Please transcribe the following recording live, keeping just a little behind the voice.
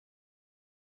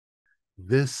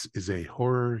This is a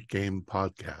horror game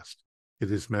podcast.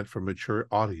 It is meant for mature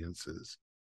audiences.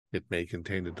 It may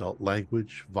contain adult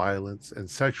language, violence, and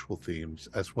sexual themes,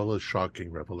 as well as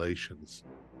shocking revelations.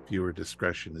 Viewer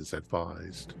discretion is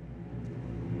advised.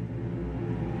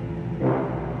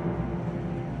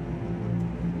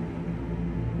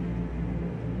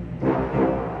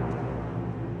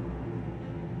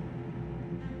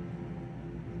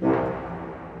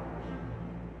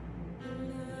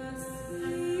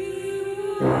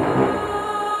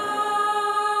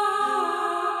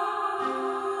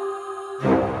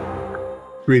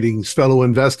 Greetings, fellow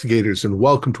investigators, and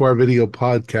welcome to our video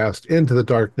podcast, Into the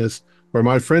Darkness, where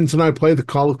my friends and I play the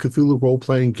Call of Cthulhu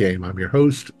role-playing game. I'm your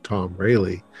host, Thom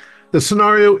Raley. The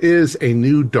scenario is A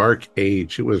New Dark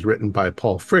Age. It was written by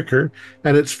Paul Fricker,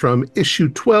 and it's from issue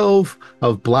 12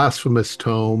 of Blasphemous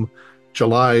Tome,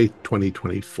 July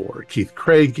 2024. Keith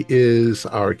Craig is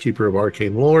our keeper of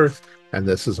arcane lore, and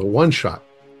this is a one-shot.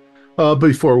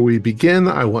 Before we begin,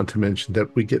 I want to mention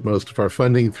that we get most of our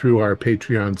funding through our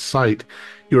Patreon site.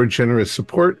 Your generous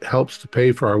support helps to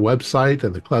pay for our website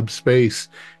and the club space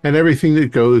and everything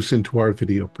that goes into our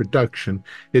video production.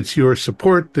 It's your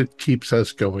support that keeps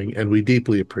us going, and we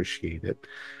deeply appreciate it.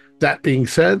 That being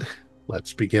said,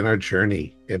 let's begin our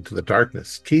journey into the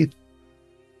darkness. Keith?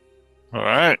 All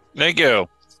right. Thank you.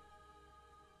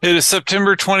 It is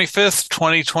September 25th,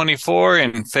 2024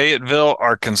 in Fayetteville,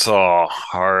 Arkansas.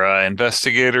 Our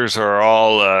investigators are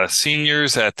all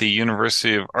seniors at the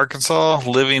University of Arkansas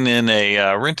living in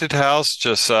a rented house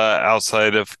just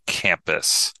outside of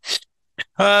campus.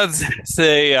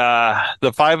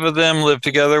 The five of them live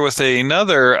together with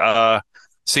another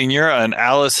senior, an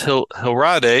Alice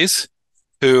Hilrades,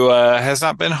 who has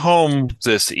not been home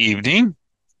this evening.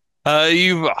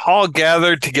 You've all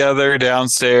gathered together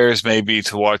downstairs, maybe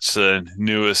to watch the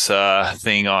newest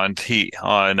thing on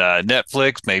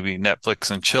Netflix, maybe Netflix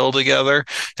and chill together.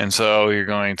 And so you're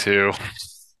going to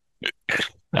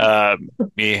uh,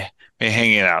 be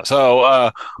hanging out.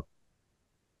 So,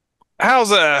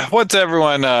 what's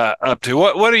everyone up to?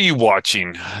 What are you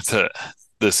watching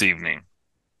this evening?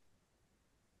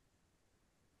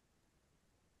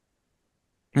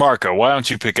 Marco, why don't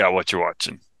you pick out what you're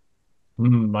watching?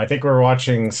 I think we're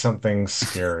watching something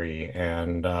scary,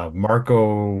 and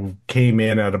Marco came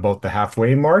in at about the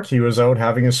halfway mark. He was out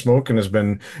having a smoke and has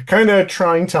been kind of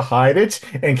trying to hide it,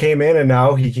 and came in, and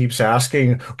now he keeps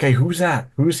asking, "Okay, who's that?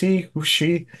 Who's he? Who's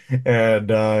she?"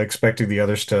 And expecting the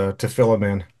others to fill him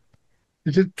in.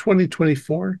 Is it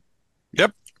 2024?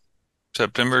 Yep,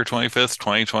 September 25th,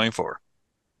 2024.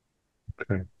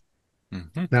 Okay.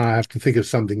 Mm-hmm. Now I have to think of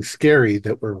something scary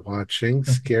that we're watching.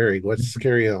 Scary. What's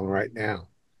scary on right now?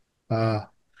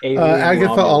 Alien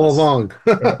Agatha All Romulus. Along.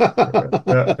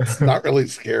 Yeah. It's not really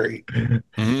scary.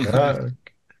 Mm-hmm.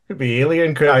 Could be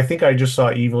Alien. I think I just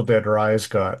saw Evil Dead Rise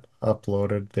got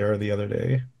uploaded there the other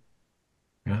day.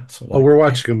 Yeah, so Oh, we're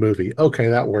watching a movie. Okay,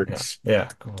 that works. yeah,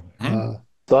 cool. Uh,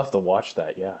 Still have to watch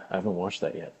that. Yeah, I haven't watched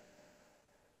that yet.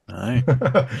 All right.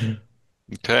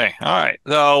 Okay. All right.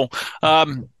 So,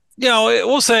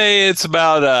 we'll say it's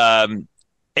about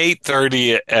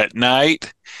 8:30 at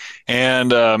night,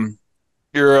 and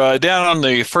you're down on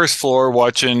the first floor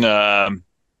watching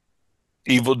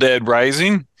Evil Dead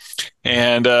Rising,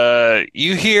 and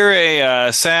you hear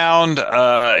a sound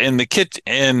in the kitchen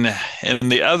in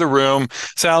the other room.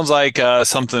 Sounds like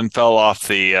something fell off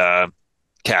the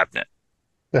cabinet.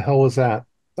 the hell was that?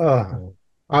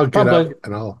 I'll get up Probably.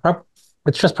 and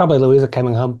It's just probably Louisa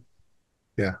coming home.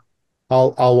 yeah,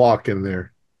 I'll walk in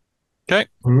there. Okay.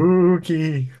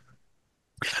 Spooky.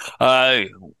 Uh,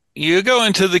 you go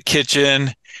into the kitchen,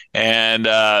 and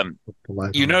The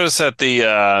light you on. notice that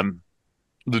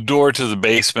the door to the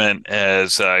basement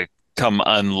has come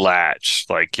unlatched.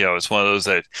 Like, it's one of those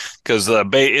that, because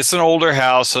it's an older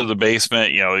house, so the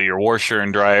basement, your washer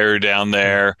and dryer down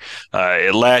there,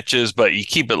 it latches, but you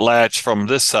keep it latched from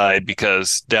this side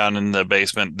because down in the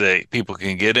basement, people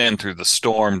can get in through the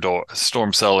storm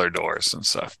cellar doors and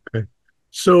stuff. Okay.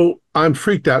 So I'm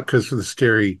freaked out because of the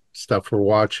scary stuff we're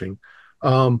watching.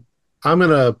 I'm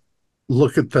gonna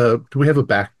look at do we have a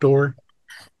back door?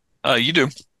 You do.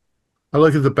 I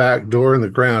look at the back door in the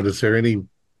ground. Is there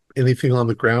anything on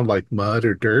the ground like mud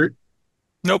or dirt?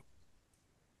 Nope.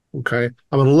 Okay.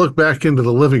 I'm gonna look back into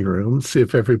the living room, see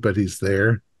if everybody's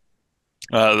there.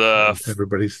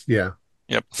 Everybody's, yeah.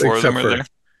 Yep, four of them are there,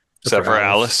 except for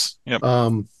Alice. Yep.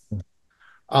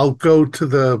 I'll go to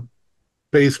the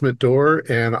basement door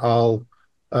and I'll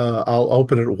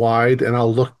open it wide and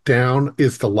I'll look down.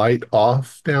 Is the light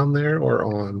off down there or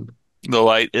on? The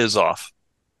light is off.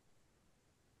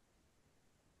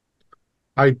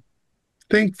 I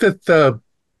think that the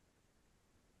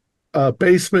A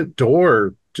basement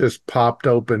door just popped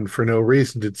open for no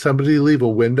reason. Did somebody leave a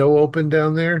window open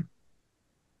down there?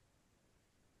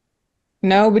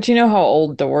 No, but you know how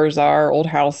old doors are, old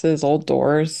houses, old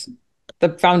doors. The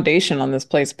foundation on this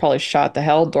place probably shot to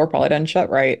hell. Door probably doesn't shut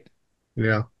right.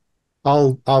 Yeah.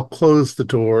 I'll close the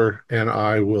door and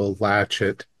I will latch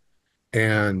it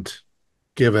and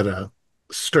give it a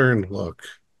stern look.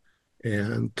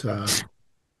 And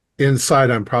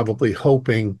inside, I'm probably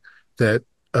hoping that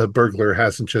a burglar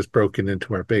hasn't just broken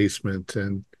into our basement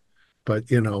but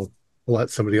let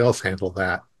somebody else handle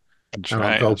that. That's And I'll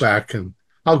right. go back and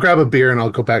I'll grab a beer and I'll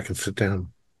go back and sit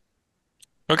down.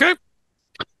 Okay.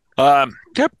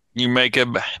 Yep. You make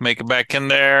it back in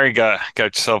there. You got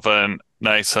yourself a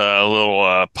nice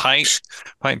little pint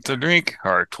to drink,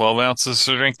 or 12 ounces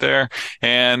to drink there.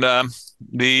 And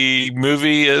the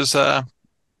movie is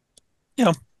you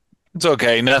know, it's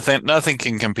okay. Nothing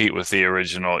can compete with the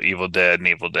original Evil Dead and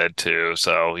Evil Dead 2.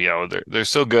 So, they're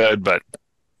still good, but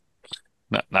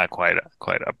not quite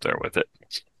up there with it.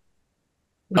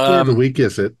 What day of the week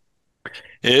is it?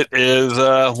 It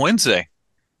is Wednesday.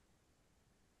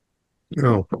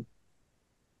 Oh,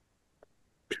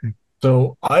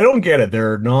 So I don't get it.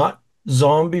 They're not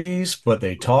zombies, but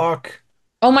they talk.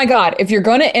 Oh my God, if you're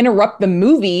going to interrupt the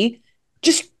movie,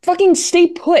 just fucking stay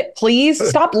put, please.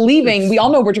 Stop leaving. We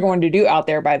all know what you're going to do out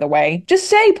there, by the way. Just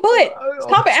stay put.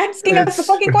 Stop asking us the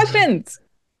fucking questions.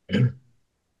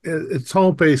 It's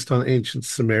all based on ancient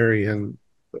Sumerian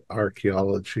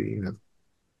archaeology.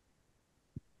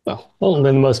 Well, in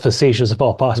the most facetious of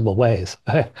all possible ways.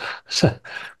 So,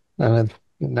 I mean,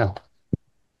 no.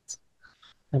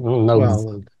 I don't know.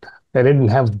 Well, They didn't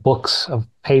have books of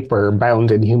paper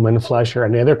bound in human flesh or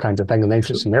any other kinds of thing in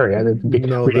ancient Sumeria. They'd be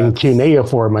no, reading that's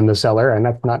cuneiform in the cellar, and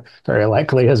that's not very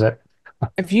likely, is it?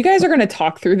 If you guys are going to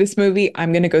talk through this movie,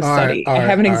 I'm going to go all right, study. all I right,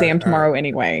 have an all exam right, all tomorrow right.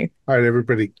 anyway. All right,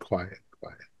 everybody, quiet.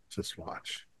 Just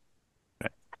watch.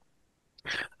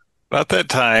 About that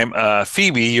time,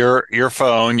 Phoebe, your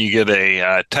phone, you get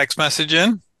a text message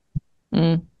in,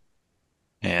 Mm.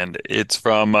 and it's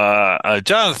from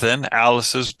Jonathan,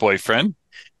 Alice's boyfriend,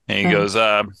 and he Oh.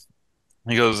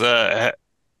 goes,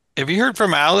 have you heard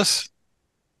from Alice?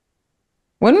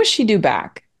 When was she due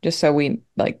back? Just so we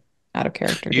like out of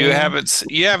character. You haven't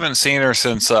seen her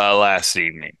since last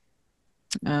evening.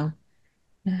 Oh,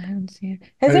 I haven't seen it.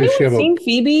 Has And does she anyone have seen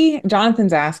Phoebe?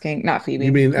 Jonathan's asking. Not you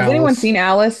Phoebe. mean Has anyone seen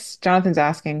Alice? Alice? Jonathan's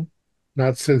asking.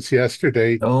 Not since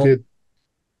yesterday. No.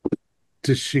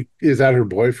 Does she, is that her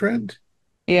boyfriend?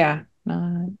 Yeah.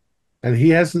 No. And he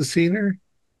hasn't seen her?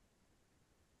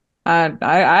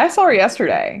 I saw her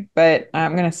yesterday, but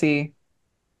I'm gonna see.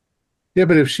 Yeah,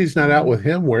 but if she's not out with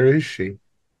him, where is she?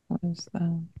 What is the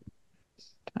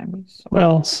time?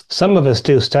 Well, some of us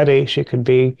do study. She could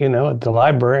be, at the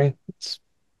library.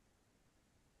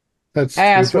 That's I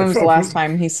asked when was the last for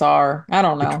time he saw her. I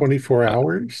don't know. 24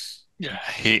 hours? Yeah,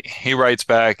 he writes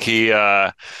back. He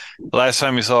last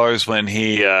time he saw her is when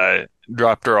he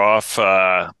dropped her off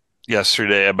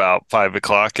yesterday about 5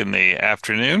 o'clock in the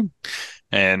afternoon,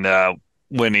 and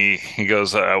when he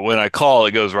goes when I call,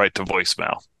 it goes right to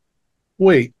voicemail.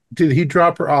 Wait, did he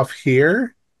drop her off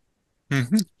here?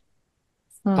 Mm-hmm.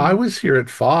 I was here at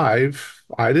 5.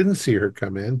 I didn't see her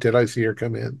come in. Did I see her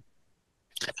come in?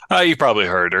 You probably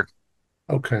heard her.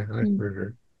 Okay, I heard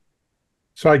her.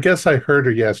 So I guess I heard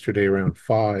her yesterday around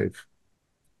 5.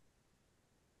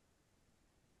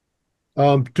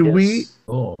 Do we,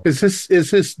 Oh. is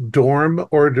this dorm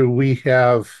or do we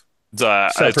have It's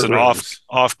separate an rooms?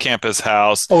 off campus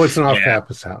house. Oh, it's an Yeah.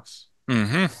 off-campus house.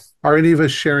 Mm-hmm. Are any of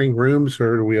us sharing rooms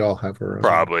or do we all have our own?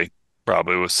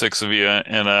 Probably with 6 of you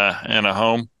in a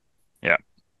home. Yeah,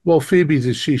 Well, Phoebe,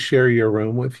 does she share your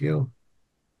room with you?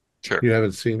 sure. You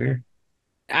haven't seen her?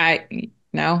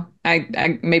 No.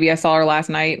 I maybe I saw her last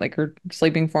night, like her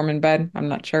sleeping form in bed. I'm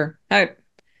not sure.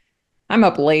 I'm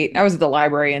up late. I was at the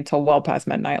library until well past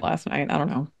midnight last night. I don't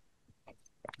know.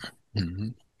 Mm-hmm.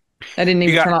 I didn't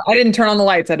even turn on. I didn't turn on the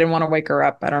lights. I didn't want to wake her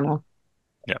up. I don't know.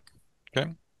 Yeah.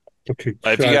 Okay. Okay.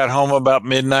 If you got home about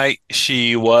midnight,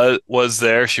 she was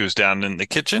there. She was down in the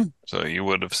kitchen, so you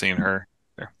would have seen her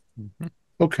there. Mm-hmm.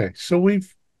 Okay, so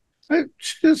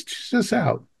she's just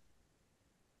out.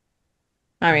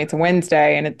 I mean, it's a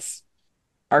Wednesday and it's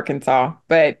Arkansas,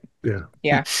 but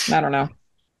Yeah. I don't know.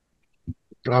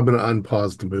 I'm going to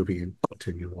unpause the movie and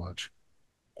continue to watch.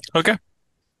 Okay.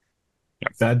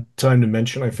 Bad time to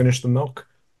mention I finished the milk.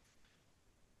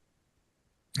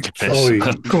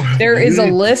 There is a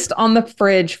list on the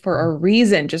fridge for a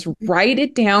reason. Just write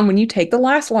it down when you take the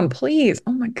last one, please.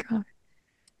 Oh my God.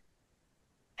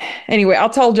 Anyway, I'll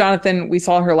tell Jonathan we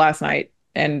saw her last night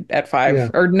and at 5 Yeah.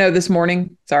 or no, this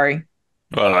morning. Sorry.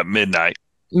 Midnight.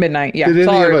 Midnight. Yeah. Did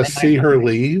Saw any her of at us see midnight. her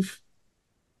leave?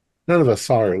 None of us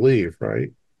saw her leave, right?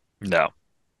 No.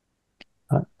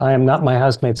 I am not my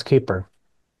housemate's keeper.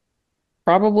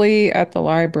 Probably at the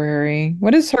library.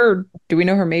 What is her? Do we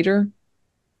know her major?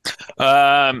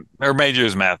 Her major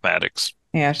is mathematics.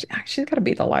 Yeah, she's got to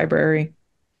be at the library.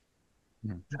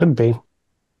 Could be.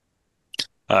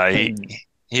 He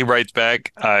he writes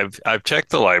back. I've checked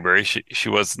the library. She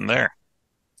wasn't there.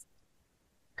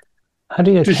 How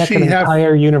do you Does check she an have-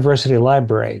 entire university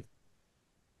library?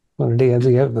 Does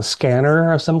he have a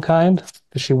scanner of some kind?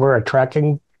 Does she wear a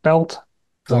tracking belt?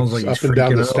 Sounds like he's up and down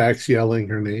the freaking out. stacks yelling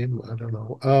her name. I don't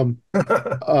know.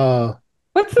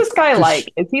 What's this guy Just-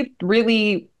 like? Is he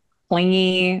really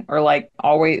clingy or like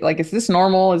always like is this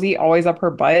normal? Is he always up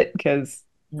her butt? Because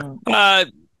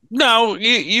No,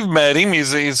 you've met him.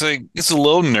 He's a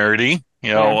little nerdy,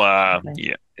 you know.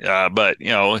 Okay. Yeah, but you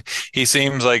know, he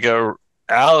seems like a.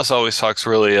 Alice always talks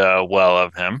really well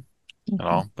of him, you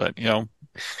know. But you know,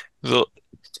 so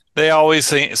they always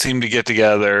seem to get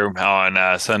together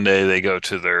on Sunday. They go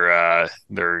to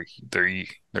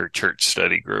their church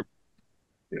study group.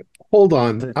 Hold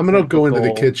on. The I'm going to go into the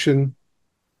typical- kitchen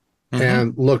Mhm.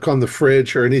 and look on the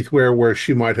fridge or anywhere where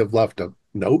she might have left a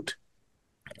note.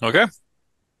 Okay.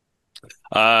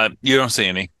 You don't see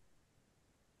any.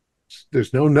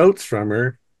 There's no notes from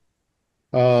her.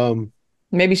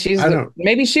 maybe she's I don't-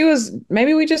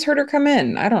 maybe we just heard her come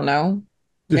in. I don't know.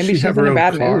 Does Maybe she she's have in her a own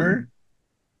bad car?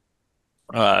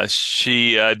 mood.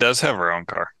 She does have her own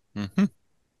car. Hmm.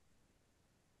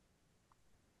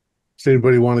 Does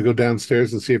anybody want to go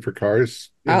downstairs and see if her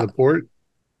car's in Oh. the port?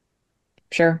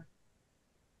 Sure.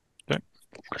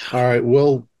 All right,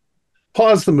 we'll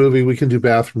pause the movie. We can do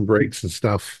bathroom breaks and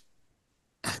stuff.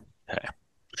 Okay.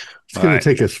 It's going Right. to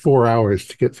take us 4 hours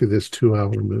to get through this 2-hour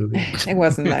movie. It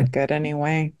wasn't that good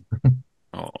anyway.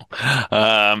 Oh.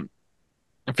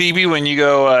 Phoebe, when you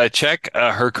go check,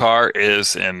 her car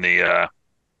is in the.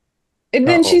 And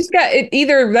then Uh-oh. she's got it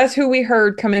either that's who we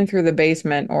heard coming through the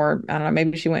basement, or I don't know,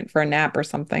 maybe she went for a nap or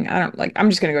something. I don't like I'm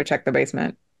just gonna go check the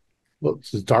basement. Well,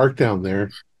 it's dark down there,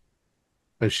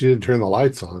 and she didn't turn the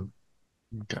lights on.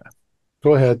 Okay.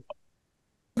 Go ahead.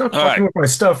 Not All fucking right. with my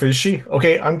stuff, is she?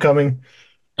 Okay, I'm coming.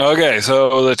 Okay,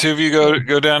 so the two of you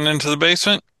go down into the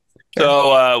basement.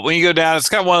 So when you go down, it's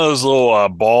got one of those little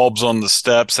bulbs on the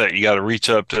steps that you got to reach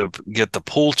up to get the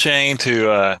pull chain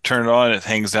to turn it on. It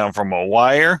hangs down from a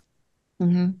wire.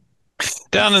 Mm-hmm.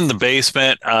 Down in the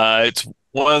basement, it's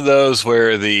one of those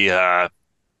where the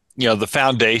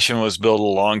foundation was built a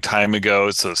long time ago.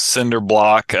 It's a cinder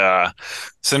block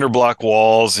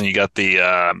walls, and you got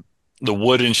the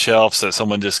wooden shelves that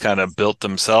someone just kind of built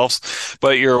themselves.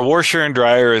 But your washer and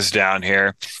dryer is down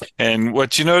here, and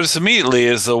what you notice immediately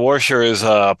is the washer is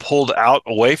pulled out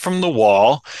away from the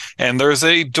wall, and there's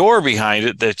a door behind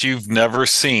it that you've never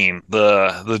seen.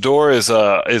 The door is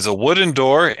a wooden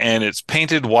door, and it's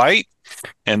painted white,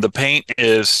 and the paint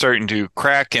is starting to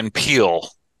crack and peel.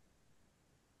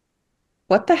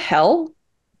 What the hell?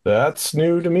 That's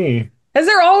new to me. Has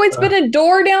there always been a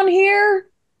door down here?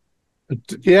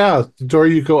 Yeah, the door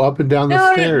you go up and down the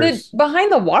No, stairs.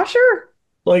 behind the washer?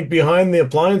 Like behind the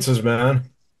appliances, man.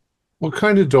 What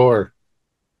kind of door?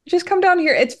 Just come down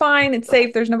here. It's fine. It's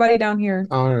safe. There's nobody down here.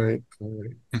 All right.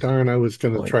 Darn, I was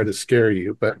going to try to scare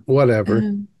you, but whatever.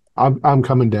 Mm. I'm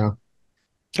coming down.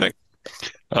 Okay.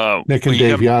 Nick when and you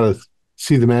Dave, you ought to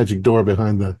see the magic door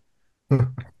behind the.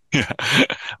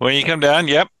 when you come down,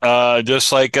 yep.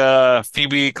 Just like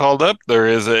Phoebe called up, there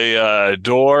is a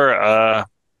door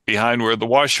behind where the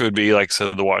washer would be. Like I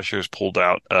said, the washer is pulled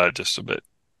out just a bit.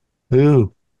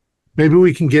 Ooh, maybe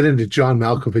we can get into John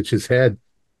Malkovich's head.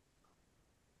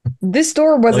 This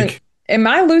door wasn't. Like, Am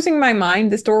I losing my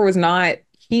mind? This door was not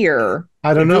here.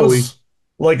 I don't if it know. was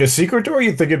like a secret door,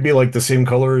 you'd think it'd be like the same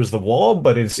color as the wall,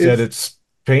 but instead it's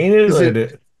painted. Is and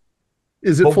it-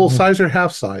 Is it Oh. full size or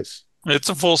half size? It's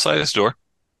a full size door.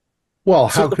 Well,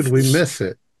 So how the could we f- miss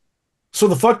it? So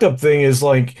the fucked up thing is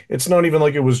like it's not even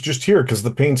like it was just here because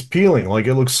the paint's peeling. Like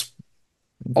it looks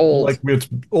Old. like it's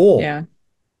old. Yeah.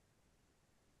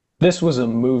 This was a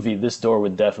movie. This door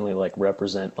would definitely like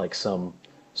represent like some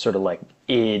sort of like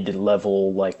id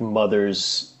level like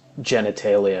mother's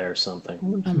genitalia or something.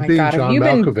 Oh my Being God. John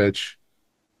Malkovich.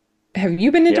 Have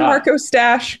you been into Yeah. Marco's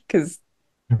stash? Because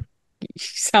you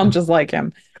sound just like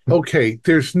him. Okay,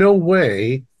 there's no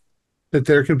way that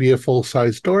there can be a full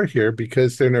size door here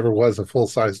because there never was a full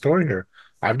size door here.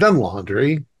 I've done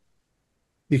laundry.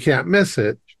 You can't miss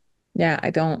it. Yeah, I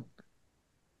don't.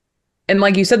 And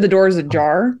like you said, the door is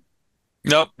ajar.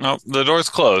 Nope. The door's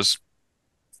closed.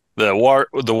 The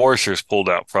washer's pulled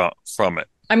out from it.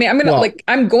 I mean, Well,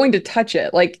 I'm going to touch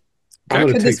it. Like, I'm going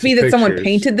to could take this be some that someone pictures.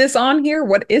 painted this on here?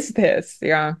 What is this?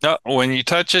 Yeah. No, when you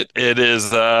touch it, it is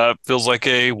feels like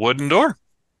a wooden door.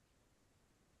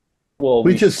 Well,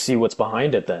 We we should just, see what's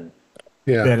behind it then.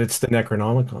 yeah. Bet it's the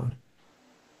Necronomicon.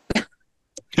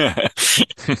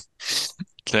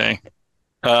 Okay.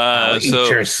 I'll eat So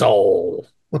your soul.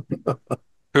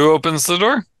 who opens the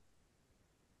door?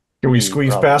 Can we Me,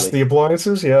 squeeze past probably. the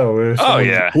appliances? Yeah. Oh Someone.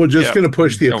 yeah. We're just Yep. going to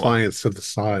push the Oh, well. appliance to the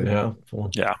side. Yeah. Well,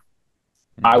 Yeah.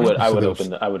 I Mhm. would I So would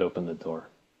there's- open the door.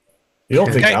 you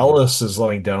don't think Okay. Alice is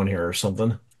lying down here or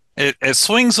something? It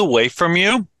swings away from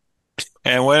you,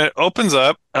 and when it opens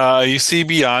up, you see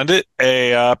beyond it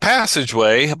a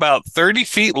passageway about 30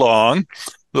 feet long.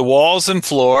 The walls and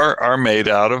floor are made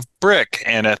out of brick,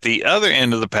 and at the other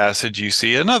end of the passage, you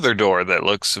see another door that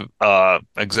looks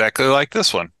exactly like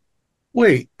this one.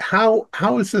 Wait, how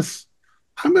is this?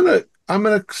 I'm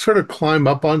gonna sort of climb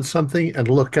up on something and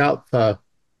look out the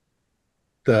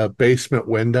basement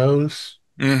windows.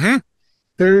 Mm-hmm.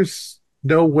 There's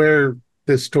nowhere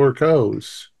this door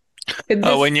goes. Could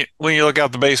this When you look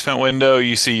out the basement window,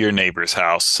 you see your neighbor's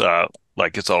house,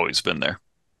 like it's always been there.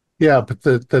 Yeah, but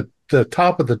the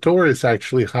top of the door is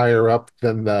actually higher up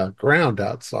than the ground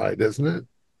outside, isn't it?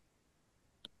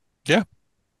 Yeah.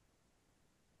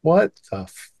 What the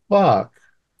fuck?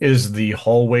 Is the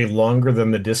hallway longer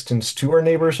than the distance to our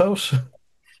neighbor's house?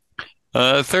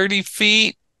 30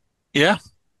 feet. Yeah.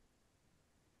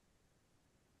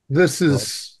 This Well,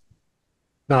 is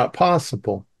not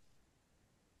possible.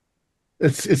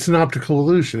 It's an optical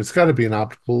illusion. It's got to be an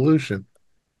optical illusion.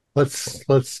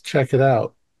 Let's check it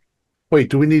out. Wait,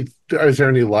 do we need? Is there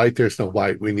any light? There's no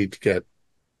light. We need to get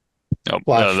Nope.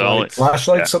 No, the only, flashlights. yeah.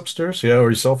 flashlights upstairs? Yeah, or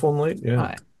your cell phone light? Yeah.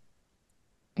 what?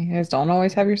 You guys don't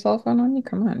always have your cell phone on you?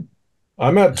 Come on.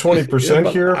 I'm at 20%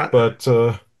 but here, but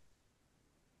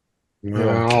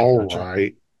yeah, all gotcha.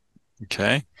 right.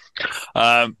 Okay.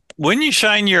 When you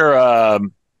shine your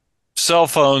cell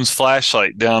phone's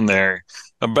flashlight down there,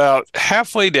 about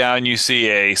halfway down, you see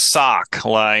a sock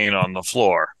lying on the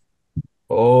floor.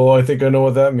 Oh, I think I know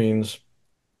what that means.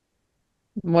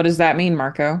 What does that mean,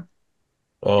 Marco?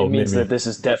 Oh, It means maybe. that this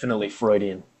is definitely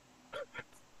Freudian.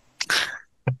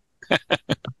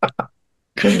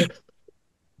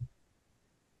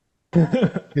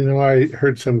 You know, I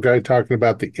heard some guy talking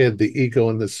about the id, the ego,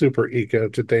 and the super ego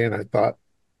today, and I thought,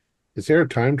 is there a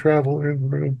time traveler in the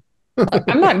room?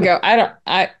 I'm not go. I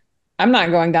don't. I'm not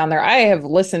going down there. I have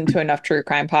listened to enough true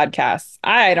crime podcasts.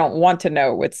 I don't want to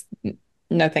know what's.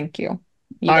 No, thank you.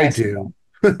 You I guys can do.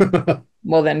 go.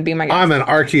 Well, then be my guest. I'm an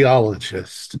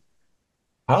archaeologist.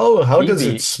 How does it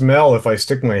Phoebe, smell if I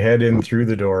stick my head in through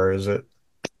the door? Is it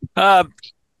Uh,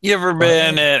 you ever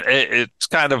been fine? it's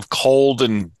kind of cold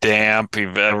and damp.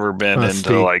 You've ever been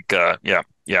into Musty, like, yeah,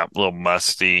 a little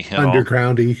musty and all.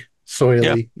 undergroundy, Yeah.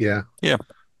 soily. Yeah. Yeah.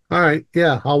 All right.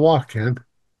 Yeah, I'll walk in.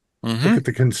 Look Mm-hmm. at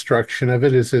the construction of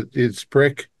it. It's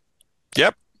brick?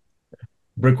 Yep.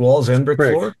 Brick walls and It's brick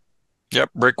brick. floor?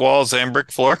 Yep. Brick walls and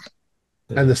brick floor.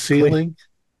 And the Clean. ceiling?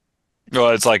 Well,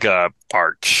 it's like a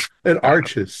arch. It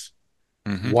arches.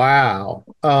 Mm-hmm. Wow.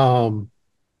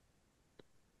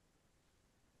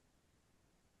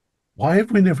 Why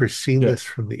have we never seen Yeah. this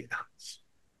from the outside?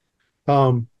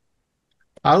 Um,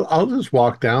 I'll just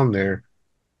walk down there.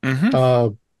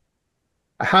 Mm-hmm.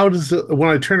 How does it, when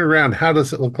I turn around, how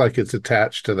does it look like it's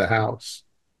attached to the house?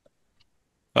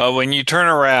 When you turn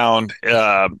around,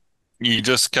 you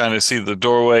just kind of see the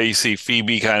doorway. You see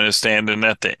Phoebe kind of standing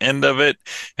at the end of it,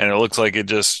 and it looks like it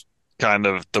just kind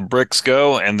of the bricks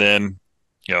go, and then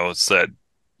it's the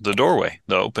doorway,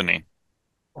 the opening.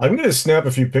 I'm gonna snap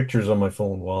a few pictures on my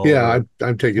phone while Yeah, we're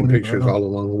I'm taking wandering pictures around. all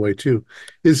along the way too.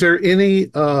 Is there any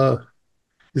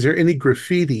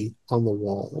graffiti on the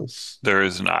walls? There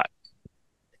is not.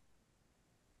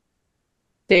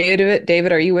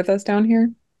 David, are you with us down here?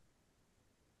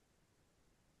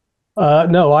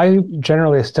 No, I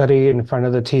generally study in front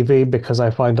of the TV because I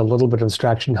find a little bit of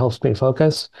distraction helps me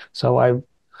focus. So I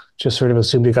just sort of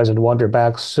assumed you guys would wander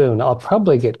back soon. I'll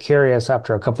probably get curious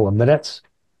after a couple of minutes.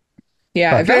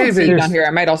 Yeah, But if I don't see you down there's here,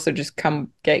 I might also just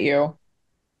come get you.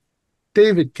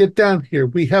 David, get down here.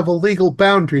 We have a legal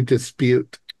boundary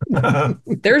dispute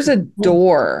There's a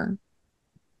door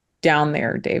down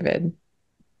there, David.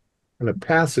 and a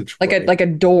passageway. Like a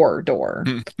door.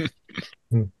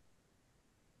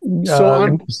 So a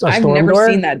on, I've storm never door?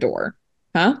 seen that door.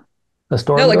 Huh? A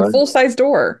storm No, like a door? full-size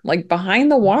door, like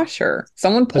behind the washer.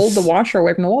 Someone pulled the s- washer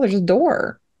away from the wall. There's a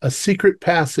door. a secret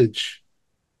passage.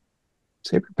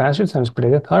 Secret passage sounds pretty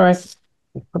good. All right.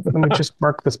 Let me just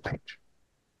mark this page.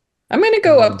 I'm gonna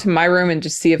go up to my room and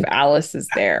just see if Alice is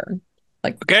there.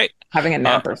 Like, Okay. having a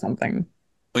nap or something.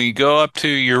 When you go up to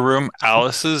your room,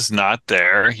 Alice is not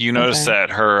there. You notice Okay. that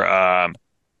her,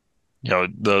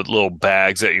 the little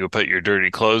bags that you put your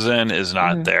dirty clothes in is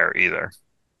not Mhm. there either.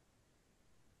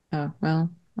 Oh, well,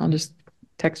 I'll just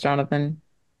text Jonathan.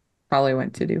 Probably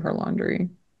went to do her laundry,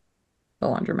 the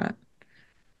laundromat.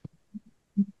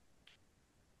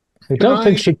 I Can don't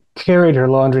think I? she carried her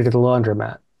laundry to the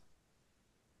laundromat.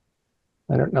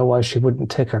 I don't know why she wouldn't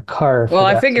take her car for Well,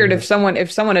 I that figured either. if someone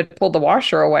had pulled the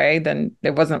washer away, then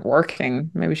it wasn't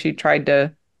working. Maybe she tried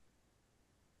to,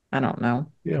 I don't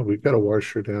know. Yeah, we've got a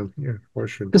washer down here,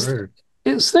 washer and Is dryer.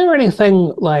 is there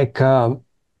anything like uh,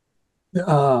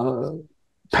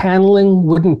 paneling,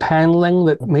 wooden paneling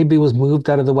that maybe was moved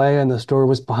out of the way and the store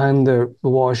was behind the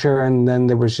washer and then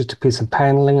there was just a piece of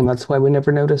paneling and that's why we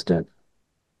never noticed it?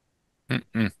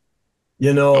 Mm-mm.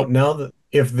 Nope. Now that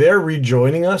if they're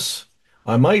rejoining us,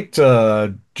 I might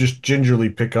just gingerly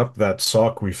pick up that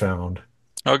sock we found.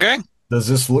 Okay. Does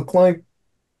this look like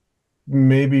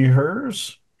maybe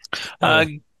hers? Uh, Or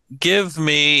give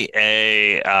me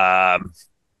a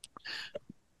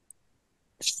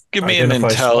identify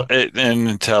sock? an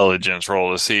intelligence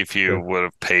roll to see if you Sure. would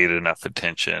have paid enough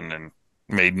attention and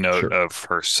made note Sure. of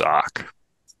her sock.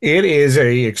 It is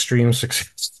a extreme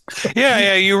success. Yeah,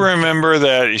 yeah, you remember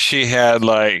that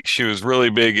she was really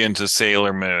big into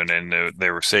Sailor Moon and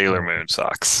they were Sailor Moon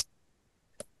socks.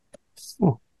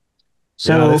 Hmm.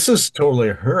 Yeah, So this is totally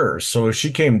her. So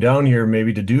she came down here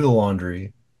maybe to do the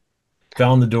laundry,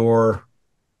 found the door.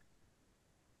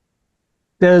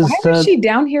 Why does was the she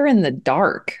down here in the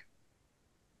dark?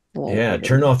 A little Yeah,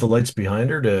 turn weird. off the lights behind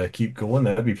her to keep going.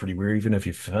 That'd be pretty weird, even if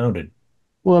you found it.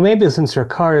 well, maybe since her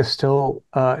car is still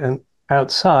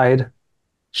outside,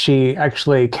 she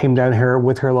actually came down here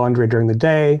with her laundry during the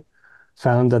day,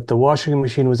 found that the washing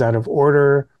machine was out of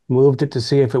order, moved it to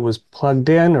see if it was plugged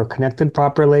in or connected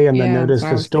properly, and then Yeah, that's noticed what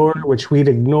I this was door, thinking. which we'd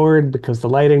ignored because the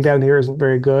lighting down here isn't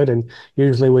very good, and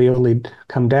usually we only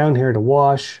come down here to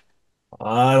wash.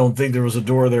 I don't think there was a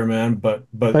door there, man, but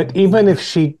But even if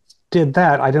she did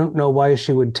that, I don't know why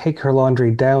she would take her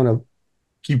laundry down.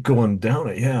 keep going down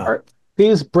it. Yeah. Are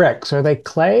these bricks, are they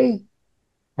clay?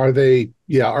 Are they?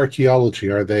 Yeah, archaeology.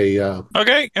 Are they?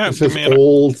 Okay, yeah, Is give this me an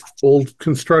old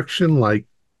construction like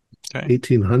okay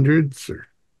 1800s or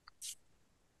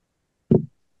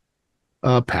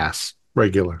pass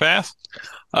regular? pass.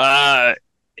 Uh,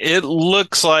 it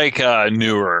looks like a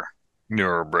newer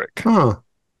brick. Huh?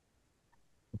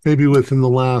 Maybe within the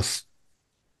last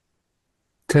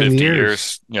 10 50 years.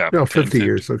 years. Yeah, No, 10, 50 50.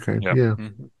 years. Okay, Yeah. yeah.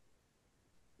 Mhm.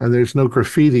 And there's no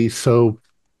graffiti, so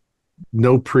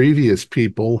no previous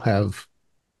people have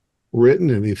written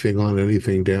anything on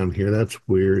anything down here. That's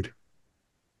weird.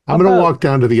 How I'm gonna about walk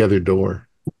down to the other door.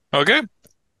 Okay.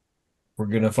 We're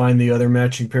gonna find the other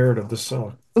matching pair of the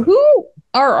sock. Who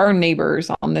are our neighbors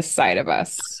on this side of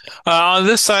us? On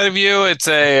this side of you, it's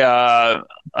a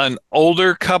an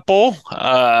older couple,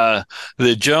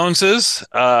 the Joneses.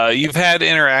 You've had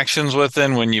interactions with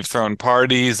them when you've thrown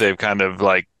parties. They've kind of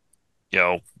like, you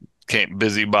know,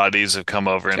 busybodies have come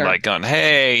over and Sure. like gone,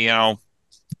 hey, yeah,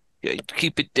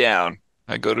 keep it down.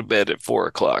 I go to bed at 4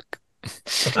 o'clock.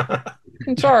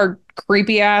 And so our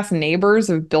creepy ass neighbors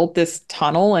have built this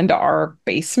tunnel into our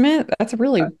basement. That's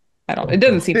really, I don't, Oh it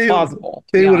doesn't God. seem They plausible,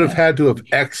 to they be would have honest. had to have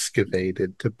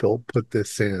excavated to put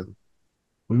this in.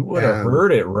 We would have And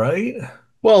heard it, right?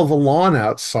 well, the lawn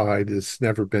outside has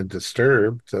never been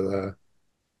disturbed.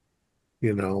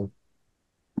 You know,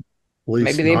 at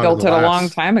Maybe least they not in built the it a long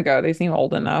last. time ago. They seem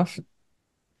old enough.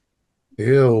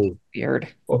 Ew.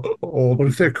 Old What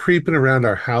if they're people. creeping around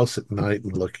our house at night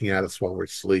and looking at us while we're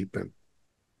sleeping?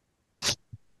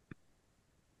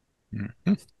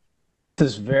 Mhm.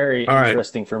 This is very All right,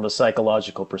 interesting from a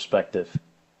psychological perspective.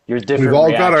 Your we've different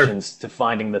all got our reactions to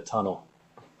finding the tunnel.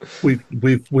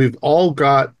 we've all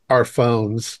got our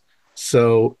phones.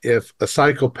 So if a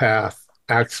psychopath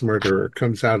axe murderer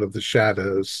comes out of the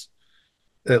shadows,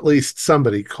 at least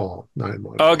somebody call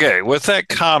 911. Okay, with that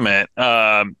comment,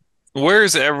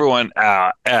 where's everyone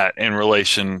at in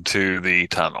relation to the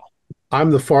tunnel?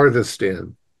 I'm the farthest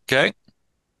in. Okay,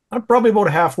 I'm probably about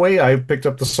halfway. I picked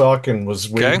up the sock and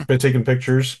was okay, waiting, taking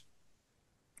pictures.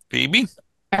 Phoebe,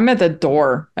 I'm at the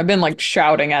door. I've been like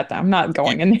shouting at them. I'm not you,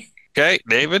 going in there. okay,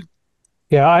 David,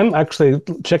 yeah, I'm actually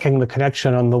checking the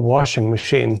connection on the washing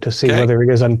machine to see okay, whether it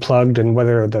is unplugged and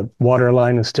whether the water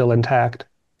line is still intact.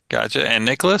 gotcha, and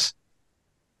Nicholas.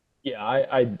 Yeah,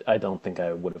 I don't think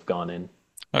I would have gone in.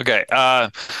 Okay,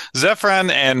 Zephyrin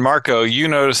and Marco, you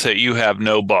notice that you have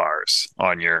no bars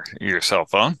on your cell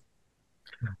phone.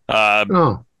 Uh,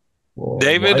 Oh, Well,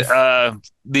 David, Wi-Fi.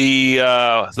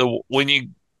 the when you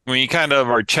when you kind of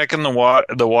are checking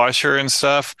the washer and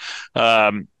stuff,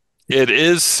 it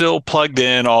is still plugged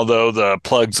in, although the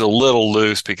plug's a little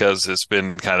loose because it's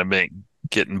been kind of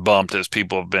getting bumped as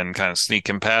people have been kind of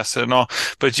sneaking past it and all.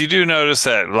 But you do notice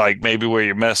that, like maybe where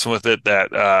you're messing with it,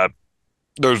 that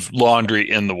there's laundry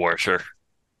in the washer.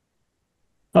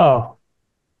 Oh,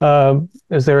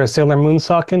 is there a Sailor Moon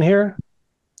sock in here?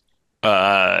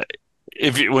 Uh,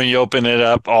 when you open it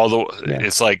up, Yeah.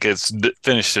 it's like it's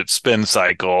finished its spin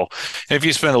cycle. And if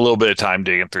you spend a little bit of time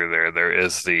digging through there, there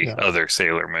is the Yeah. other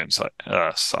Sailor Moon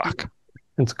sock.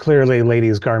 It's clearly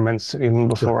ladies' garments even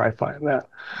before I find that.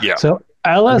 Yeah. So We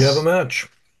have a Alice, match.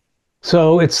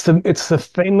 so it's the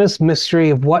famous mystery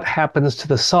of what happens to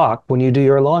the sock when you do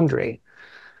your laundry.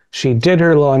 She did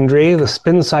her laundry, the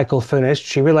spin cycle finished.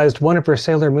 She realized one of her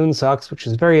Sailor Moon socks, which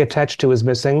is very attached to, was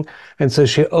missing. And so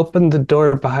she opened the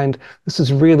door behind. This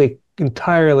is really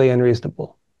entirely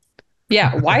unreasonable.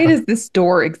 Yeah, why does this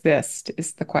door exist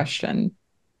is the question.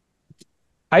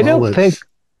 I Well, don't think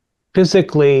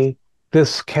physically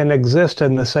this can exist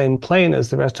in the same plane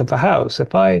as the rest of the house.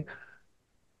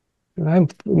 I'm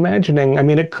imagining, I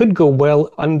mean, it could go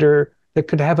well under, it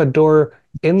could have a door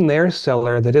in their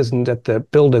cellar that isn't at the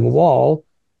building wall.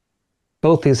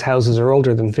 Both these houses are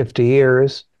older than 50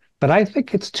 years, but I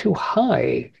think it's too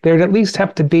high. There'd at least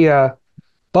have to be a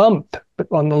bump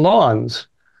on the lawns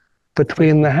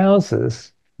between the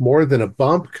houses. more than a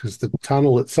bump because the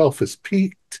tunnel itself is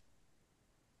peaked.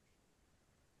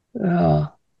 Uh,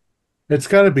 It's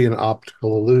got to be an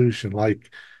optical illusion, like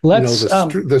let's,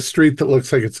 the street that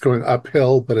looks like it's going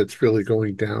uphill, but it's really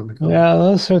going downhill. yeah,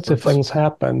 those sorts of things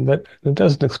happen, but it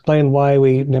doesn't explain why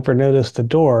we never noticed the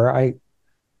door. I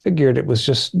figured it was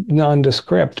just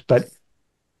nondescript, but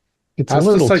it's a Ask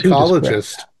the little too psychologist.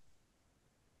 descriptive.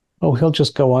 Oh, he'll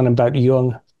just go on about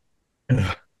Jung.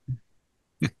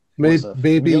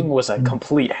 Maybe Jung was a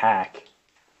complete hack.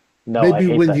 No, Maybe I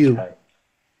hate when that you- guy.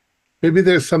 maybe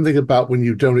there's something about when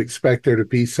you don't expect there to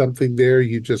be something there,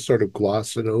 you just sort of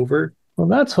gloss it over. Well,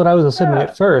 that's what I was assuming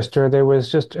at first, or there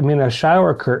was just, I mean, a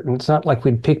shower curtain. It's not like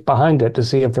we'd peek behind it to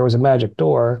see if there was a magic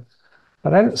door,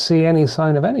 but I don't see any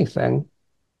sign of anything.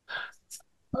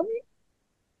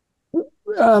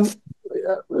 Um,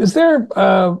 is there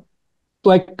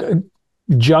like a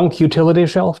junk utility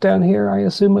shelf down here, I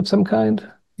assume, of some kind?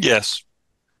 Yes.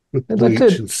 With I'd like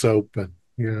bleach to- and soap and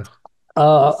yeah.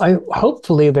 I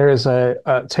hopefully there's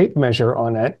a tape measure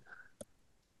on it.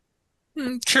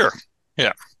 Sure.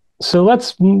 So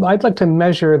I'd like to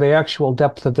measure the actual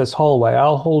depth of this hallway.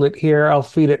 I'll hold it here. I'll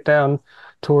feed it down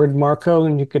toward Marco,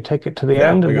 and you could take it to the Yeah,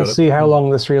 end, we and got we'll it. see how long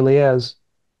this really is.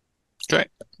 Okay.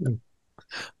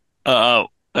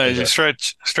 As you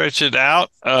stretch it out,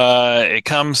 it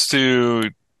comes to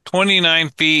 29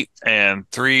 feet and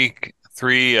three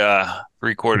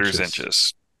quarters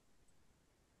inches.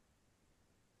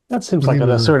 That seems like a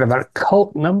 29. sort of a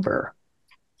cult number.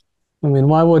 I mean,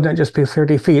 why wouldn't it just be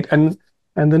 30 feet? And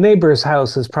the neighbor's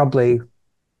house is probably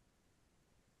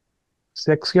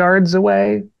 6 yards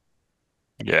away,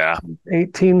 Yeah.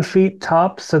 18 feet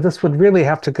tops. So this would really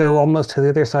have to go almost to the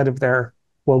other side of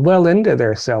well into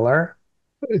their cellar.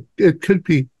 It could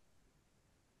be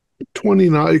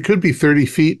 29, it could be 30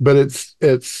 feet, but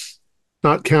it's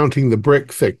not counting the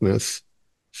brick thickness.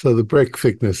 So the brick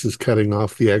thickness is cutting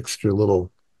off the extra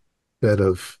little bit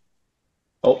of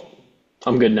Oh,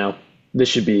 I'm good now.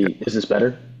 Is this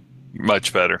better?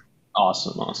 Much better.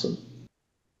 Awesome.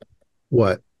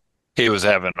 what? He was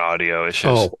having audio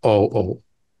issues. Oh.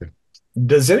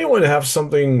 Does anyone have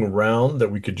something round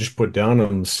that we could just put down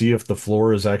and see if the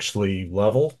floor is actually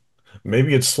level?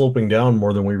 Maybe it's sloping down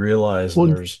more than we realize. And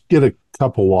We'll there's get a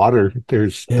cup of water.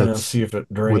 That's see if it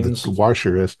where drains. the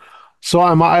washer is. So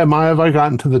have I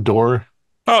gotten to the door?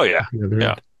 Oh, yeah. The other Yeah.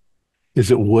 end?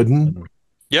 Is it wooden?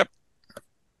 Yep.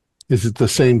 Is it the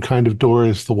same kind of door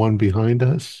as the one behind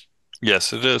us?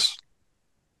 Yes, it is.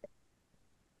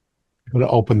 I'm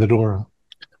gonna open the door up.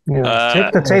 Yeah,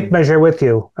 take the tape measure with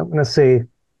you. I'm going to see.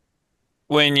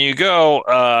 When you go,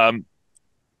 a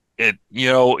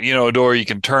door, you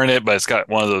can turn it, but it's got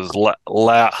one of those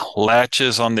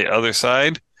latches on the other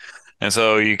side. And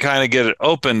so you kind of get it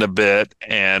opened a bit.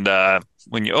 And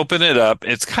when you open it up,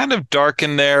 it's kind of dark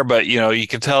in there, but you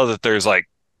can tell that there's like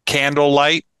candle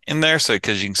light in there. So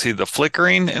because you can see the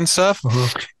flickering and stuff.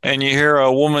 Uh-huh. And you hear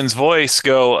a woman's voice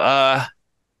go,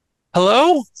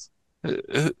 hello?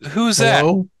 Who's that?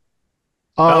 Hello?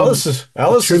 Alice, It's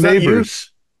your is that you?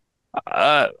 neighbors.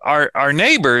 Our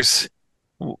neighbors?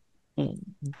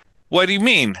 What do you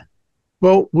mean?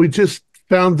 Well, we just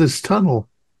found this tunnel.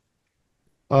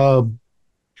 Could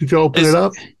you open it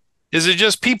up? Is it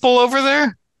just people over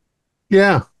there?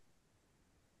 Yeah.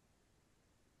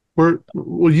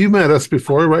 Well, you met us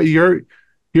before, right? You're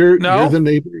No, the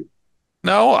neighbor.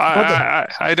 no, What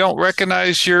the? I don't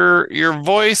recognize your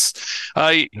voice.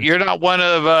 You're not one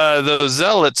of those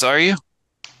zealots, are you?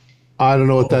 I don't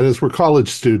know what that Oh, is. We're college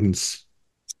students.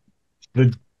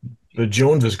 the the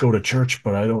Joneses go to church,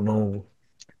 but I don't know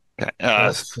Uh,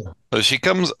 what. so she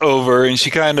comes over and she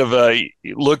kind of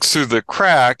looks through the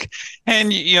crack,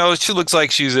 and she looks like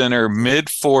she's in her mid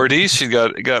 40s. She's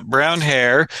got brown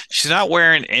hair. She's not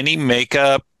wearing any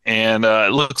makeup, and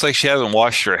it looks like she hasn't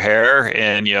washed her hair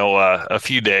in a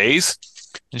few days.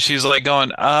 And she's like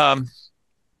going,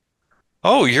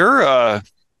 "Oh, you're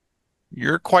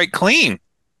quite clean."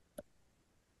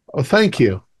 Oh, thank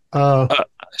you. Uh, Uh,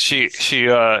 she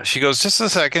goes, "Just a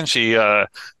second." She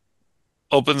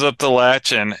opens up the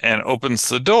latch and opens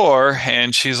the door,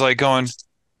 and she's like going,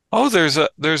 "Oh, there's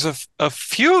a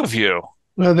few of you."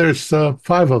 well, there's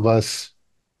five of us.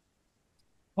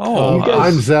 Oh, You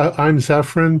guys, I'm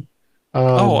Zephyrin.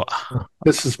 oh, Um,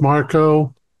 this is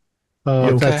Marco. Yo,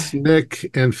 okay. That's Nick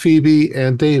and Phoebe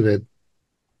and David.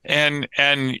 And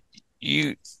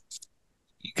you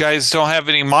guys don't have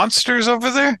any monsters over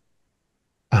there?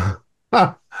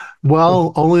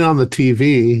 Well, only on the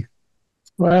TV.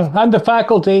 well, I'm the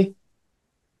faculty.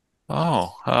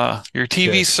 Oh, your TV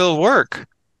okay. still work?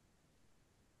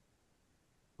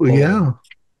 Well, Oh, yeah.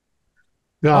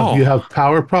 Yeah. You Oh, have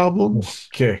power problems?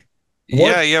 okay.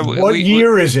 yeah, yeah. What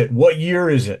year is it? What year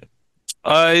is it?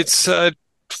 It's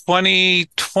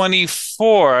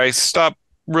 2024. I stopped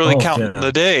really Oh, counting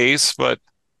the damn. days, but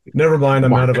Never mind.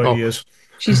 I'm out of Marco. ideas.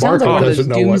 She sounds like Marco one of those doesn't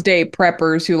know what. doomsday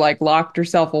preppers who like locked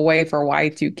herself away for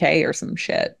Y2K or some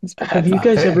shit. That's what Have that you sounds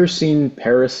guys like. Hey, ever seen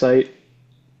Parasite?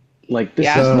 Like, this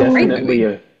Yeah, is The great definitely movie.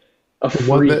 a the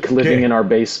one that freak living okay. in our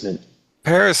basement.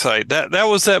 Parasite. That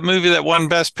was that movie that won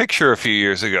Best Picture a few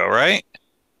years ago, right?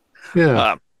 yeah.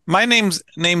 Uh, my name's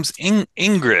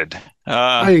Ingrid.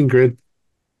 Hi Ingrid.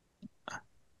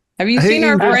 Have you Hey seen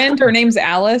our Ask Ingrid. friend? Her her. name's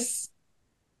Alice.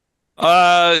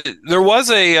 There was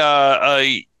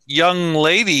a young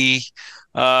lady.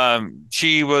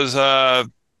 She was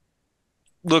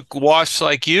look washed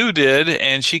like you did,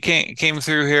 and she came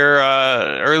through here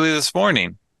early this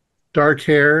morning. Dark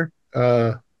hair.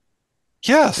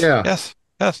 Yes, Yeah. yes,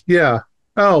 yes. Yeah.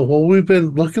 Oh, well, we've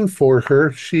been looking for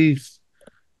her. She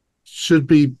should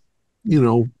be, you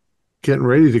know, getting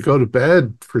ready to go to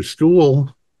bed for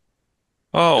school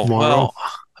Oh tomorrow.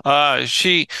 well,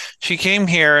 she came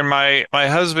here, and my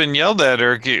husband yelled at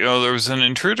her. There was an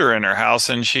intruder in her house,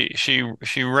 and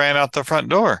she ran out the front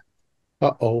door.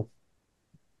 Uh-oh.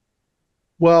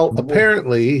 Well, Whoa.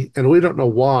 apparently, and we don't know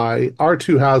why, our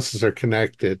two houses are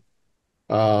connected.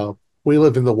 Uh, we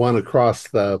live in the one across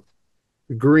the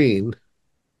green,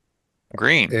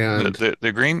 Green, the and the,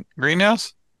 the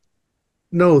greenhouse.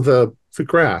 no, the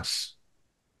grass.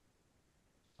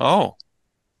 Oh,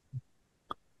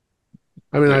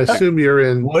 I mean, I the, the,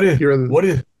 assume What is you're in. what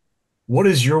is what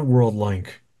is your world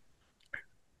like?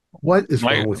 What is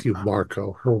my wrong with you,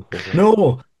 Marco? Oh,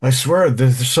 No, I swear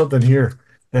there's something here.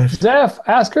 That Zeph,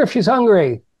 ask her if she's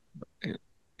hungry.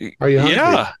 are you hungry?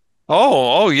 Yeah.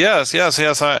 Oh, yes, yes,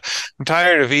 yes. I'm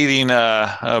tired of eating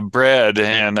bread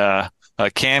and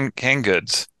canned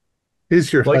goods.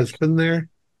 Is your like husband there?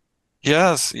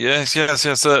 Yes, yes, yes,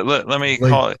 yes. Let me like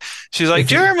call it. She's like,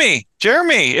 if you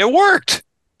Jeremy, it worked.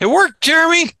 It worked,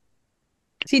 Jeremy.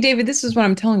 See, David, this is what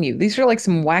I'm telling you. These are like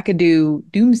some wackadoo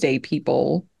doomsday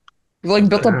people who like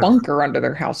built a Ah, bunker under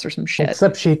their house or some shit.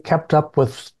 Except she kept up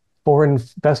with foreign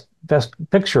best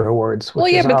picture awards, Well,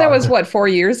 which yeah, is but that was odd. what, 4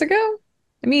 years ago?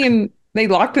 I mean, they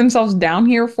locked themselves down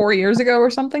here 4 years ago or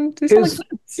something. They sound like Is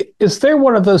nuts. is there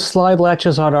one of those slide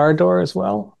latches on our door as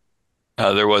well?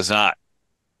 There was not.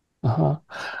 Uh-huh.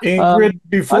 Ingrid I'm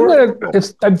before gonna.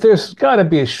 It's there's got to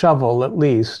be a shovel at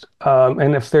least,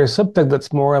 and if there's something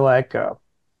that's more like a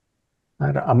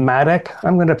mattock,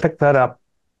 I'm gonna pick that up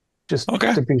just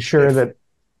Okay. to be sure if that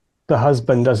the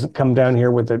husband doesn't come down here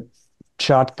with a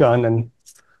shotgun. And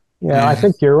yeah, I Mm.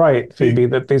 think you're right, be- Phoebe,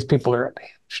 that these people are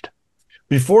unhinged.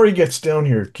 before he gets down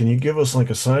here, can you give us like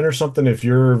a sign or something if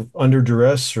you're under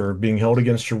duress or being held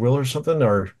against your will or something?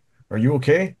 Or are you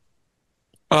okay?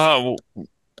 Uh,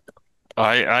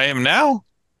 I am now.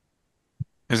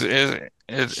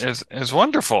 Is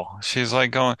wonderful. She's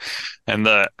like going, and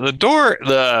the door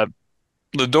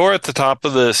at the top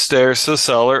of the stairs to the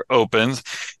cellar opens.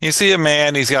 You see a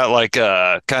man. He's got like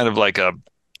a kind of like a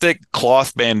thick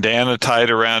cloth bandana tied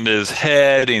around his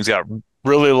head. And he's got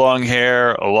really long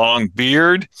hair, a long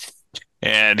beard,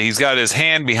 and he's got his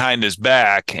hand behind his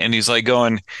back. And he's like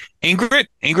going,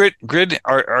 Ingrid,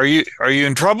 are you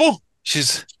in trouble?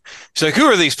 She's like, who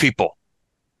are these people?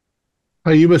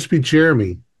 Oh, you must be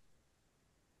Jeremy.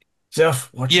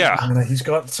 Jeff, watch Yeah. out, man. He's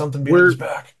got something behind his We're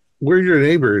back. we're your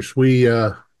neighbors. We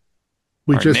Our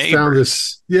just found neighbors.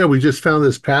 this. Yeah, we just found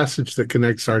this passage that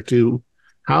connects our two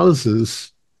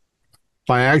houses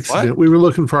by What? accident. We were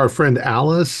looking for our friend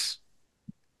Alice,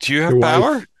 Do you your have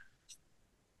power? wife.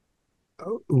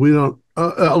 We don't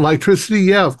electricity.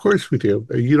 Yeah, of course we do.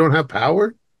 You don't have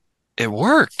power. It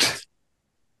worked.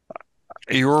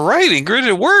 You were right, Ingrid.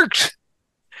 It worked.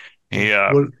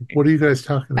 Yeah. What are you guys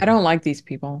talking I about? don't like these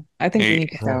people. I think we He,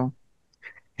 need to go.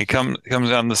 he comes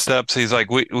down the steps. He's like,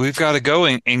 we've got to go,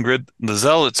 Ingrid. The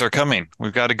zealots are coming.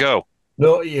 We've got to go.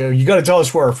 No, you got to tell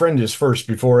us where our friend is first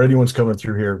before anyone's coming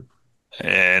through here.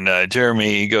 And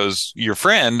Jeremy goes, your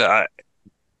friend.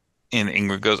 And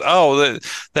Ingrid goes, oh,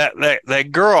 that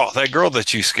girl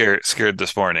that you scared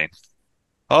this morning.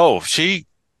 Oh, she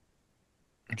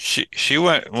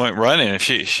went running.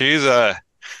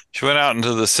 She went out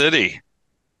into the city.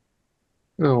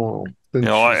 Oh, You then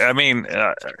know, she's I mean,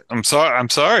 I'm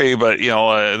sorry, but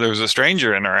there was a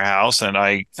stranger in our house, and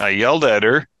I yelled at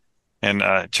her and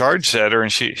charged at her,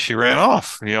 and she ran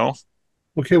off.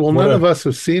 okay. Well, What none of a us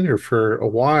have seen her for a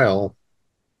while,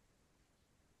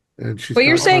 and she's But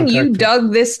you're not saying you contacted.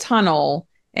 dug this tunnel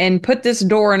and put this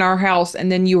door in our house, and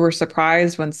then you were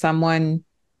surprised when someone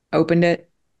opened it,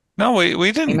 No, we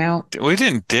came didn't out? we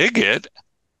didn't dig it.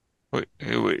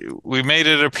 We made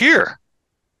it appear.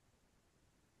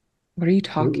 What are you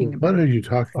talking What are about? you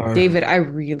talking Our- about? David, I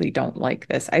really don't like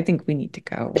this. I think we need to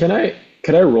go.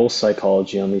 Could I roll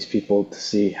psychology on these people to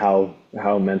see how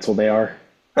mental they are?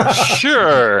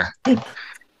 Sure.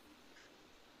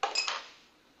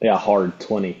 Yeah, hard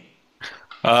 20.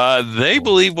 They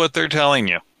believe what they're telling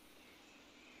you.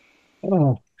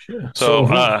 Oh, shit. So,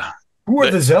 Who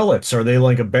are the zealots? Are they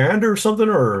like a band or something,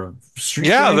 or a street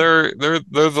yeah, gang?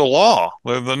 they're the law.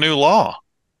 They're the new law.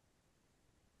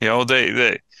 What?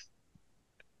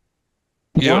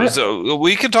 So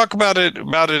we can talk about it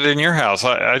in your house.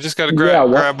 I just got to Yeah,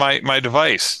 grab my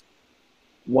device.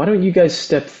 Why don't you guys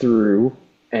step through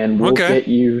and we'll Okay. get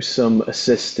you some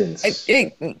assistance?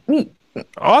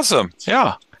 Awesome.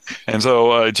 Yeah. And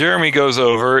so Jeremy goes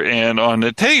over, and on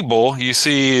the table, you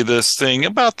see this thing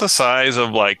about the size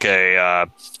of like a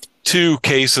two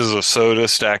cases of soda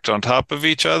stacked on top of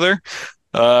each other.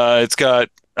 It's got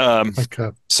Like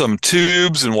some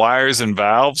tubes and wires and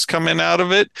valves coming out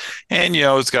of it. And,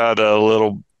 it's got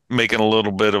making a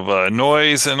little bit of a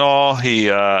noise and all.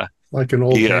 like an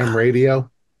old Yeah. ham radio.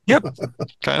 Yep.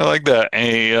 Kind of like that.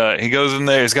 And he goes in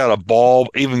there. He's got a bulb,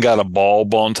 even got a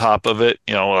bulb on top of it,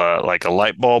 like a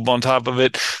light bulb on top of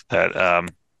it and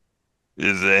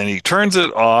he turns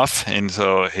it off. And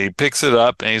so he picks it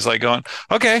up and he's like going,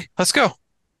 okay, let's go.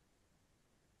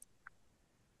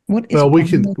 What is Well, we wrong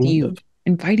can. with you?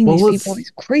 Inviting well, these let's- people,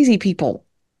 these crazy people.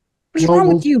 What's Well, wrong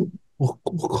we'll- with you? We'll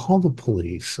call the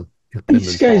police. and get them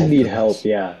These guys involved need in help, this.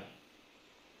 yeah.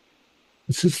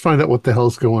 Let's just find out what the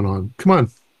hell's going on. Come on.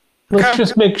 let's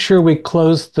just make sure we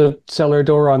close the cellar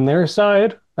door on their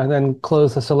side, and then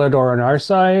close the cellar door on our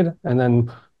side, and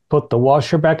then put the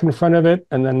washer back in front of it,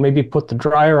 and then maybe put the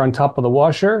dryer on top of the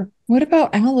washer. What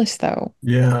about Alice, though?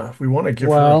 Yeah, if we want to give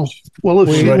Well, Well, if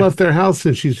We- she left their house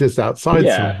and she's just outside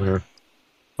Yeah. somewhere.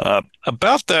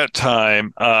 About that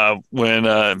time,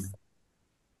 when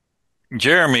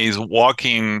Jeremy's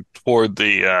walking toward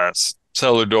the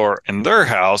cellar door in their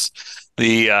house,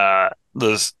 the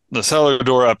cellar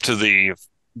door up to the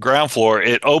ground floor,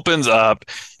 it opens up,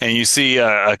 and you see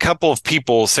a couple of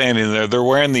people standing there. They're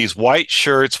wearing these white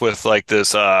shirts with like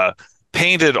this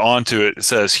painted onto it. It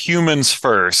says "Humans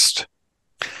First,"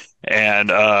 and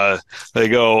they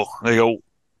go,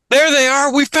 there they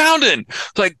are. We found it.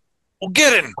 It's like, well,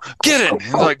 get in.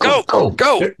 It's like, go.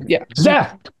 Yeah.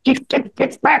 Zach,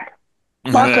 get back.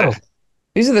 Marco.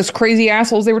 These are those crazy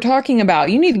assholes they were talking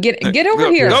about. You need to get over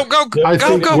Go, here. Go. I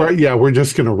think Go. we're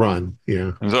just gonna run.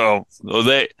 Yeah. So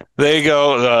they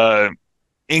go.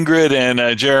 Ingrid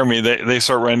and Jeremy, they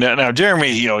start running down. Now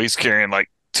Jeremy, he's carrying like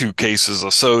two cases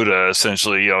of soda.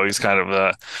 Essentially, he's kind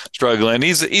of struggling.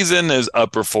 He's in his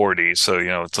upper 40s, so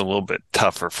it's a little bit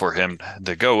tougher for him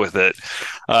to go with it.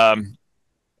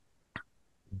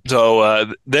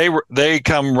 So they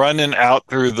come running out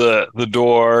through the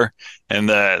door, and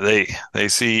they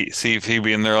see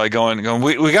Phoebe, and they're like going,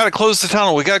 we got to close the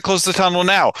tunnel. We got to close the tunnel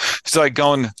now. It's like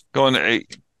going. Hey.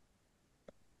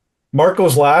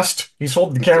 Marco's last. He's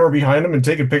holding the camera behind him and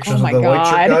taking pictures Oh of my the white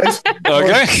shirt God. guys.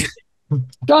 Okay.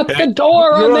 Shut the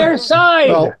door on their side.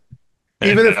 Well,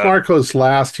 even if And, Marco's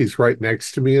last, he's right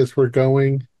next to me as we're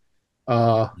going.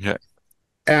 Yeah.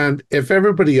 And if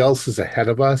everybody else is ahead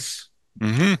of us,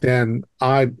 Mm-hmm. then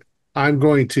I'm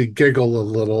going to giggle a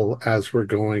little as we're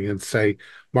going and say,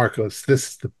 Marcos, this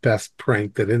is the best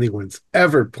prank that anyone's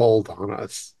ever pulled on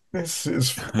us. This is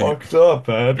fucked up,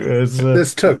 man.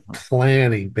 This took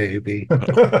planning, baby.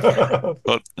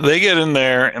 But they get in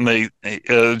there and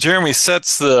Jeremy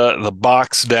sets the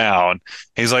box down.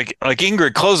 He's like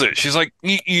Ingrid, close it. She's like,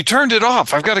 you turned it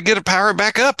off. I've got to get it powered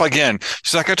back up again.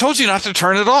 She's like, I told you not to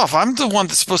turn it off. I'm the one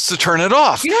that's supposed to turn it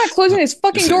off. You're not closing this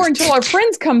fucking door until our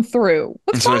friends come through.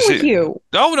 What's wrong with you?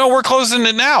 No, we're closing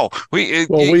it now. We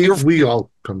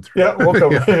all come through. Yeah, we'll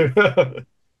come.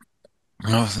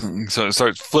 So it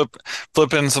starts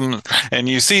flipping some, and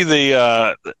you see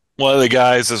the one of the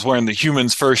guys is wearing the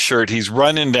Human's First shirt. He's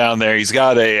running down there. He's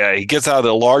got he gets out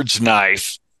a large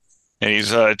knife, and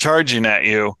he's charging at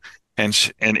you. And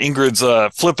Ingrid's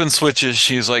flipping switches.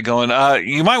 She's like going,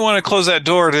 you might want to close that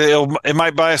door. It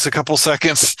might buy us a couple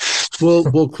seconds.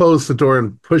 We'll close the door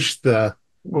and push the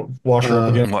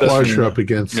washer up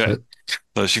against it.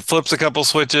 So she flips a couple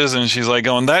switches and she's like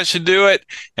going, that should do it.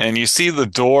 And you see the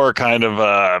door kind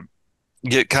of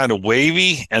get kind of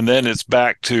wavy, and then it's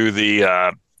back to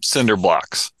the cinder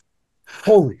blocks.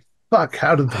 Holy fuck,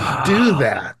 how did they do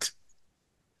that?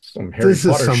 This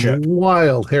is some shit.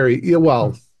 Wild Harry. Yeah,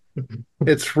 well,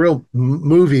 it's real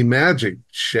movie magic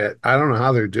shit. I don't know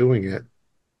how they're doing it.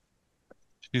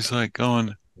 She's like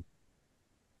going,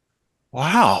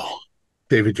 wow.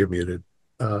 David, you're muted.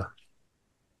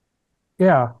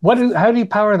 Yeah. How do you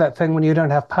power that thing when you don't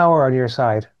have power on your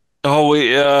side? Oh,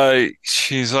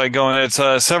 she's like going, it's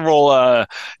several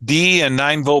D and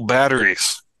 9-volt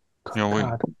batteries.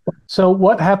 So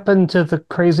what happened to the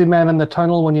crazy man in the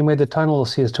tunnel when you made the tunnel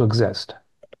cease to exist?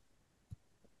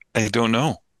 I don't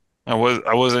know. I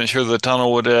wasn't sure the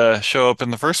tunnel would show up in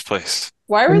the first place.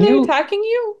 Why were they attacking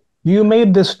you? You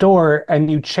made this door and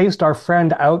you chased our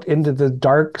friend out into the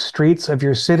dark streets of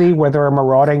your city where there are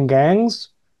marauding gangs.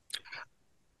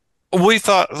 We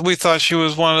thought she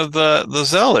was one of the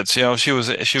zealots. She was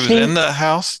in the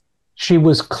house. She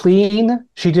was clean.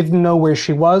 She didn't know where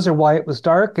she was or why it was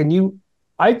dark. And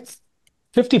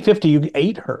 50-50, you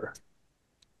ate her.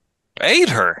 Ate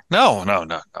her? No.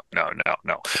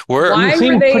 Why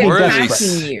were they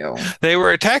attacking you? They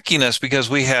were attacking us because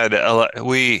we had this.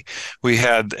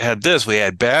 We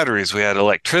had batteries. We had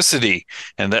electricity,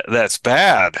 and that's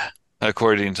bad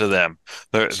according to them.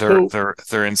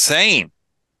 They're insane.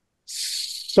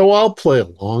 So I'll play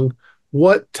along.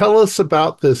 Tell us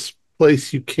about this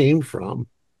place you came from.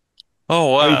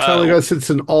 Are you telling us it's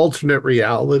an alternate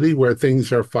reality where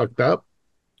things are fucked up?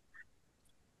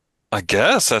 I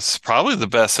guess that's probably the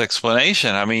best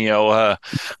explanation. I mean,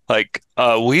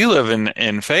 we live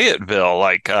in Fayetteville.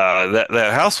 Like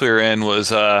that house we were in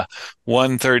was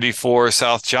 134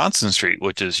 South Johnson Street,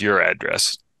 which is your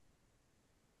address.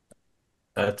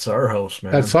 That's our house,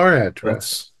 man. That's our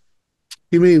address.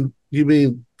 You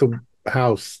mean the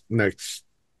house next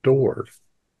door?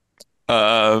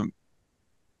 No,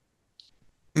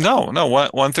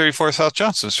 134 South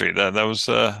Johnson Street. That was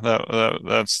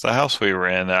that's the house we were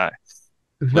in. I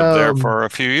lived there for a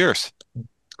few years.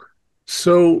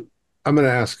 So I'm going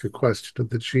to ask a question to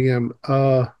the GM.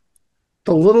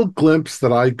 The little glimpse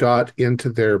that I got into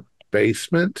their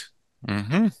basement,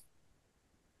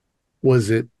 was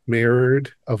it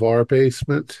mirrored of our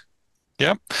basement?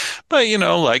 Yep. But,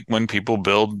 like when people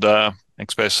build,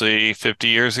 especially 50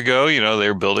 years ago, they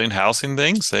were building housing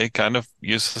things. They kind of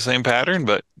use the same pattern,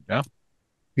 but yeah.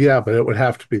 Yeah, but it would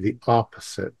have to be the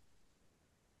opposite.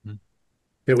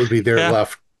 It would be their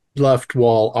left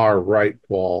wall, our right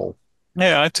wall.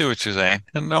 Yeah, I see what you're saying.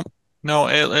 And no,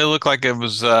 it looked like it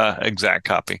was exact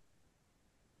copy.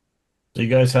 Do you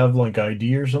guys have like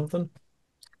ID or something?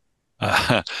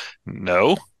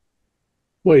 No.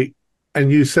 Wait,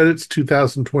 and you said it's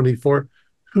 2024?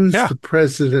 Who's the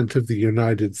president of the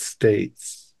United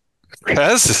States?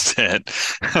 President?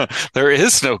 There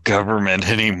is no government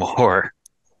anymore.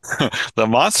 The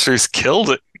monsters killed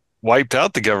it, wiped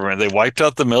out the government. They wiped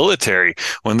out the military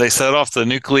when they set off the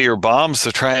nuclear bombs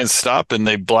to try and stop, and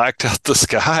they blacked out the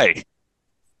sky.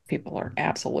 People are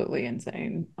absolutely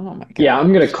insane. Oh my god. Yeah,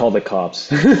 I'm gonna call the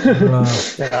cops.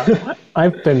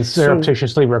 I've been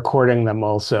surreptitiously recording them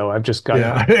also. I've just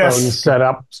got phones set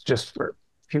up just for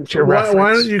future reference.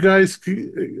 Why don't you guys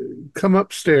come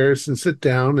upstairs and sit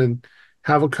down and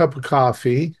have a cup of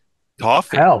coffee?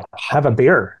 Coffee? Hell, have a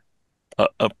beer.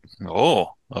 A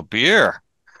beer.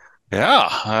 Yeah,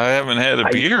 I haven't had a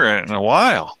beer in a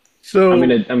while. So I'm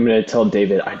gonna tell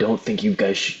David, I don't think you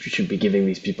guys should be giving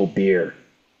these people beer.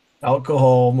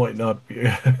 Alcohol might not be.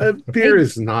 Beer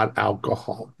is not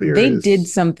alcohol. They did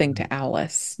something to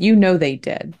Alice. You know they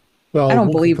did. Well, I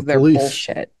don't believe their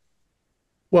bullshit.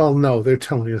 Well, no, they're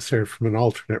telling us they're from an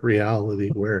alternate reality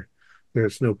where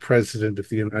there's no president of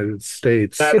the United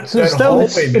States. That that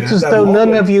hallway, It's man, as that though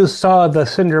none of hallway. you saw the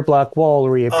cinder block wall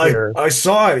I reappear. I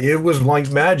saw it. It was like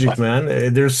magic,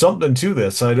 man. There's something to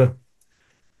this. I don't.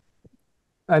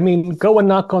 I mean, go and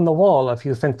knock on the wall if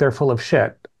you think they're full of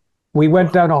shit. We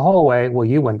went down a hallway. Well,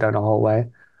 you went down a hallway.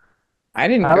 I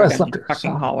didn't go Alice down left the her fucking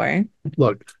son. hallway.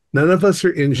 Look, none of us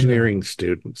are Yeah. engineering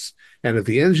students. And if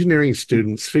the engineering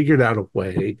students figured out a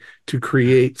way to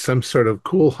create some sort of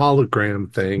cool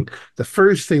hologram thing, the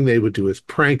first thing they would do is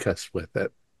prank us with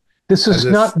it. This And is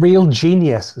not this real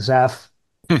genius, Zeph.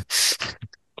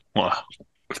 Well,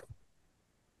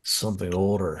 Something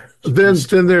older. then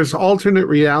there's alternate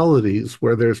realities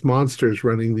where there's monsters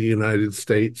running the United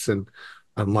States, and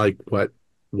unlike what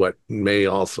may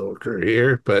also occur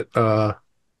here, but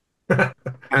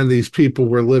and these people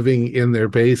were living in their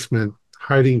basement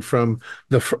hiding from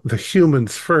the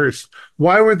humans first.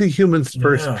 Why were the humans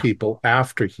first Yeah. people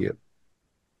after you?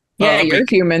 Yeah, you're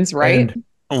bec- humans, right?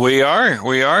 And we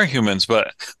are humans,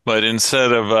 but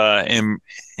instead of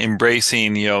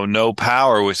embracing, no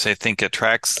power, which they think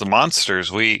attracts the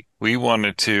monsters, we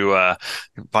wanted to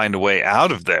find a way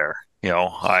out of there.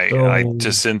 I so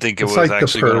just didn't think it It's was like the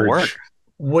actually going to work. purge.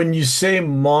 when you say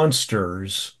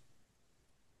monsters,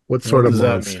 What what sort of does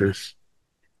that mean? monsters?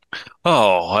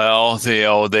 Oh, well,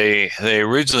 they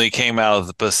originally came out of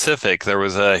the Pacific. There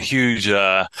was a huge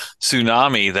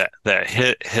tsunami that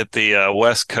hit the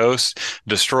West Coast,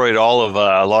 destroyed all of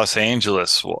Los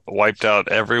Angeles, wiped out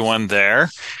everyone there.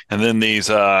 And then these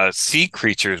sea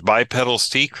creatures, bipedal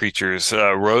sea creatures,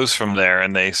 rose from there,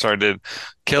 and they started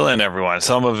killing everyone.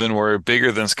 Some of them were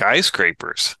bigger than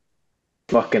skyscrapers.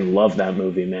 Fucking love that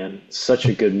movie, man. Such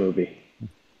a good movie.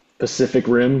 Pacific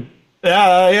Rim.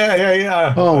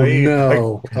 Yeah. Oh I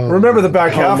no. Oh remember the no.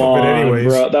 back half Come of it, on, anyways.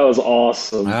 bro. That was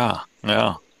awesome. Yeah,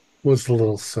 yeah. Was a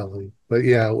little silly, but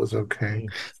yeah, it was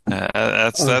okay.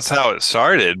 That's Uh, that's how it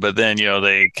started, but then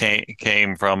they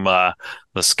came from the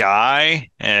sky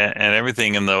and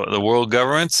everything, and the world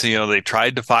governments. They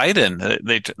tried to fight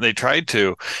it. They tried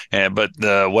to, but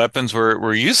the weapons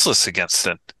were useless against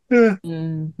it. yeah,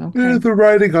 Okay. the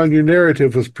writing on your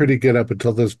narrative was pretty good up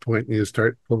until this point, and you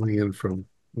start pulling in from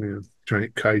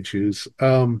giant kaiju's.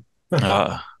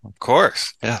 Of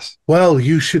course, yes. Well,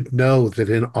 you should know that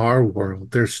in our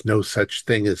world, there's no such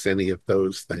thing as any of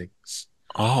those things.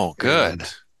 Oh, good, And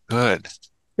good.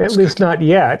 At That's good. least not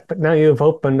yet, but now you've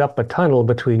opened up a tunnel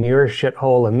between your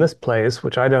shithole and this place,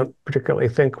 which I don't particularly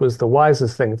think was the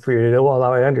wisest thing for you to do,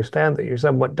 although I understand that you're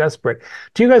somewhat desperate.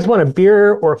 Do you guys want a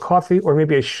beer or coffee or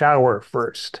maybe a shower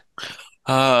first?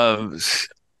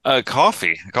 Uh,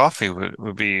 coffee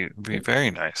would be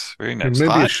very nice, very and nice.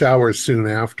 maybe a Hot? shower soon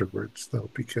afterwards, though,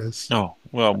 because Oh,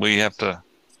 well, we have to.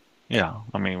 Yeah,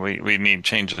 I mean, we need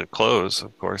change of clothes,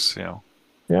 of course. Yeah,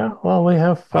 well, we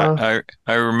have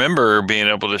I remember being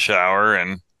able to shower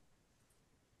and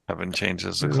having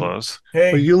changes of clothes. well,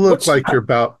 Hey, you look what's like you're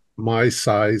about my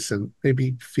size, and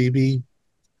maybe Phoebe,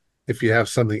 if you have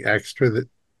something extra that,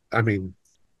 I mean,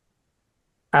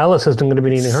 Alice isn't going to be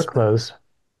needing her clothes.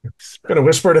 gonna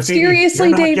whisper to Phoebe? You're Seriously,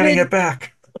 not getting David? it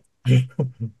back.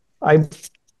 I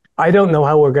I don't know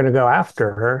how we're going to go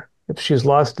after her if she's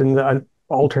lost in the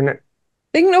alternate.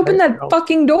 They can open that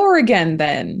fucking door again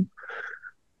then.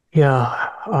 Yeah,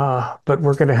 but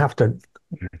we're going to have to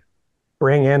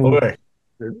bring in, Okay,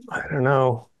 I don't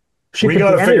know. She we could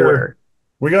be gotta figure anywhere.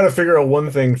 we gotta figure out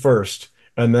one thing first,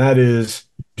 and that is,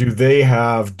 do they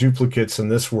have duplicates in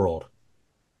this world?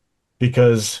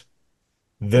 Because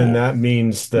then that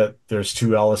means that there's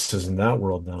two Alices in that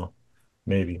world now.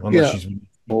 Maybe, unless yeah, she's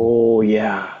Oh,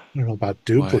 yeah. I don't know about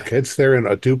Boy. duplicates. They're in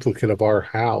a duplicate of our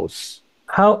house.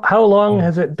 How long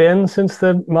has it been since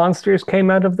the monsters came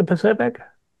out of the Pacific?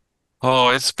 Oh,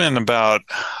 it's been about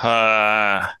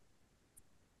uh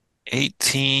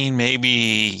 18,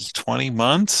 maybe 20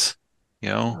 months, you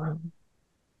know.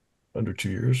 under 2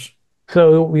 years.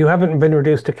 So you haven't been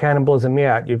reduced to cannibalism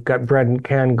yet. You've got bread and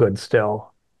canned goods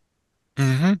still,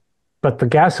 Hmm. but the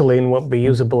gasoline won't be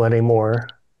usable anymore.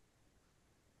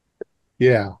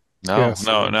 Yeah, No, no,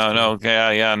 gasoline's no, gone. no.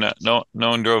 Yeah, no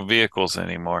one drove vehicles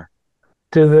anymore.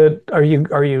 Do you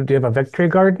have a victory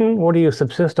garden? What do you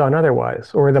subsist on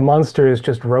otherwise? Or are the monsters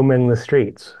just roaming the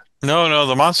streets? No,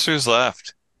 the monsters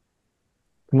left.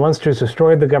 The monsters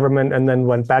destroyed the government and then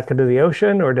went back into the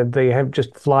ocean, or did they have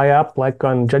just fly up like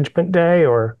on Judgment Day?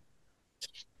 Or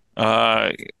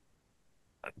Uh,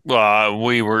 well,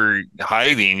 we were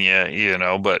hiding,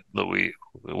 yeah, but we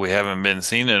haven't been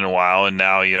seen in a while, and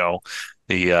now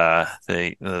the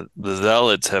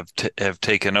zealots have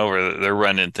taken over. They're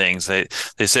running things. They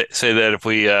say that if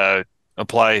we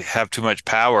have too much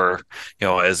power,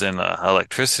 as in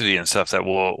electricity and stuff that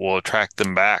will attract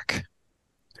them back.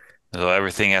 So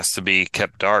everything has to be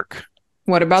kept dark.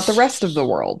 What about the rest of the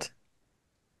world?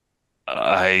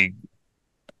 I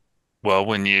Well,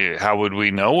 how would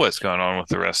we know what's going on with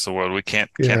the rest of the world? We can't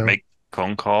Yeah. make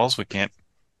phone calls. We can't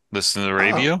listen to the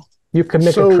Uh, radio. You can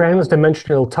make a so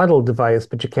trans-dimensional tunnel device,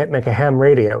 but you can't make a ham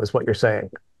radio, is what you're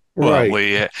saying. Well, right.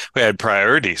 we had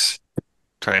priorities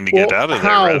trying to get Well, out of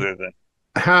there rather than.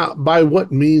 how by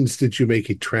what means did you make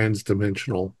a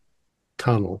trans-dimensional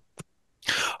tunnel?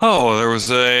 Oh, there was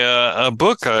a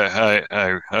book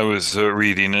I was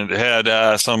reading, and it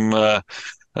had some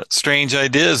strange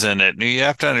ideas in it. You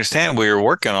have to understand we were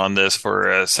working on this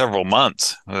for several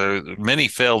months. Many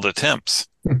failed attempts.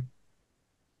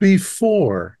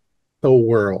 Before the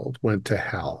world went to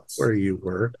hell, where you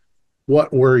were,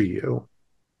 what were you?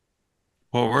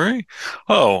 What were we?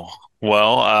 Oh,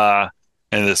 well,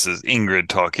 and this is Ingrid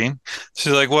talking.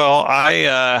 She's like, well,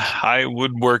 I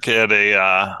would work at a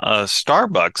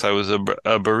Starbucks. I was a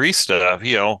barista.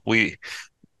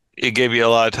 It gave you a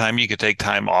lot of time. You could take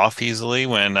time off easily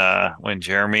when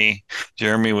Jeremy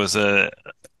was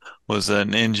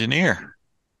an engineer.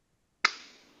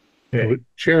 Okay.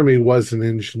 Jeremy was an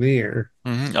engineer.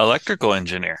 Electrical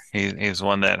engineer. He's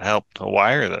one that helped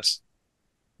wire this.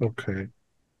 Okay.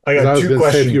 I Because I got was two going to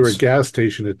say, if you were a questions. gas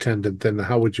station attendant, then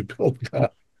how would you build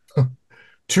that?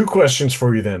 Two questions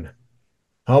for you then.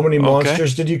 How many Okay.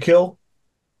 monsters did you kill?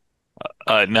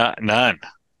 None.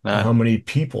 And how None. many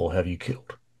people have you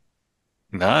killed?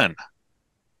 None.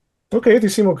 Okay, they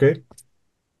seem okay.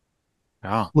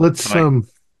 Oh, Let's like,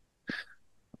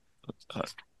 uh,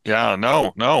 yeah,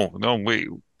 no.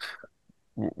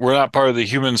 We're not part of the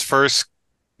humans first.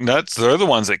 They're the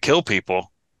ones that kill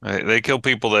people. They kill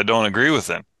people that don't agree with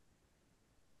them.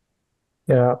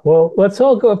 Yeah, well, let's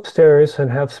all go upstairs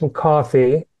and have some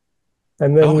coffee,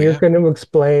 and then Oh you're yeah. going to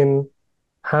explain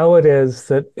how it is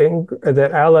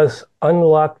that Alice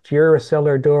unlocked your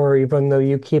cellar door even though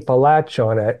you keep a latch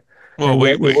on it, Well, and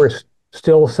we yet you we were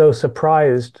still so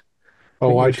surprised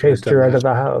that Oh, you I could have chased done her out of that.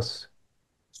 the house.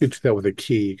 You could do that with a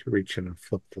key. You could reach in and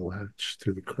flip the latch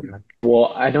through the crack.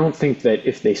 Well, I don't think that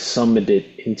if they summoned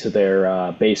it into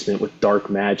their basement with dark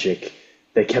magic,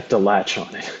 they kept a latch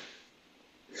on it.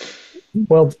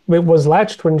 Well, it was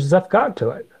latched when Zeph got to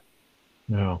it.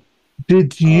 No.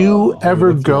 Did you Maybe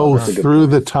ever look through the go That's a crack. good through point.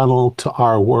 the tunnel to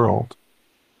our world?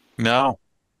 no.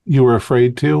 You were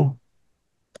afraid to?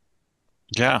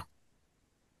 Yeah.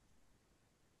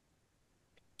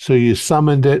 So you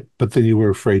summoned it, but then you were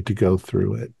afraid to go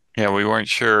through it. Yeah, we weren't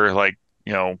sure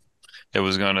it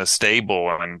was going to stable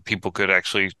and people could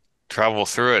actually travel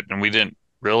through it, and we didn't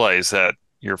realize that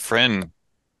your friend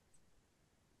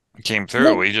came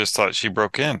through. Well, We just thought she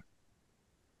broke in.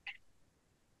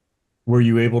 Were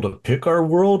you able to pick our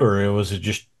world, or was it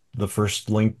just the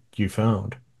first link you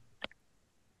found?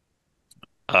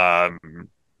 Um,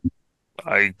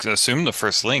 I assumed the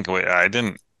first link. I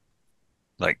didn't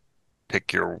like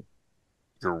pick your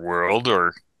world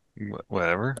or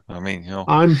whatever. I mean,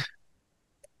 I'm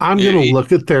I'm you, gonna you-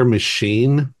 look at their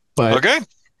machine, but okay.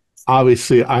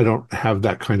 obviously I don't have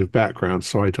that kind of background,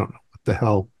 so I don't know what the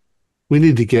hell. We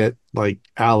need to get like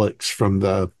Alex from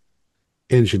the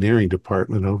engineering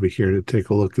department over here to take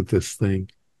a look at this thing,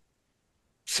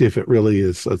 see if it really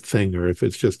is a thing or if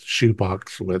it's just a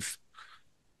shoebox with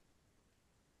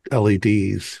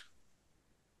LEDs.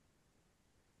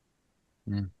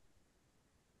 Mm.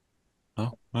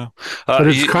 Oh well. But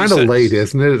it's You kind of said late,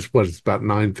 isn't it? It's about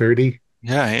 9:30.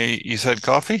 yeah. Hey, you said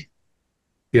coffee.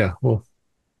 Yeah, well,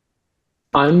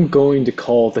 I'm going to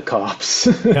call the cops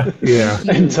Yeah. yeah.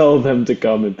 and tell them to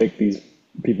come and pick these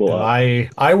people And up.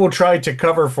 I will try to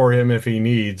cover for him if he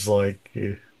needs.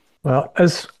 Well,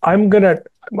 as I'm gonna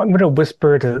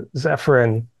whisper to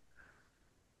Zephyrin,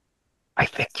 I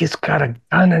think he's got a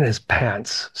gun in his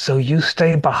pants, so you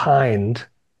stay behind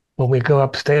when we go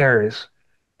upstairs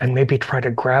and maybe try to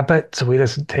grab it so he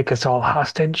doesn't take us all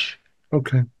hostage.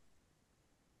 Okay.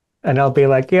 And I'll be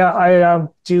like, yeah, I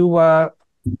do.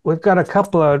 We've got a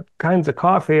couple of kinds of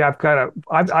coffee.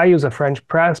 I use a French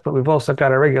press, but we've also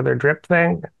got a regular drip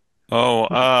thing. Oh,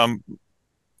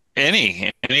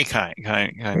 any kind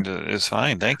is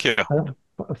fine. Thank you.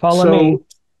 Follow me. So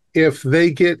if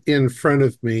they get in front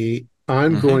of me,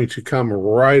 I'm hmm going to come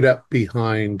right up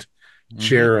behind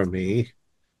hmm Jeremy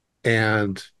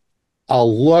and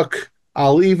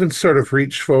I'll even sort of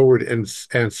reach forward and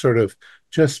sort of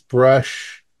just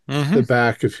brush hmm the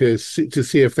back of his to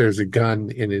see if there's a gun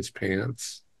in his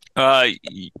pants.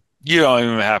 you don't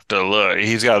even have to look.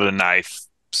 He's got a knife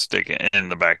sticking in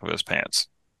the back of his pants.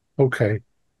 Okay.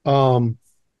 Um,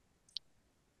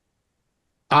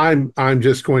 I'm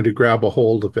just going to grab a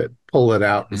hold of it, pull it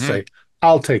out, and Mm-hmm. say,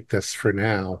 "I'll take this for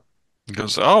now." He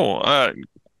goes, "Oh,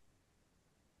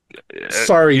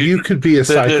 Sorry, you, you could be a the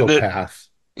psychopath.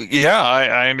 yeah,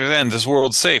 I understand. This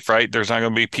world's safe, right? There's not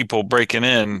going to be people breaking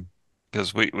in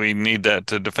because we need that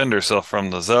to defend ourselves from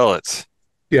the zealots."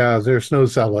 Yeah, there's no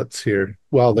zealots here.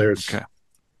 Well, Okay,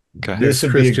 okay, there's This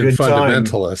would be a Christian good time.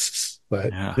 fundamentalists,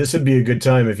 but yeah. This would be a good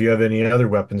time if you have any other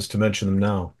weapons to mention them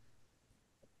now.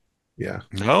 yeah.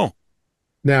 No,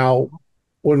 Now,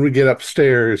 when we get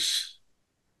upstairs,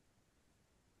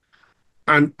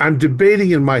 I'm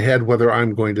debating in my head whether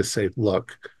I'm going to say,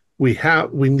 "Look, we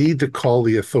need to call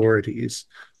the authorities,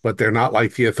 but they're not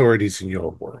like the authorities in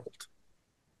your world.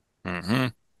 mm-hmm.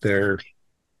 They're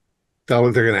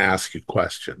they're going to ask you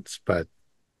questions, but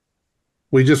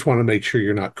we just want to make sure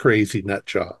you're not crazy nut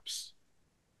jobs."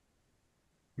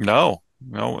 No,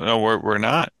 we're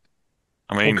not.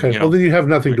 I mean, Okay, well then you have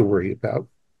nothing to worry about.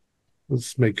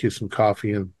 Let's make you some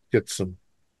coffee and get some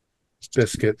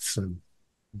biscuits and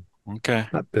okay.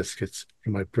 not biscuits.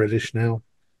 Am I British now?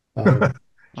 I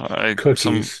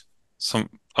some Cookies. some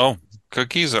oh,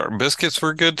 cookies or biscuits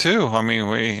were good too. I mean,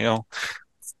 we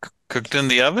cooked in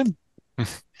the oven.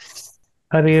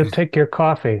 How do you take your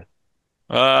coffee?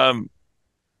 Um,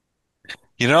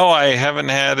 I haven't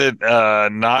had it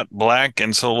not black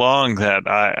in so long that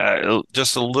I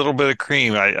just a little bit of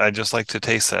cream. I just like to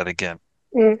taste that again.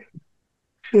 Mm.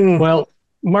 Mm. Well,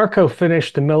 Marco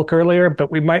finished the milk earlier,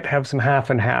 but we might have some half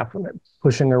and half of it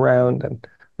pushing around, and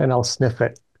then I'll sniff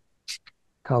it.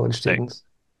 College Like, students.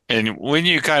 and when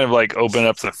you kind of like open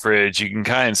up the fridge, you can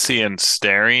kind of see them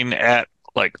staring at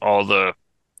like all the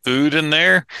food in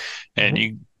there, and Mhm.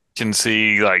 you can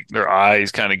see like their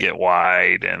eyes kind of get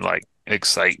wide and like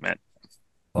excitement.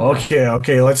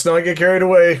 Okay, let's not get carried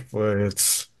away.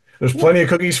 There's plenty of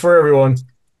cookies for everyone.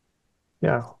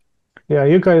 Yeah. Yeah,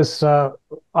 you guys,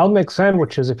 I'll make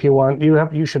sandwiches if you want.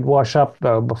 You should wash up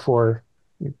though before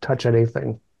you touch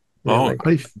anything. Oh,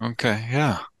 Really. okay,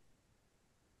 yeah.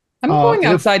 I'm going If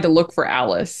outside to look for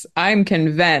Alice. I'm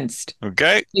convinced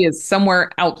Okay. she is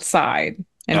somewhere outside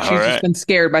and All she's just right. been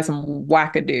scared by some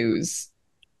wackadoos.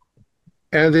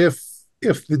 and if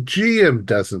the GM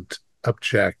doesn't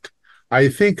object, I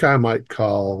think I might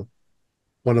call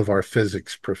one of our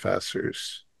physics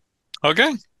professors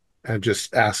Okay. and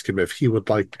just ask him if he would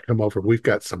like to come over. We've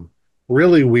got some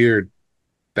really weird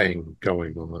thing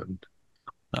going on.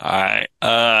 All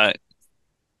right.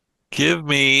 Give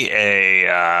me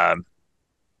a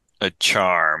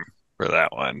charm for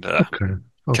that one to Okay.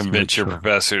 I'll convince your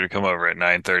professor to come over at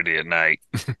 9:30 at night.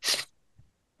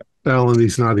 Well, and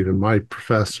he's not even my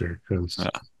professor because Yeah.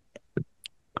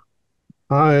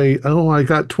 I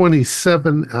got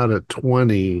 27 out of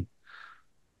 20.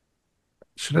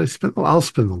 Should I spend? I'll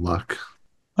spend the luck.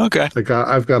 Okay.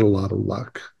 I've got a lot of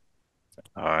luck.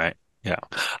 All right.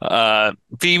 Yeah.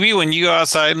 Phoebe, when you go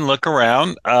outside and look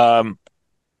around,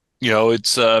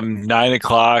 it's 9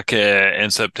 o'clock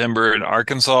in September in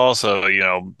Arkansas, so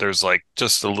there's like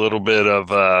just a little bit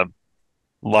of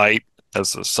light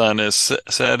as the sun is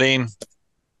setting.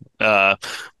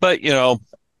 But you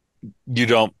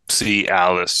don't see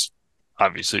Alice.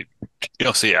 Obviously, you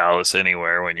don't see Alice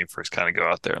anywhere when you first kind of go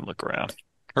out there and look around.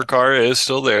 Her car is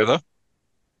still there though.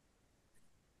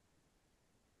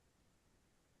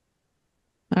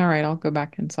 All right, I'll go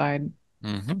back inside.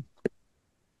 Mm-hmm.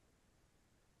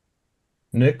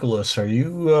 Nicholas, are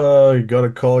you gotta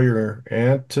call your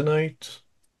aunt tonight?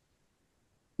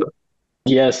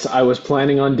 Yes, I was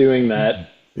planning on doing that.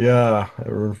 Yeah,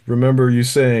 remember you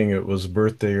saying it was a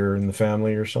birthday or in the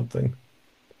family or something.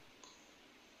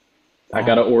 I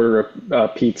gotta order a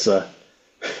pizza.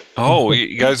 Oh,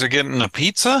 you guys are getting a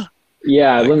pizza?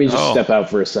 Yeah, Like, let me just step out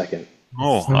for a second.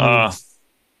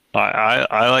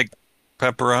 I like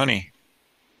pepperoni.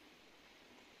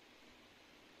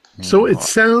 So it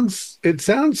sounds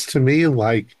to me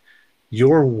like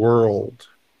your world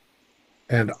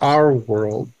and our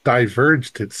world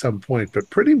diverged at some point, but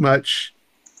pretty much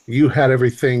you had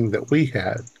everything that we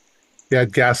had. You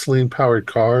had gasoline powered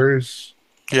cars,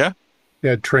 Yeah. you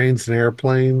had trains and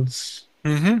airplanes.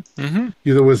 Mm-hmm. Mm-hmm.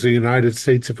 There was the United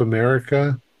States of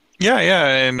America. Yeah.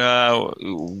 And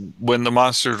when the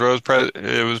Monsters rose,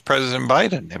 it was President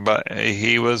Biden, but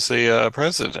he was the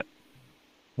president.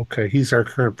 Okay, he's our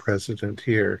current president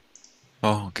here.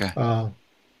 Oh, okay.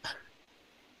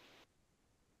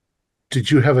 Did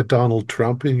you have a Donald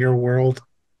Trump in your world?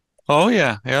 Oh,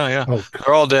 yeah. Oh,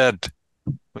 They're all dead.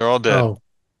 They're all dead.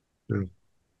 oh.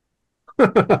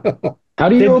 How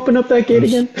do you open up that gate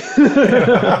again?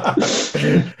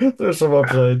 There's some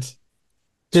upsides.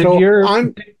 Did So your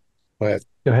I'm. Go ahead.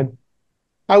 Go ahead.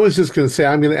 I was just going to say,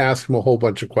 I'm going to ask them a whole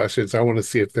bunch of questions. I want to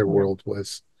see if their world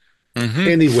was Hmm.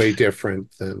 any way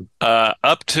different than.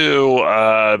 Up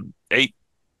to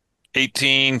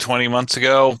 18, 20 months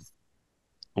ago,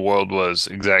 the world was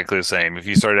exactly the same. If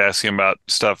you started asking about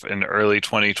stuff in early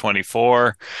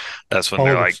 2024, that's when All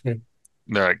the same.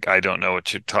 they're like, I don't know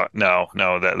what you're talking. No,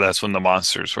 no, that's when the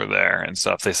monsters were there and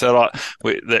stuff. They set off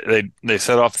they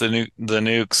set off the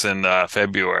nukes in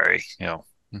February. You know.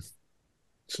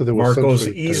 So there was some Marco's sort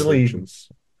of easily divergence.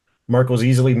 Marco's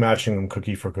easily matching them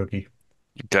cookie for cookie.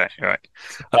 Okay, all right.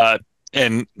 Uh,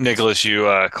 and Nicholas, you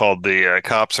called the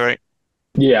cops, right?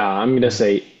 Yeah, I'm gonna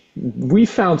say we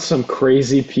found some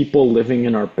crazy people living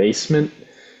in our basement.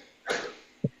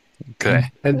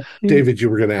 Okay. And David, you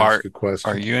were going to Are ask a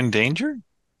are question. you in danger?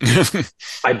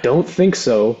 I don't think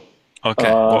so.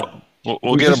 Okay. Uh, We'll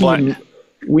we get a just black. need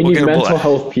we We'll need get a mental black.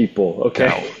 health people.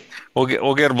 No, Okay.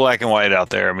 we'll get a black and white out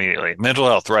there immediately. Mental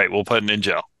health, right? We'll put it in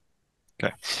jail.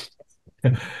 Okay.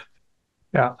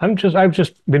 Yeah, I'm just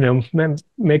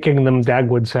making them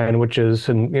Dagwood sandwiches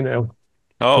and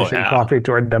Oh pushing yeah. coffee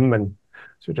toward them and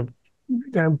sort of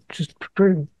just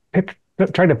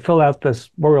trying to fill out this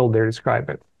world they're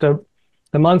describing.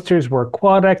 The monsters were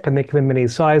aquatic and they came in many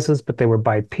sizes, but they were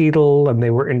bipedal and they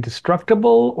were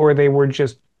indestructible, or they were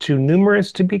just too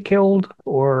numerous to be killed,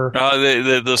 or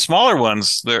The smaller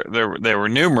ones, they were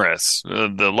numerous.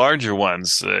 The larger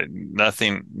ones,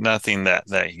 nothing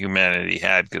that humanity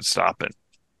had could stop it.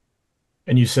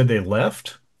 And you said they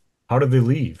left? How did they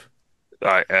leave?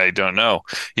 I don't know.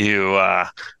 You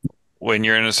when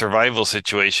you're in a survival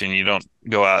situation, you don't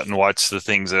go out and watch the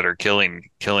things that are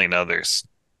killing others.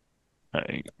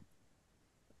 I-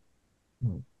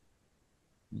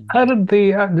 how did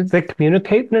they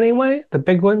communicate in any way? The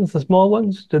big ones, the small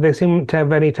ones, did they seem to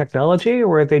have any technology, or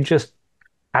were they just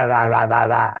ah, rah, rah, rah,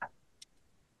 rah?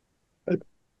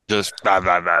 Just blah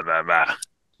blah blah blah blah.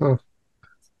 Huh.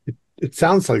 It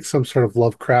sounds like some sort of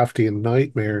Lovecraftian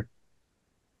nightmare.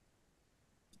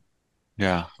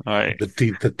 Yeah.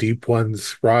 The deep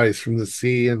ones rise from the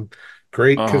sea and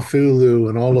great Oh. Cthulhu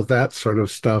and all of that sort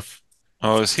of stuff.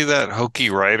 Oh, is he that hokey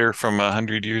writer from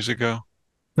 100 years ago?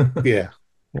 Yeah.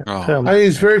 Yeah. Oh,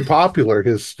 He's okay. very popular.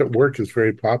 His work is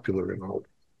very popular and all.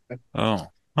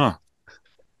 Oh, huh.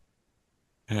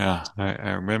 Yeah,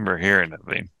 I remember hearing of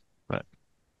him, but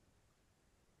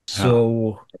yeah.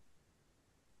 So,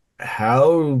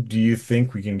 how do you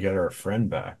think we can get our friend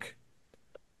back?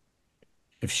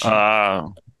 If she, Uh,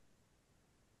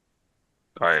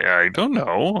 I don't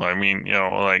know. I mean,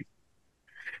 like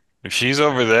if she's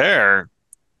over there,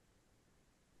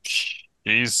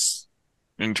 she's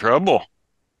in trouble.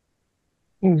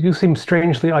 You seem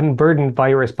strangely unburdened by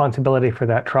your responsibility for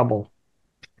that trouble.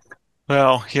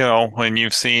 Well, when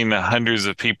you've seen hundreds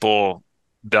of people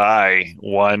die,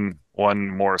 one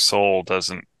more soul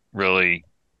doesn't really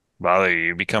bother you.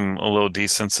 You become a little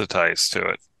desensitized to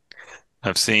it.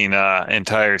 I've seen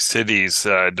entire cities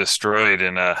destroyed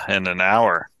in an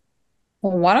hour.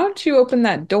 Well, why don't you open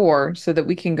that door so that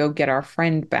we can go get our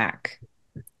friend back?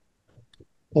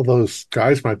 Well, those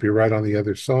guys might be right on the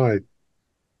other side.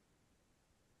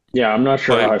 Yeah, I'm not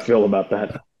sure how But I feel about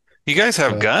that. you guys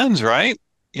have Uh, guns, right?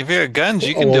 If you have guns,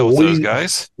 you can deal well, with those we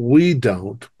guys. we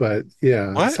don't, but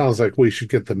yeah, it What? sounds like we should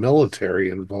get the military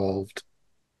involved.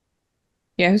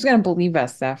 Yeah, who's gonna believe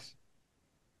us, Steph?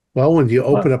 Well, when you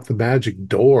open up Well, the magic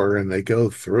door and they go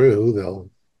through, they'll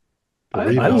we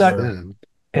believe I'm know us not there, then.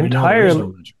 we know there is no entirely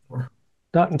magic door.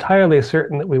 not entirely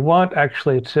certain that we want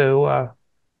actually to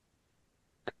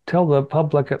tell the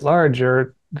public at large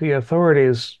or the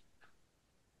authorities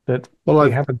that Well, we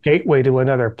I've have a gateway to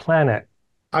another planet.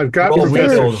 I've For got all Is we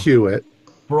Professor there know, Hewitt.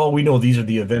 for all we know, these are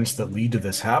the events that lead to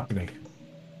this happening.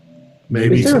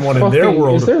 Maybe Is Maybe there a someone in their fucking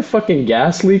is world. there a fucking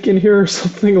gas leak in here or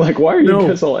something? Like, why are you no,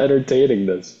 guys all entertaining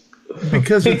this?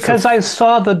 because it's a because I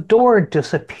saw the door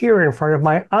disappear in front of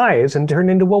my eyes and turn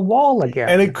into a wall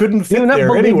And again. it couldn't Do you fit not there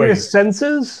believe your anyway.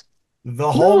 senses?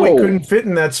 The hallway No. couldn't fit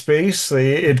in that space.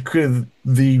 It could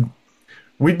the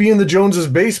We'd be in the Joneses'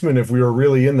 basement if we were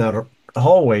really in that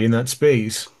hallway in that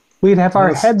space. We'd have our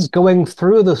honest. heads going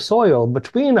through the soil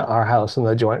between our house and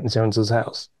the Joint Jones's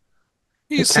house.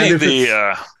 You And see if the it's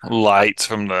lights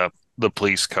from the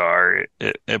police car.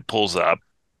 It pulls up,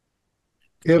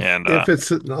 if and if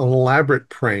it's an elaborate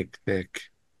prank, Nick,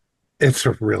 it's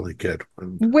a really good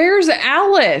one. Where's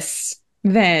Alice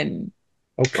then?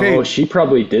 Okay, Oh, she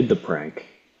probably did the prank.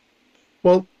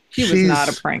 well, She was not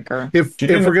a she's pranker. She if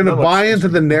didn't we're have going to that much buy sense into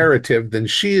of the humor. narrative, then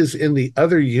she is in the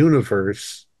other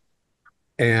universe,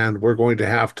 and we're going to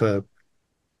have to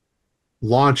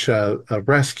launch a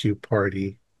rescue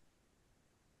party.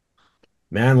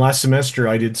 Man, last semester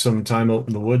I did some time out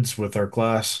in the woods with our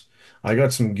class. I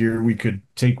got some gear we could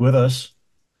take with us.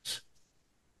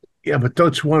 Yeah, but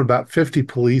don't you want about 50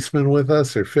 policemen with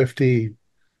us or 50,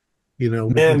 we can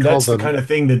Man, call that's the them. kind of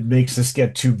thing that makes this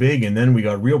get too big, and then we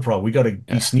got real problem. We got to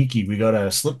be Yeah. sneaky. We got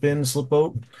to slip in, slip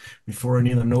out before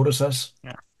any of them notice us.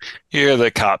 Yeah. You hear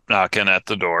the cop knocking at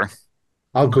the door.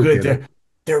 I'll go Good. get it.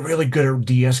 They're really good at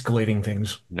de-escalating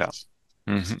things. Yeah.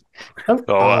 hmm I'm,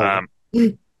 So I'll,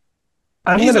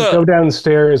 I'm he's going to a go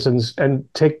downstairs and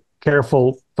take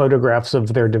careful photographs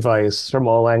of their device from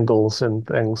all angles and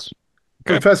things.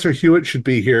 Okay. Professor Hewitt should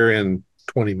be here in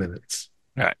 20 minutes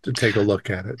All right. to take a look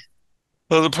at it.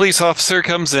 Well, the police officer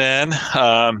comes in.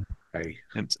 Hey,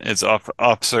 It's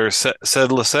Officer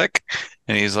Sedlasek,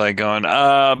 and he's like going,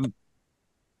 I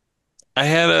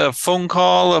had a phone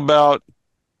call about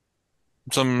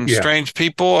some yeah, strange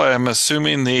people. I'm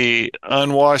assuming the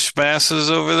unwashed masses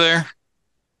over there.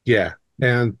 yeah.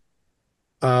 And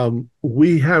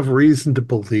we have reason to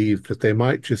believe that they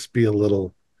might just be a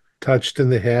little touched in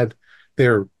the head.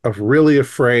 They're really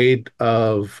afraid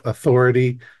of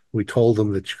authority. We told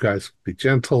them that you guys would be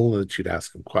gentle and that you'd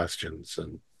ask them questions.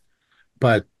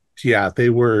 But yeah, they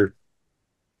were,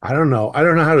 I don't know. I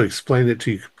don't know how to explain it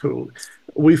to you.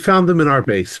 We found them in our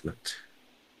basement.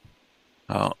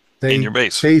 Oh, in They your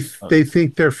base. they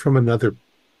think they're from another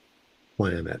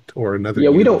planet or another Yeah,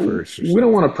 universe or we don't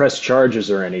something. want to press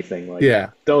charges or anything. Like,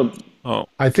 Yeah, don't. Oh,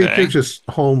 I think they're okay. just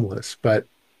homeless, but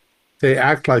they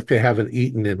act like they haven't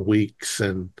eaten in weeks,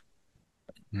 and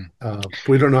Hmm.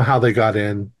 we don't know how they got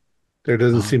in. There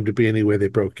doesn't Oh, seem to be any way they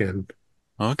broke in.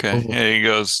 okay. Oh, Yeah, he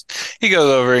goes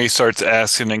over, he starts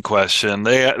asking a question.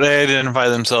 They identify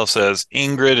themselves as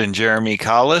Ingrid and Jeremy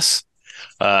Collis.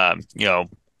 You know,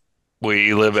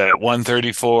 we live at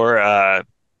 134.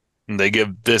 And they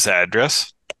give this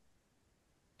address.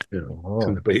 It's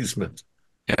in oh. the basement,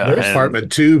 Yeah, There's and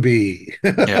apartment 2B.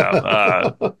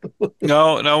 yeah,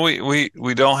 no,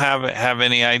 we don't have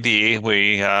any ID.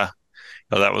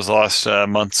 That was lost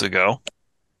months ago.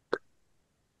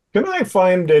 Can I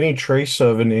find any trace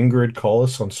of an Ingrid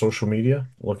Collis on social media?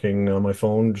 Looking on my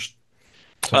phone, just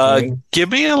scintillating. Give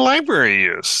me a library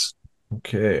use.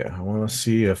 Okay, I want to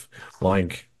see if,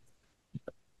 like,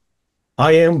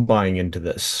 I am buying into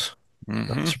this,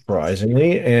 not Hmm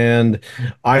surprisingly, and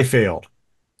I failed.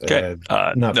 Okay.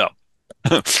 Not No.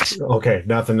 okay,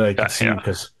 nothing I could see Yeah,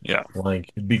 because, yeah.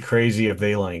 like, it'd be crazy if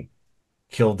they like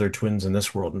killed their twins in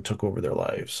this world and took over their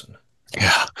lives.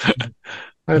 Yeah.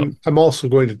 I'm also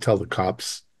going to tell the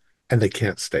cops, and they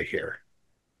can't stay here.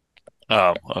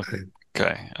 Oh, okay.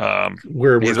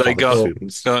 We're He's like,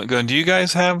 college So, students. do you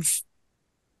guys have?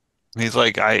 He's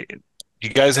like, you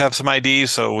guys have some ID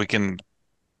so we can.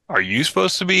 Are you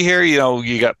supposed to be here?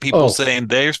 You got people Oh, saying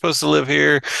they're supposed to live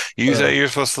here. You uh, say you're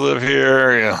supposed to live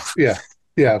here. yeah, yeah.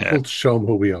 Yeah. We'll show them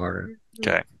who we are.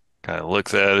 Okay. Kind of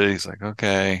looks at it. He's like,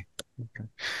 okay.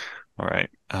 All right.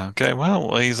 Okay.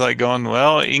 Well, he's like going,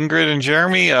 well, Ingrid and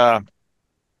Jeremy,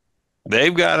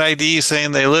 they've got ID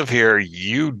saying they live here.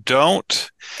 You don't.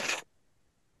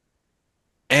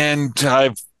 And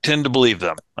I tend to believe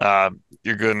them.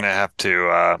 You're going to have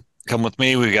to come with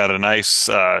me. We got a nice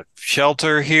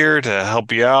shelter here to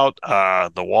help you out.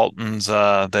 The Waltons,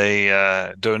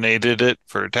 they donated it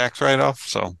for a tax write-off.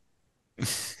 So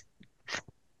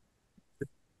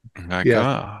I'm like,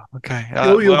 Yeah, oh, okay.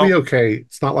 you'll be okay.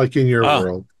 It's not like in your Oh,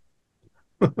 world.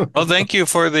 well, thank you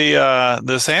for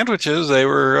the sandwiches. They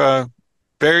were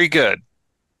very good,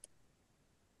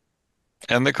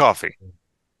 and the coffee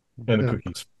and the Yeah.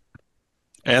 cookies.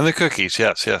 and the cookies.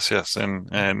 Yes, yes, yes,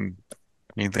 and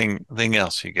anything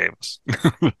else you gave us.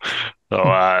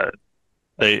 So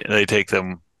they take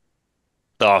them.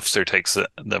 The officer takes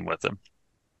them with them.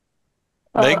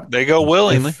 Uh, They go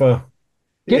willingly. If uh,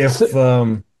 get if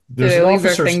Do there's they an leave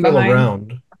their officer thing still behind?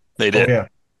 around, They oh did. yeah,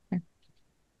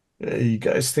 you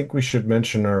guys think we should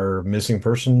mention our missing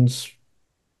persons?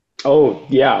 Oh,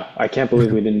 yeah. I can't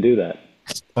believe we didn't do that.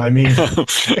 I mean, I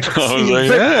was like,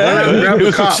 Quick, run out and grab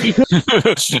the cop.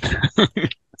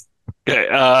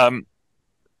 Okay.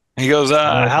 He goes,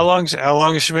 how long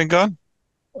has she been gone?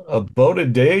 about a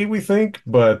day, we think,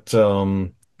 but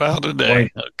About a day.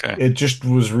 like Okay. it just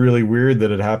was really weird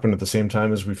that it happened at the same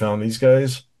time as we found these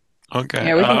guys. Okay.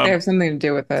 Yeah, we think they have something to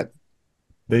do with it.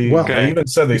 Well, They Okay. even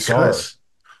said they saw her.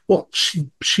 well,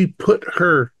 she put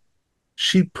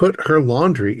her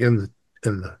laundry in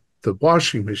the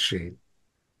washing machine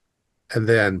and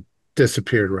then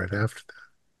disappeared right after that.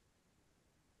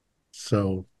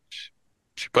 So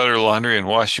She put her laundry in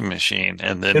washing machine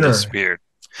and then In her disappeared.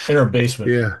 in her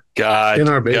basement. yeah, Got in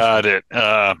our basement. got it.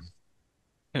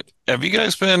 Have you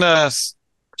guys been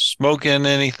smoking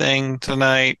anything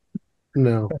tonight?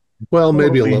 No. Well,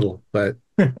 maybe a Totally, little, but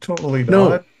totally no.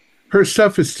 not. Her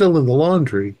stuff is still in the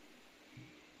laundry.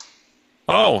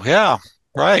 Oh, yeah,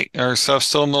 right. Her stuff's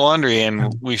still in the laundry,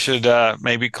 and we should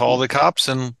maybe call the cops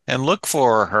and look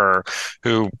for her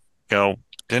who,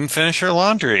 didn't finish her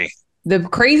laundry. The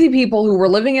crazy people who were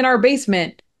living in our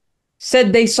basement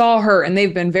said they saw her and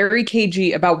they've been very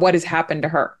cagey about what has happened to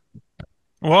her.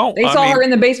 Well, They I saw her mean, in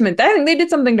the basement. I think they did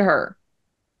something to her.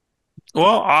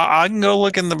 I can go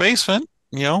look in the basement,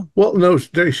 you know. Well, no,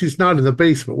 she's not in the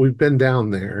basement. We've been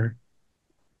down there.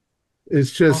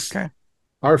 It's just Okay.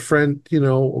 our friend,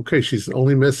 okay, she's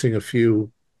only missing a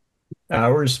few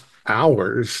Hours.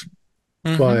 hours,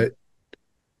 Hmm. but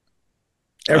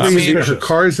I mean, her Suspicious.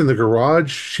 car's in the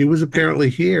garage. She was apparently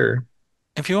here.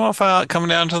 if you want to come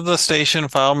down to the station,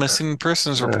 file missing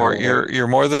persons report, Oh, you're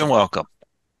more than welcome.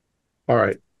 all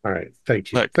right. All right.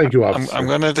 Thank you. Look, Thank you, I'm officer.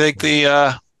 going to take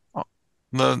the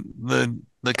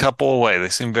couple away. They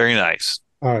seem very nice.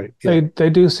 All right. Yeah. They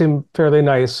do seem fairly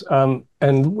nice. And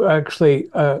actually,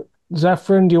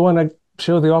 Zephyrin, do you want to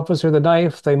show the officer the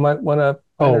knife? They might want to,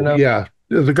 I don't Oh, know. yeah.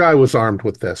 The guy was armed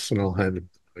with this, and I'll hand him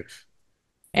the knife.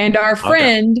 And our Okay.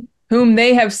 friend, whom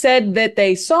they have said that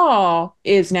they saw,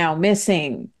 is now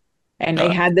missing. And they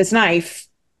Uh, had this knife.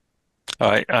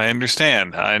 I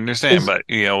understand. I understand, Is but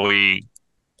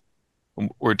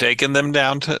we're taking them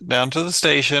down to the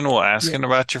station. We'll ask Yeah. him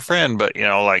about your friend, but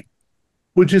like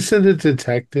Would you send a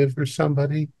detective or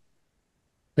somebody,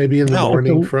 maybe in the no.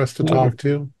 morning, for us to talk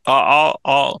to?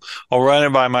 I'll run it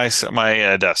by my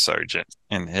desk sergeant,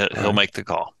 and All he'll right. make the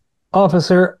call.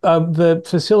 Officer, the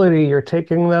facility you're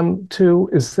taking them to,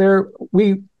 is there,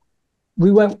 we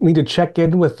need to check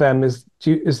in with them. Is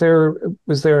there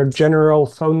a general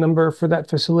phone number for that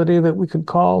facility that we could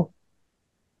call?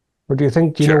 Or do you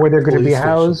know Sure. where they're going to be Police station.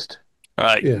 housed?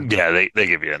 Yeah. Yeah, they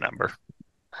give you a number.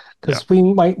 Yeah. Because we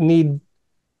might need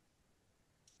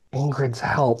Ingrid's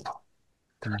help.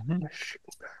 Mhm.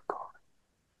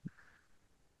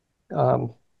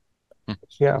 Um,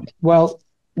 yeah. Well,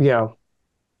 yeah.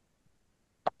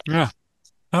 Yeah.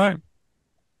 All right.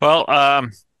 Well,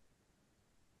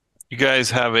 you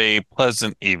guys have a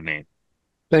pleasant evening.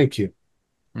 Thank you.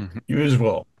 Mhm. You as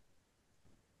well.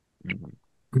 Safe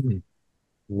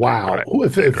Wow. drive.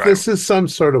 If Safe if drive. this is some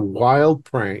sort of wild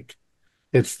prank,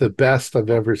 it's the best I've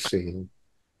ever seen.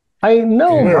 I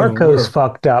know And Marco's We're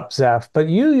fucked up, Zeph, but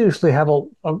you usually have a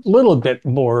little bit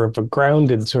more of a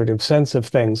grounded sort of sense of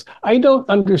things. I don't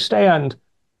understand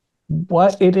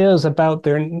what it is about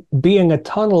there being a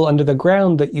tunnel under the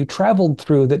ground that you traveled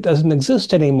through that doesn't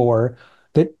exist anymore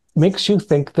that makes you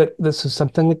think that this is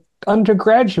something that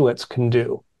undergraduates can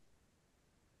do.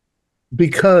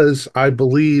 because I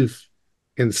believe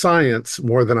in science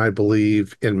more than I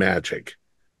believe in magic.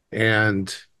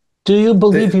 And Do you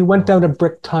believe it, he went down a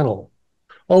brick tunnel?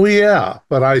 oh yeah,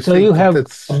 but I So think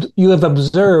that's you have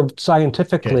observed okay.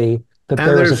 scientifically that and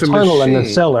there is a there's a tunnel in the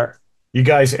machine. cellar. You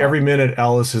guys, every minute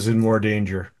Alice is in more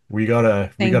danger. We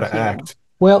Thank gotta you. act.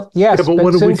 Well, Yeah, yes, but but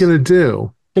what are we since gonna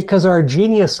do? because our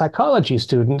genius psychology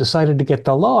student decided to get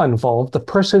the law involved, the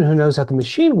person who knows how the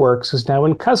machine works is now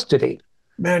in custody.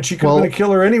 Man, she could have been a Well,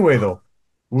 killer anyway, though.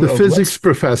 the physics Let's.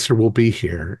 professor will be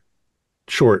here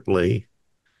shortly,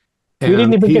 We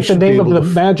didn't and even he get the should be name of able the to.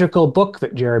 magical book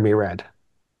that Jeremy read.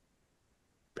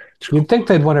 You'd think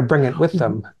they'd want to bring it with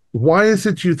them. Why is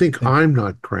it you think I'm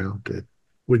not grounded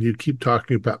when you keep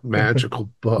talking about magical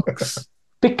books?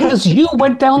 Because you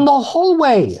went down the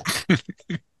hallway.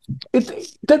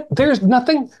 There's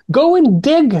nothing. Go and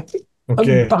dig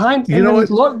Okay, behind You know what?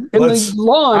 in the let's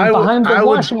lawn behind the I would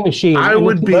washing machine, I and if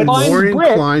would you be more let's find brick,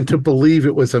 inclined to believe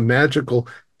it was a magical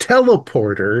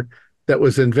teleporter that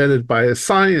was invented by a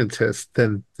scientist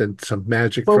than some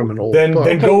magic from well, an old then book.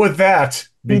 go okay, with that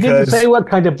you didn't say because what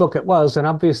kind of book it was, and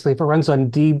obviously, if it runs on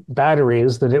D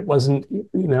batteries, that it wasn't,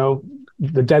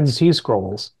 the Dead Sea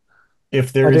Scrolls.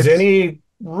 if there But is it's any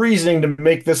reasoning to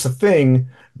make this a thing,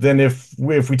 then if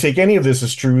we take any of this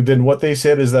as true, then what they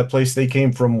said is that place they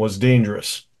came from was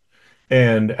dangerous,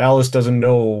 and Alice doesn't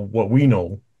know what we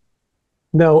know.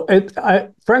 no,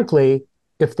 frankly,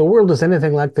 if the world is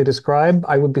anything like they describe,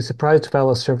 I would be surprised if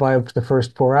Alice survived the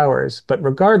first 4 hours. But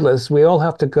regardless, we all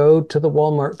have to go to the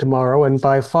Walmart tomorrow and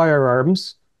buy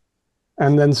firearms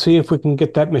and then see if we can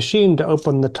get that machine to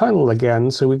open the tunnel again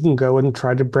so we can go and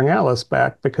try to bring Alice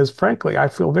back because frankly, I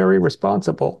feel very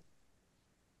responsible.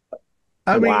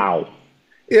 I mean, Wow.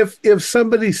 if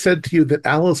somebody said to you that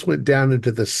Alice went down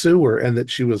into the sewer and that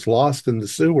she was lost in the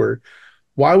sewer,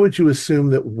 why would you assume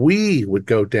that we would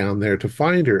go down there to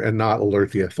find her and not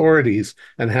alert the authorities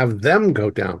and have them go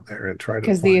down there and try to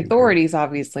Because the find her? authorities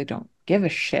obviously don't give a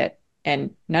shit.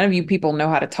 And none of you people know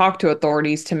how to talk to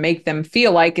authorities to make them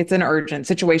feel like it's an urgent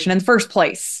situation in the first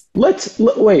place. Let's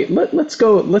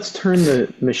go. Let's turn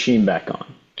the machine back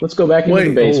on. Let's go back into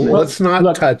the basement. Let's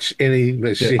not touch any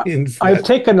machines. I've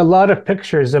taken a lot of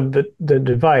pictures of the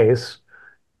device,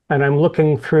 and I'm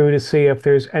looking through to see if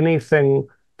there's anything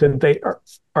that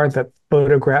are the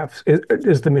photographs.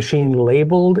 Is the machine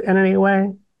labeled in any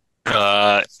way?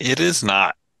 It is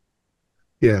not.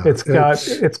 Yeah, It's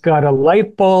got a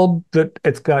light bulb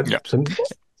it's got some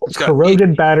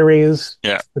corroded batteries.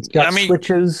 Yeah. It's got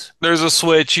switches. There's a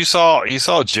switch. You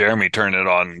saw Jeremy turn it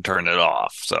on and turn it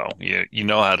off. So you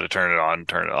know how to turn it on and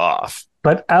turn it off.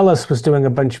 But Alice was doing a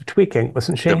bunch of tweaking,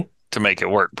 wasn't she? To make it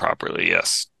work properly,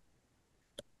 yes.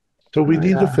 So we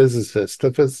need a physicist.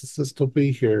 The physicist will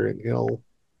be here and he'll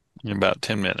in about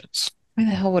 10 minutes. Why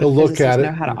the hell would a physicist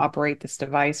know how to operate this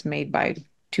device made by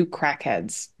two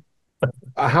crackheads?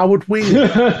 How would we?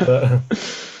 But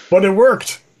it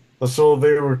worked. So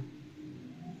they were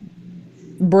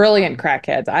brilliant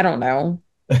crackheads. I don't know.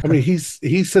 I mean, he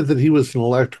said that he was an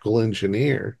electrical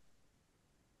engineer,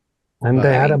 and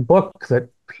they had a book that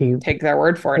he take their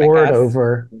word for it. Poured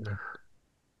over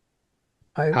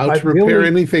how to repair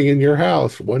anything in your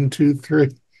house. 1, 2, 3.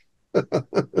 I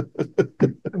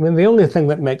mean, the only thing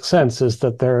that makes sense is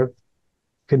that their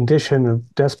condition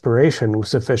of desperation was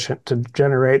sufficient to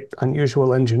generate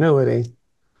unusual ingenuity.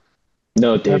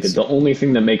 No, David, the only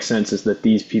thing that makes sense is that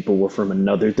these people were from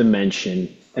another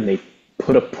dimension and they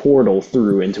put a portal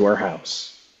through into our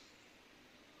house.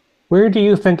 Where do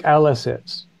you think Alice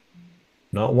is?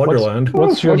 Not Wonderland.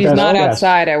 What's your She's not guess?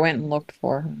 outside. I went and looked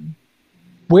for her.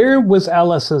 Where was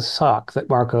Alice's sock that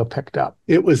Marco picked up?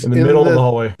 It was in the middle of the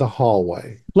hallway. The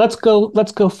hallway. Let's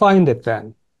go find it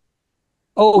then.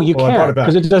 Oh, you can't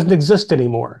because it doesn't exist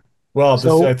anymore. Well,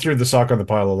 I threw the sock on the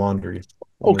pile of laundry.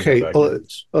 Okay.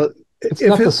 It's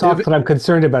not the sock that I'm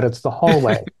concerned about. It's the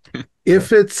hallway.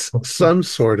 If it's some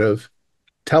sort of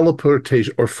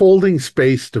teleportation or folding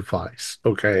space device,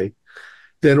 okay,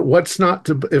 then what's not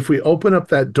to, if we open up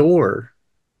that door,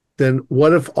 then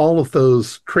what if all of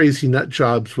those crazy nut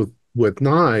jobs with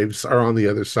knives are on the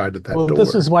other side of that door?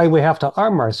 This is why we have to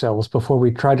arm ourselves before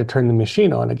we try to turn the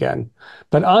machine on again.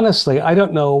 But honestly, I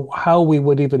don't know how we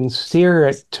would even steer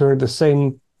it toward the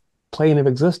same plane of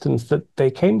existence that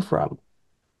they came from.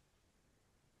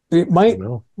 It might.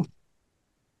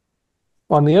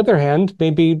 On the other hand,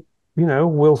 maybe,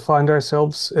 we'll find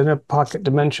ourselves in a pocket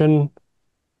dimension,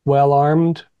 well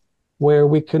armed, where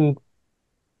we can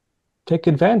take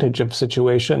advantage of a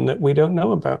situation that we don't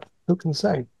know about. Who can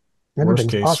say?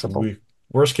 Anything's possible.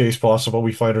 Worst case possible,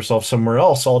 we find ourselves somewhere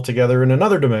else altogether in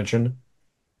another dimension.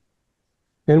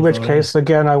 In which case,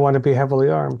 again, I want to be heavily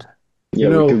armed. Yeah,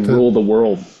 we can rule the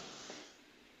world.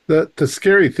 The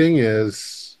scary thing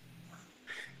is,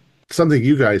 something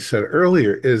you guys said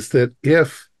earlier, is that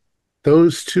if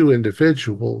those two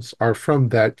individuals are from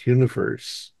that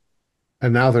universe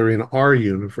and now they're in our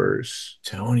universe,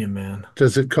 I'm telling you, man,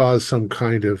 does it cause some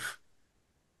kind of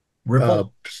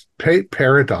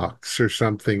paradox or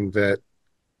something that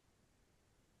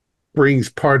brings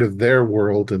part of their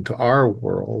world into our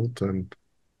world? And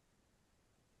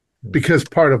because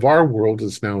part of our world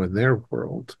is now in their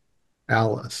world,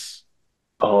 Alice.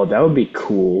 Oh, that would be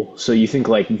cool. So you think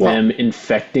them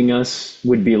infecting us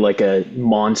would be like a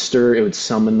monster? It would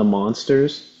summon the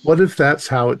monsters? What if that's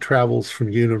how it travels from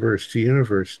universe to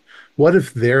universe? What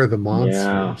if they're the monsters?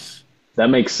 Yeah, that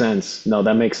makes sense. No,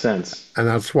 that makes sense. And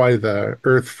that's why the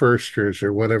Earth Firsters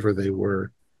or whatever they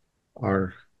were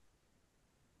are.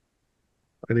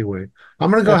 Anyway,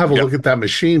 I'm going to go have a look at that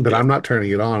machine, but I'm not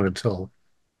turning it on until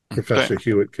Professor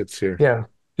Hewitt gets here. Yeah.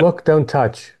 Look, don't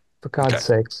touch, for God's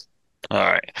sakes. All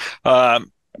right.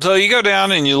 So you go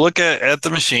down and you look at the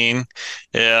machine.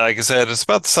 Yeah, like I said, it's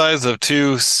about the size of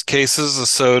 2 cases of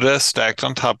soda stacked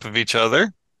on top of each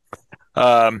other.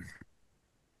 There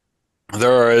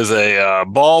is a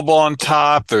bulb on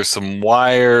top. There's some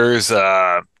wires,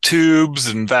 tubes,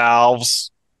 and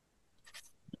valves.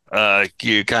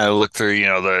 You kind of look through,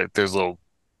 there's little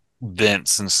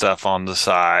vents and stuff on the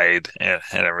side and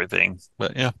everything.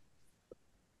 But yeah.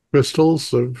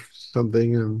 Crystals or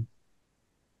something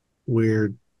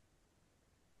weird.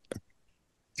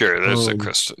 Sure, there's a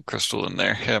crystal in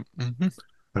there. Yep. Mm-hmm.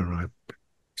 I don't know. I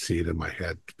see it in my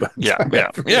head. But yeah.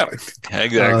 Exactly.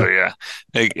 Yeah,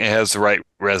 it has the right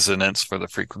resonance for the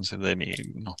frequency they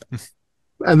need.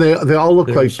 And they all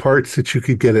look like There's parts that you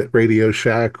could get at Radio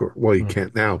Shack, or well, you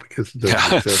can't now because it doesn't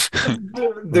Yeah. exist.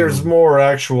 there's more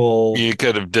actual You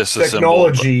could have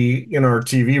disassembled. technology in our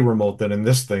TV remote than in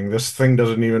this thing. This thing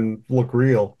doesn't even look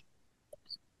real.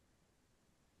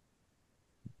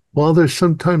 Well, there's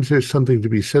something to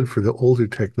be said for the older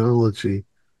technology.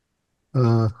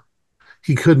 Uh,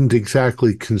 he couldn't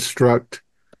exactly construct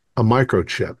a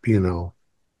microchip.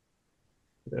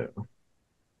 Yeah.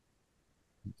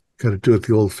 Got to do it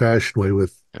the old-fashioned way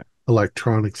with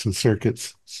electronics and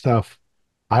circuits stuff.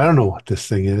 I don't know what this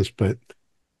thing is, but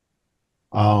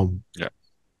um, Yeah.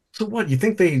 So what? You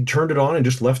think they turned it on and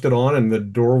just left it on, and the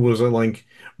door was like,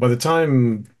 by the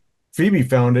time Phoebe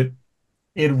found it,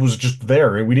 it was just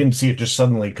there, and we didn't see it just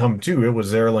suddenly come to. It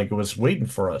was there like it was waiting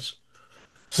for us.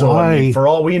 So, I mean, why? for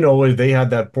all we know, they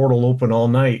had that portal open all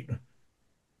night.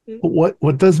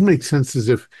 What doesn't make sense is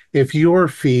if you're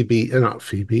Phoebe, not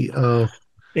Phoebe, if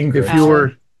Ingrid,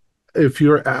 you're Allie. if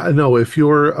you're no, if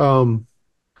you're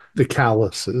the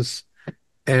Calluses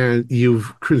and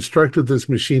you've constructed this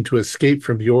machine to escape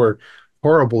from your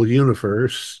horrible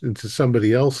universe into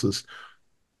somebody else's,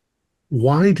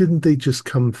 why didn't they just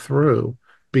come through?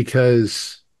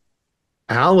 Because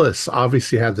Alice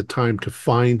obviously had the time to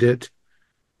find it,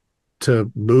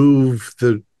 to move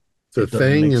the it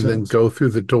doesn't thing make and then sense. go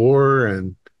through the door.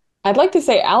 And I'd like to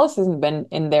say Alice hasn't been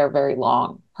in there very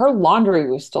long. Her laundry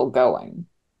was still going.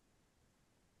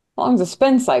 How long's a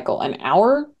spin cycle? An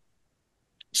hour?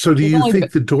 so do She's you only been,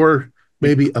 think the door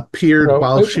maybe appeared No,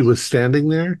 while she was standing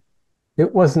there?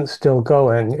 it wasn't still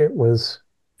going. It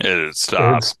It had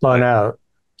stopped. spun out.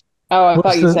 oh, I thought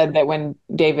Was you the said that when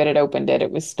David had opened it,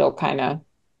 it was still kind of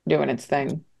doing its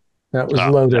thing. That was Oh,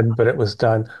 yeah. loaded, but it was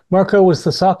done. Marco, was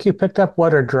the sock you picked up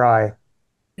wet or dry?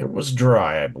 It was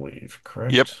dry, I believe,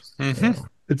 Yep. correct? Hmm. Yeah.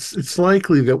 It's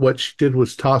likely that what she did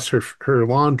was toss her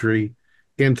laundry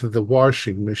into the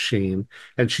washing machine,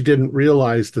 and she didn't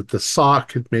realize that the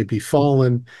sock had maybe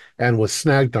fallen and was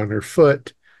snagged on her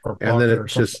foot, Or and then pocket it or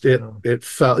something. just it Yeah. it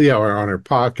fell, yeah, or on her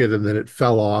pocket, and then it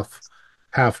fell off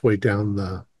halfway down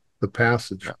the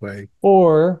Yeah. passageway.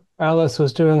 Or Alice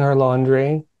was doing her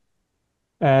laundry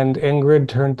and Ingrid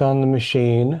turned on the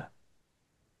machine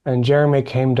and Jeremy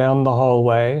came down the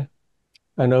hallway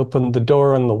and opened the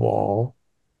door in the wall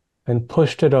and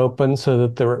pushed it open so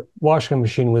that the washing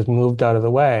machine was moved out of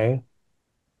the way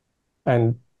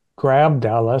and grabbed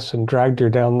Alice and dragged her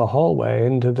down the hallway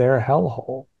into their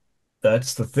hellhole.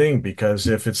 That's the thing, because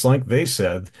if it's like they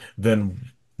said,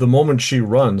 then the moment she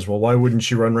runs, well, why wouldn't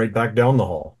she run right back down the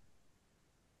hall?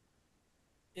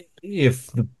 If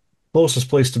the closest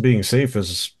place to being safe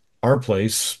is our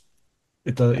place,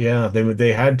 it does, yeah,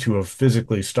 they had to have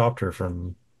physically stopped her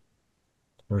from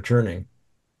returning.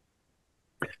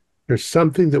 There's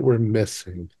something that we're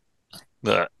missing.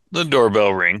 The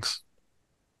doorbell rings.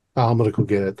 Oh, I'm gonna go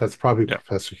get it. That's probably Yep.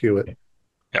 Professor Hewitt.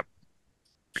 Yep.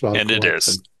 So I'll And go it up is.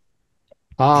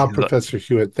 and Professor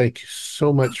Hewitt, thank you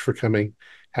so much for coming.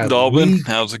 Have Dolvin, we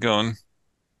how's it going?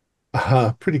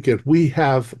 pretty good. We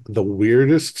have the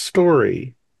weirdest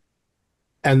story.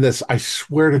 And this, I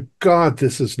swear to God,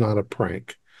 this is not a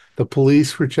prank. The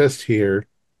police were just here.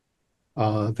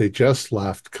 They just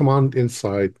left. Come on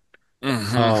inside.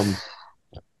 Hmm. Um,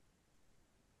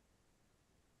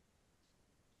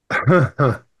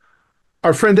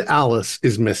 our friend Alice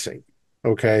is missing.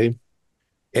 Okay.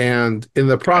 And in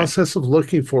the Okay. process of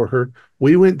looking for her,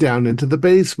 we went down into the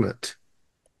basement.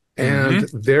 Hmm. And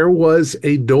there was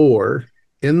a door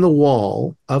in the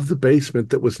wall of the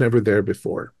basement that was never there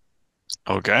before.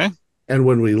 Okay. And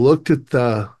when we looked at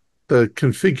the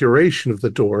configuration of the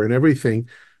door and everything,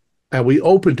 and we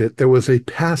opened it, there was a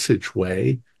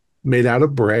passageway made out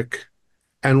of brick.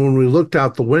 And when we looked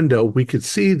out the window, we could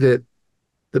see that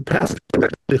the passage was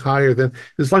actually higher than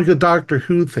it's like a Doctor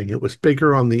Who thing. It was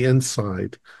bigger on the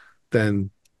inside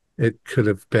than it could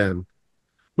have been.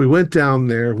 We went down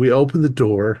there, we opened the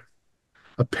door.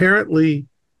 Apparently,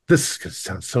 this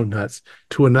sounds so nuts,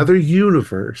 to another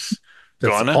universe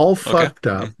that's Gonna. all Okay. fucked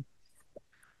up.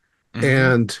 Hmm.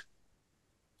 And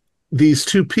these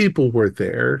two people were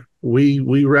there. We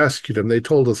rescued them. They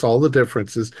told us all the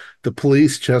differences. The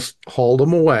police just hauled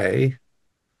them away,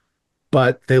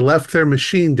 but they left their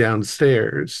machine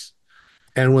downstairs.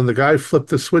 And when the guy flipped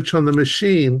the switch on the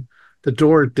machine, the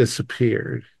door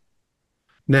disappeared.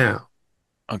 Now,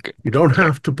 Okay. you don't Okay.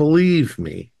 have to believe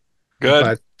me, Good.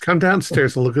 but come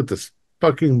downstairs and look at this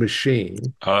fucking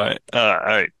machine. All right. All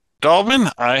right.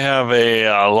 Dolvin, I have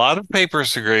a lot of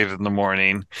papers to grade in the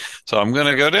morning, so I'm going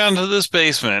to go down to this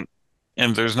basement,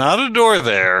 and if there's not a door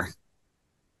there.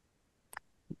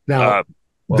 Now, Uh,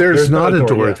 Well, there's there's not a not a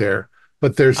door door yet. there,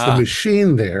 but there's the ah,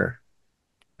 machine there.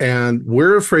 and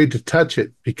we're afraid to touch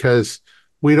it because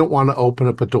we don't want to open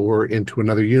up a door into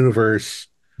another universe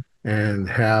and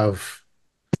have.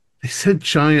 They said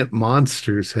giant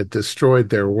monsters had destroyed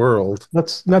their world.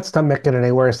 Let's not make it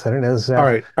any worse than it is. All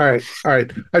right, all right, all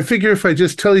right. I figure if I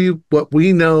just tell you what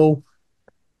we know,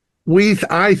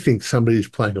 I think somebody's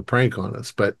playing a prank on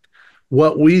us, but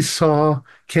what we saw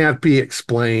can't be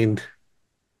explained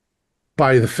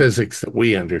by the physics that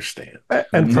we understand.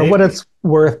 And for what it's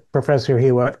worth, Professor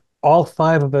Hewitt, all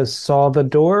five of us saw the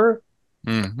door.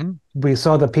 Mm-hmm. We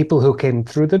saw the people who came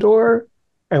through the door,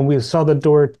 and we saw the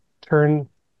door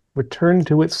return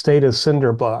to its state as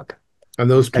cinder block. And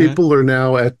those people are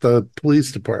now at the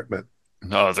police department.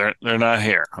 No, they're not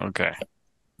here. Okay.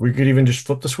 We could even just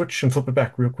flip the switch and flip it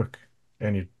back real quick,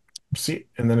 and you see it,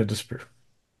 and then it disappears.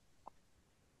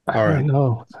 All right. I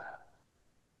know.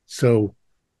 So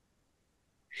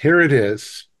here it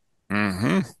is.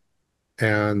 Mm-hmm.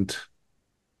 And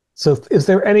so is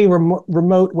there any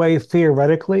remote way,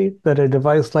 theoretically, that a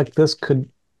device like this could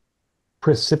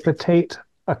precipitate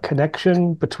a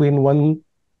connection between one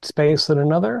space and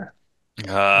another?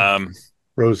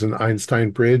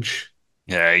 Rosen-Einstein bridge.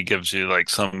 Yeah, he gives you like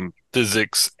some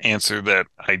physics answer that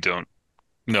I don't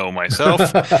know myself.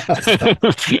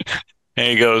 And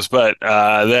he goes, but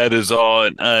that is all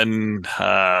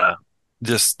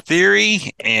just theory,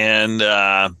 and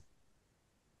I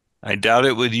doubt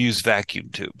it would use vacuum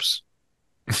tubes.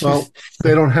 Well,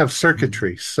 they don't have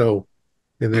circuitry, so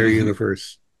in their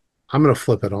universe, I'm going to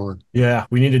flip it on. Yeah,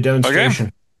 we need a demonstration.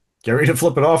 Okay. Get ready to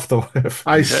flip it off, though.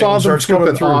 I saw them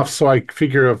flip it off, so I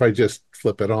figure if I just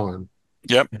flip it on.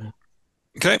 Yep.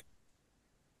 Okay.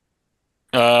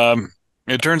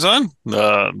 It turns on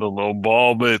the little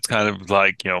bulb. It's kind of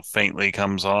like, faintly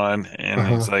comes on, and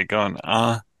he's like going,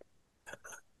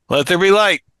 let there be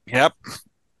light. Yep.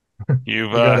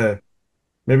 You've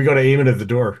maybe got to aim it at the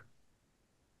door.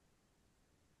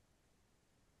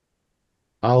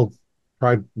 I'll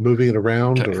try moving it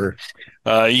around, or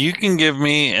you can give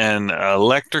me an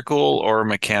electrical or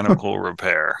mechanical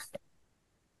repair.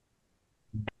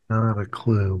 Not a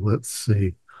clue. Let's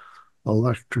see.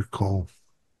 Electrical.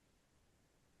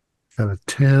 Got a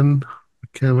 10.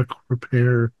 Mechanical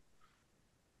repair.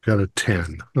 Got a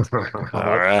 10. All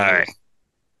right.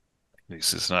 At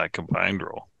least it's not a combined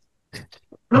roll.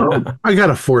 I got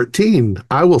a 14.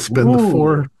 I will spend the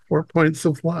 4 points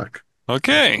of luck.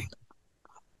 Okay.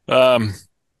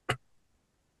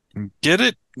 Get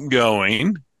it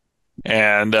going,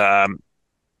 and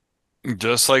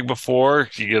just like before,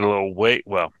 you get a little weight.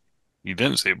 Well, you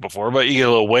didn't see it before, but you get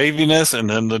a little waviness, and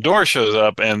then the door shows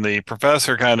up, and the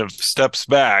professor kind of steps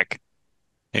back.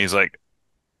 And he's like,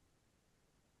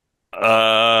 in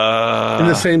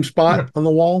the same spot on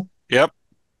the wall? Yep.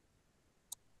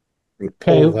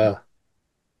 Okay. No.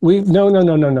 We don't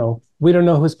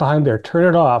know who's behind there.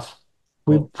 Turn it off.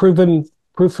 We've proven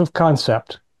proof of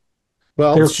concept.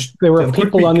 Well, there were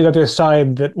people on the other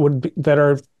side that were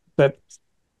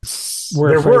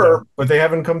but they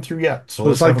haven't come through yet. So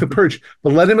it's like the purge.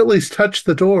 But let him at least touch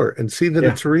the door and see that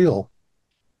it's real.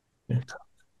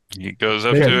 He goes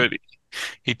up to it.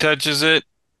 He touches it,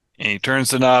 and he turns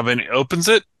the knob, and he opens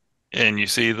it, and you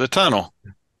see the tunnel.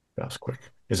 That's quick.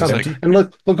 Is it empty? And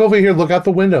look over here. Look out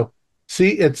the window.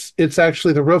 See, it's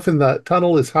actually the roof, and the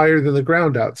tunnel is higher than the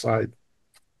ground outside.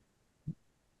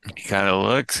 He kind of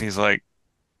looks. He's like,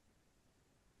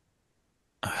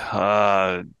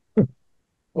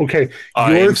 okay,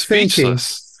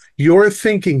 you're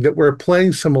thinking that we're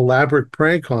playing some elaborate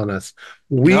prank on us.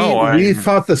 We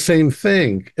thought the same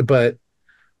thing, but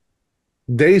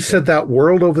they said that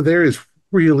world over there is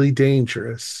really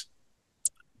dangerous.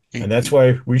 And that's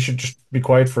why we should just be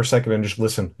quiet for a second and just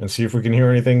listen and see if we can hear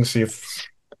anything, see if...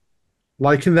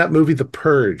 Like in that movie, The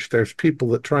Purge, there's people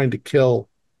that trying to kill.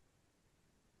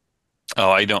 Oh,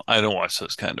 I don't watch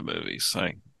those kind of movies.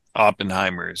 Like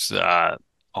Oppenheimer's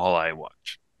all I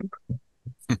watch.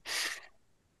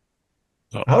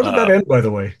 How did that end, by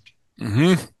the way?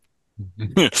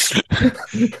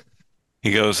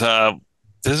 He goes,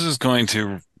 this is going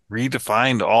to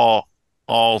redefine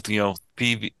all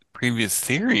previous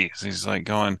theories. He's like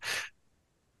going,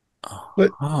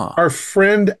 but our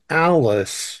friend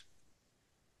Alice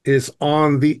is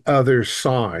on the other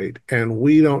side, and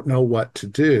we don't know what to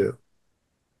do.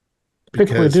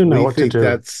 Because we think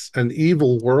that's an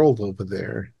evil world over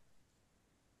there.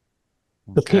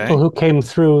 The people who came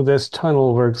through this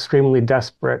tunnel were extremely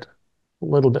desperate, a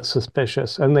little bit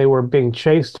suspicious, and they were being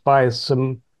chased by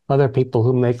some other people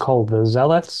whom they call the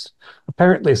Zealots.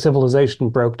 Apparently, civilization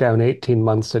broke down 18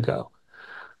 months ago.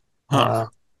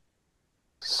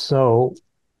 So...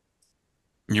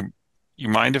 You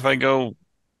mind if I go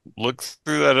look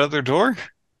through that other door?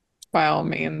 By all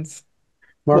means.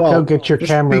 Marco, Well, get your just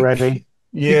camera ready.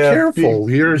 be careful.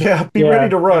 Be ready Yeah.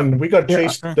 to run. We got Yeah.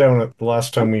 chased down at the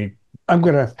last time we. I'm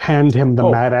gonna hand him the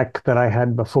Oh. Matic that I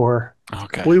had before.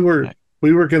 Okay. we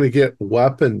were going to get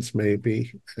weapons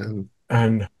maybe, and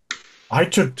And I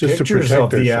took Just to pictures protect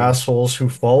of the ourselves. assholes who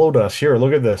followed us. Here,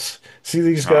 look at this. See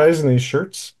these guys in these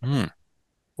shirts? Hmm.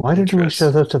 Why didn't we show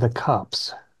Interesting. those to the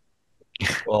cops?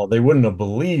 Well, they wouldn't have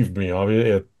believed me.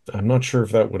 Obviously, I'm not sure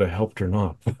if that would have helped or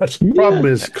not. But problem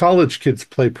is college kids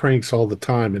play pranks all the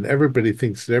time, and everybody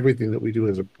thinks that everything that we do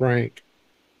is a prank.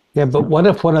 Yeah, but what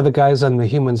if one of the guys on the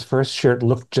Humans First shirt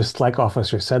looked just like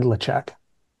Officer Sedlacek?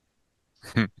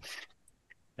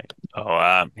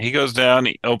 He goes down,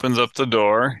 he opens up the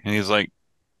door, and he's like,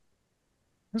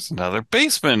 there's another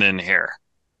basement in here.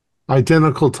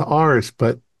 Identical to ours,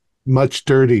 but much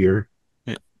dirtier.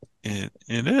 It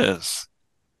is.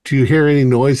 Do you hear any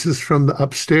noises from the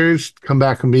upstairs? Come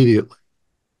back immediately.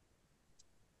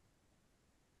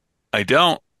 I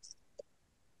don't.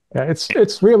 Yeah,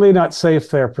 it's really not safe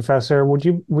there, Professor. Would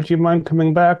you mind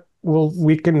coming back?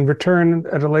 We can return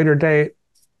at a later date.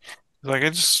 Like,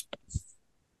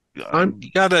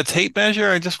 you got a tape measure?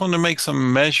 I just want to make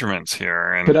some measurements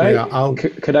here. And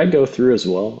Could I go through as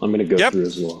well? I'm going to go through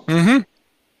as well. Mm-hmm.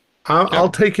 I'll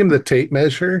take him the tape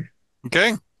measure.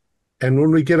 Okay. And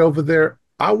when we get over there,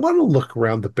 I want to look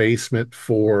around the basement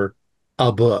for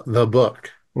the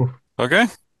book. Okay.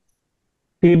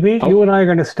 Phoebe, you and I are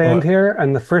going to stand here,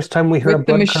 and the first time we hear With a the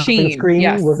blood coughing machine, scream,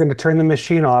 yes. we're going to turn the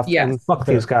machine off Yes. and fuck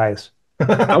these guys.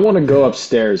 I want to go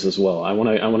upstairs as well. I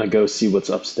want to go see what's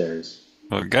upstairs.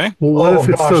 Okay. Well, what if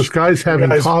it's gosh. those guys having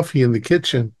Guys. coffee in the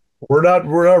kitchen? we're not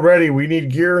ready. We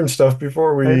need gear and stuff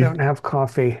before I we. don't have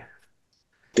coffee.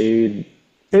 Dude,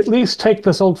 At least take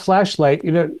this old flashlight,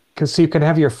 because you can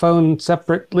have your phone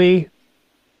separately.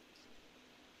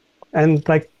 And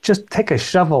just take a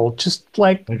shovel. Just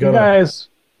you guys.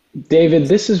 David,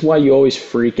 this is why you always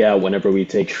freak out whenever we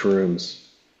take shrooms.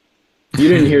 You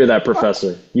didn't hear that,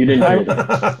 Professor. You didn't hear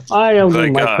that. I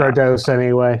only Like, microdose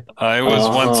anyway. I was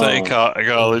once a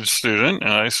college student,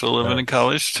 and I still live in a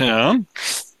college town.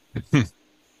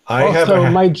 Also,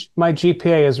 my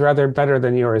GPA is rather better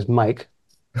than yours, Mike.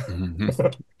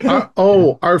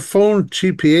 Our phone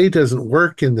GPA doesn't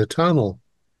work in the tunnel.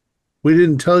 We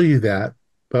didn't tell you that,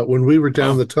 but when we were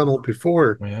down the tunnel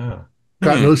before,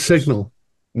 got no signal.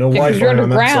 No Yeah, 'cause Wi-Fi you're on that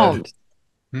underground. side.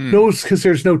 No, it's because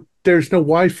there's no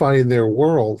Wi-Fi in their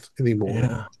world anymore.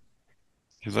 Yeah.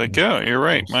 He's like, "Oh, you're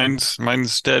right.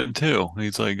 Mine's dead too."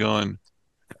 He's like going,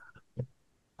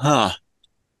 "Huh."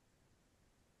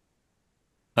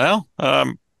 Well,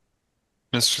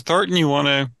 Mr. Thornton, you want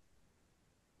to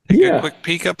take a quick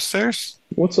peek upstairs?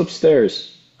 What's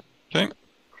upstairs? Okay.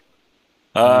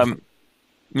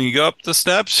 You go up the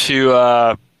steps. You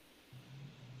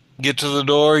get to the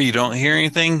door. You don't hear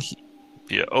anything.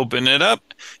 You open it up.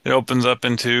 It opens up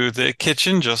into the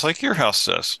kitchen, just like your house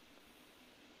does.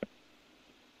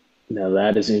 Now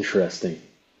that is interesting.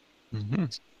 Mm-hmm.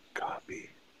 Copy.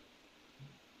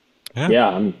 Yeah,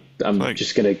 I'm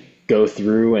just gonna go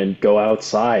through and go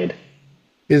outside.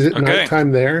 Is it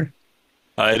nighttime there?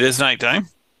 It is nighttime.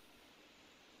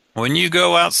 When you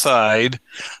go outside,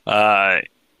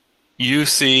 you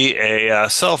see a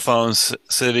cell phone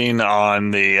sitting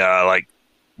on the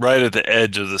right at the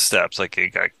edge of the steps, like it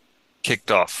got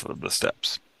kicked off of the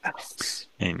steps.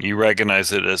 And you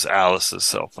recognize it as Alice's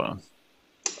cell phone.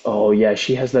 Oh yeah,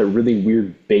 she has that really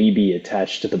weird baby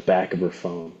attached to the back of her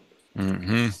phone.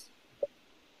 Mm-hmm.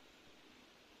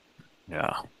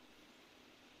 Yeah.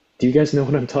 Do you guys know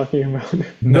what I'm talking about?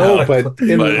 No, but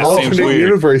in an alternate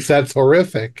universe, that's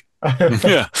horrific.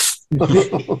 Yeah.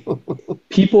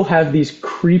 People have these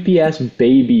creepy ass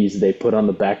babies they put on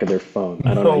the back of their phone.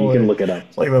 I don't know. You can look it up.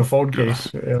 It's like the phone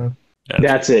case. Yeah.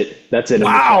 That's it. That's it.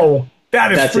 Wow,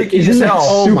 that is freaky as Isn't that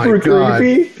hell. super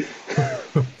creepy?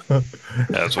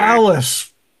 That's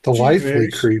Alice.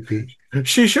 Delightfully creepy.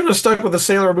 She should have stuck with the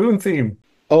Sailor Moon theme.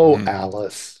 Oh,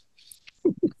 Alice.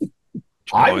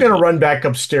 I'm going to run back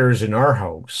upstairs in our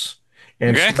house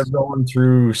and start going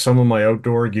through some of my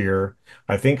outdoor gear.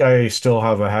 I think I still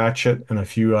have a hatchet and a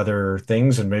few other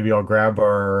things, and maybe I'll grab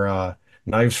our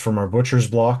knives from our butcher's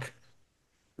block.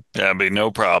 That'd be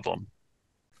no problem.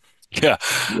 Yeah.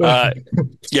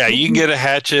 Yeah, you can get a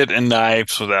hatchet and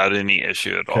knives without any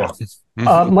issue at all.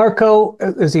 Marco,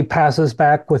 as he passes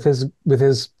back with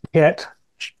his kit,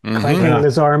 clanking in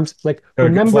his arms,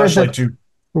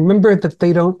 remember that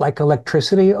they don't like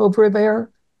electricity over there,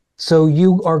 so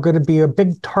you are going to be a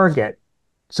big target.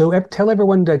 So tell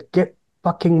everyone to get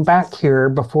fucking back here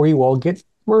before you all get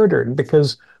murdered,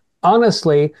 because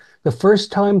honestly, the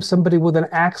first time somebody with an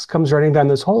axe comes running down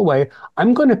this hallway,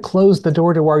 I'm going to close the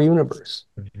door to our universe.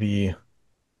 The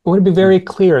I want to be very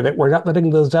clear that we're not letting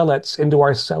the zealots into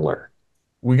our cellar.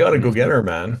 We got to go get her,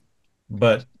 man.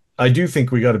 But I do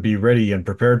think we got to be ready and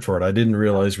prepared for it. I didn't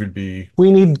realize we'd be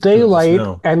We need doing this daylight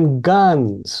now. and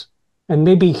guns and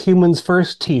maybe humans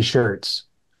first t-shirts.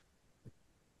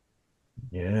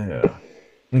 Yeah.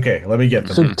 Okay, let me get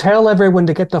them. So tell everyone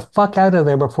to get the fuck out of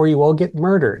there before you all get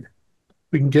murdered.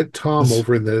 We can get Thom Is-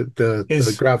 over in the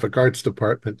is- graphic arts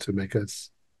department to make us.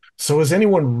 So is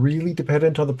anyone really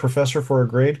dependent on the professor for a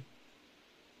grade?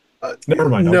 Never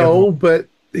mind. I'll No, get but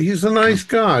he's a nice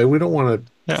guy. We don't want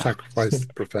to Yeah. sacrifice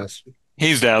the professor.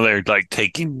 He's down there like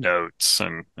taking notes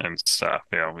and stuff.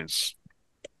 You know, he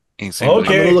seems Okay. I'm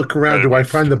going to look around. Do I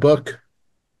incredibly- find the book in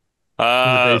the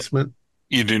Uh, basement?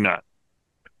 you do not.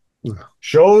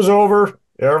 Show's over.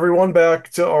 Everyone back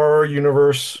to our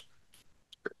universe.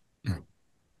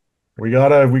 We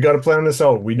gotta plan this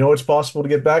out. We know it's possible to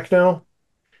get back now,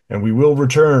 and we will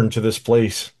return to this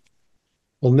place.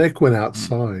 Well, Nick went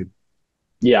outside.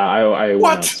 Yeah, I went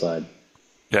What? outside.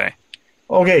 Okay.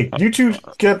 Okay, you two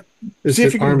get Is see if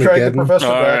it you can drag the Armageddon? professor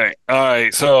All back. right. All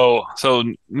right.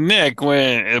 So Nick,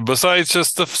 when besides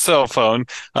just the cell phone,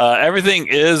 everything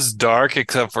is dark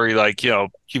except for like,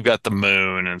 you've got the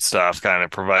moon and stuff kind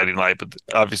of providing light, but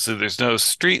obviously there's no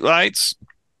street lights.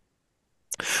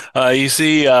 You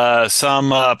see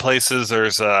some places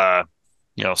there's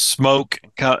smoke.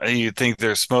 You think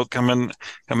there's smoke coming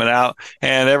out,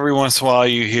 and every once in a while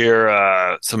you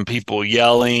hear some people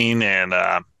yelling and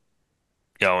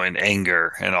in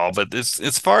anger and all. But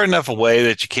it's far enough away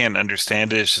that you can't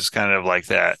understand it. It's just kind of like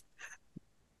that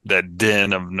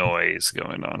din of noise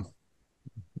going on.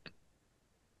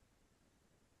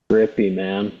 Trippy,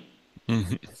 man.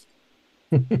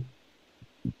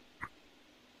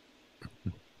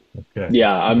 Okay.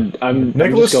 Yeah, I'm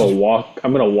Nicholas? just gonna walk.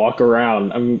 I'm gonna walk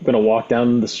around. I'm gonna walk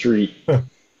down the street.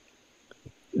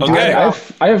 Okay.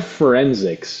 I have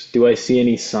forensics. Do I see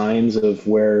any signs of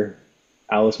where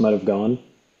Alice might have gone?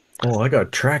 Oh, I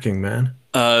got tracking, man.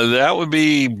 That would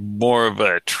be more of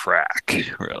a track,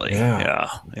 really. Yeah.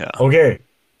 Yeah. Okay.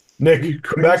 Nick, You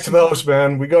come back to the house,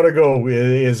 man. We gotta go.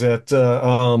 Is it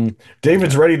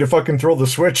David's ready to fucking throw the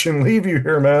switch and leave you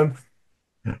here, man.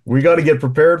 We gotta get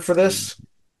prepared for this.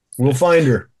 We'll find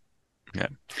her.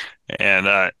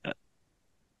 And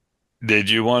did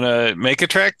you want to make a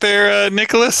track there,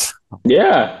 Nicholas?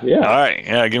 Yeah, All yeah. right.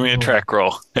 Yeah, give me a track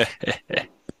roll.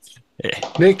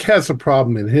 Nick has a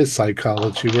problem in his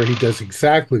psychology where he does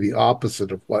exactly the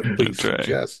opposite of what we That's right.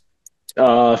 suggest.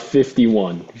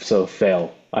 51. So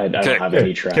fail. I don't Okay. have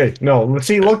any track. Okay, no, let's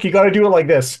see. Look, you got to do it like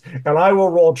this, and I will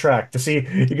roll track to see.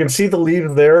 You can see the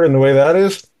leaves there and the way that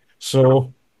is.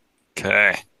 So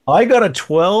Okay. I got a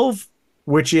 12,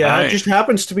 which Nice. just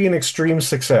happens to be an extreme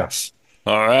success.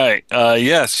 All right.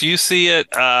 Yes, you see it.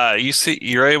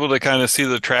 You're able to kind of see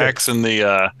the tracks in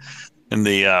the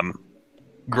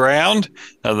ground,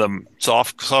 the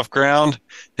soft ground,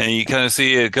 and you kind of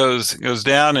see it goes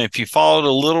down. And if you follow it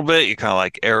a little bit, you kind of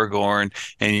like Aragorn,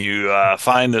 and you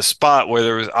find the spot where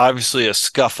there was obviously a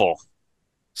scuffle.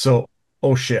 So,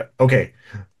 oh shit. Okay,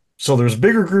 so there's a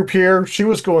bigger group here. She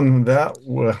was going that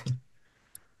way.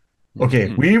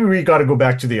 Okay, we got to go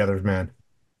back to the others, man.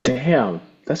 Damn,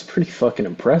 that's pretty fucking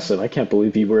impressive. I can't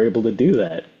believe you were able to do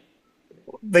that.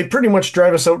 They pretty much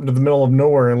drive us out into the middle of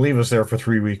nowhere and leave us there for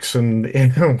 3 weeks. And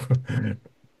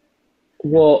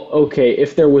Well, okay,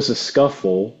 if there was a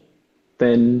scuffle,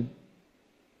 then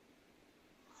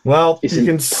well, you isn't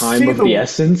can time see of the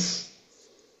essence?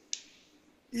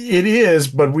 It is,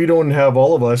 but we don't have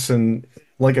all of us. And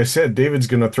like I said, David's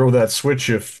gonna throw that switch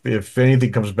if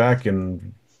anything comes back.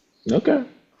 And Okay.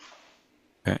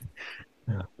 I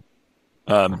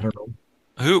don't know,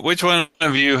 Which one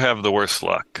of you have the worst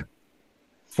luck?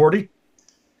 40.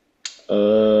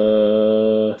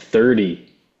 30.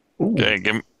 Ooh. Okay,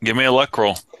 give me a luck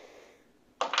roll.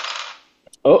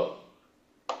 Oh,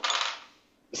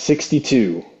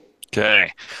 62.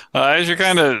 Okay. As you're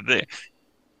kind of,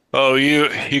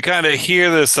 you kind of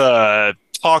hear this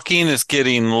talking is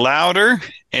getting louder,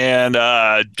 and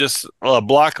just a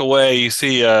block away, you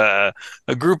see a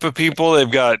group of people.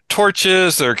 They've got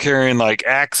torches. They're carrying like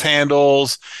axe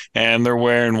handles, and they're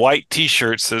wearing white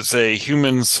T-shirts that say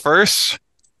 "Humans First."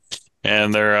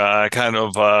 And they're kind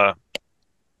of, that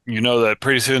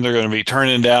pretty soon they're going to be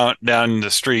turning down the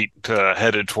street,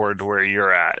 headed toward where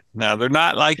you're at. Now they're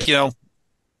not like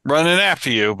running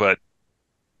after you, but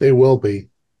They will be.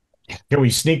 Can we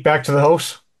sneak back to the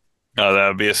house? that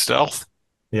would be a stealth.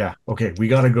 Yeah. Okay, we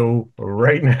gotta go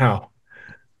right now.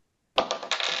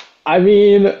 I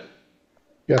mean,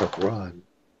 You gotta run.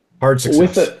 Hard With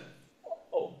success.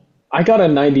 I got a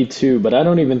 92, but I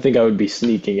don't even think I would be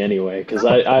sneaking anyway, because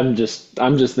I'm just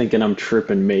thinking I'm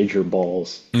tripping major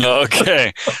balls.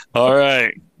 Okay. All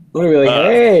right. I'm gonna be like, Uh,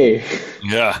 hey,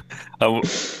 yeah.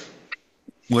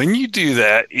 When you do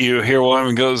that, you hear one of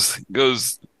them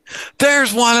goes.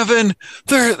 There's one of them.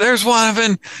 There's one of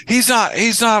them. He's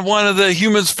not one of the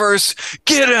humans first.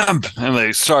 Get him! And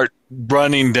they start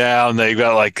running down. They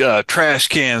got like trash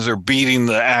cans are beating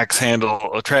the axe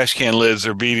handle. Trash can lids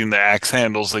are beating the axe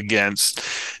handles against,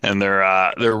 and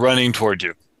they're running toward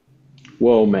you.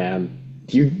 whoa, man,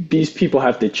 these people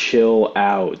have to chill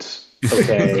out,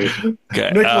 okay?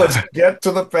 Okay. Nicholas, get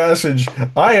to the passage.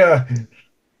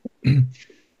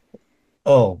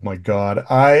 Oh my God.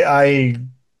 I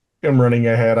am running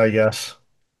ahead, I guess.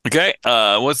 Okay.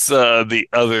 What's the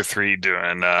other three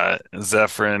doing?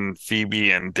 Zephyrin,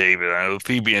 Phoebe, and David. I know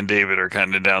Phoebe and David are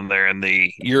kind of down there in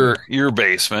the your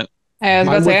basement. I was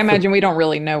about to I'm say, I with the imagine we don't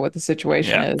really know what the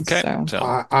situation Yeah. is. Okay. So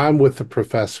So. I'm with the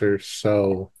professor,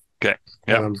 so Okay.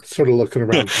 Yep. I'm sort of looking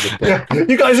around for the Yeah, book.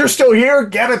 you guys are still here.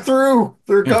 Get it through.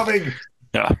 They're coming.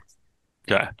 Yeah.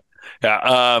 Okay.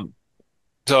 Yeah.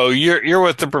 So you're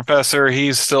with the professor.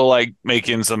 He's still like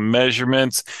making some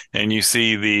measurements, and you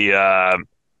see the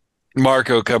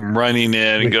Marco come running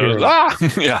in and We hear goes, him. ah,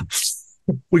 yeah.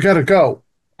 We gotta go.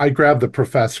 I grab the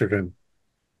professor and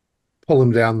pull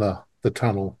him down the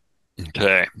tunnel.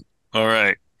 Okay. All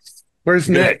right. Where's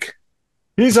Good. Nick?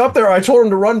 He's up there. I told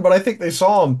him to run, but I think they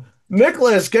saw him.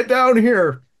 Nicholas, get down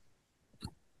here.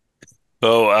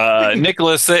 So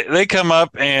Nicholas, they come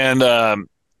up and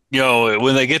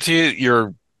when they get to you,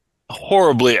 you're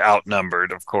horribly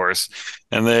outnumbered, of course.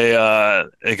 And they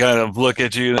kind of look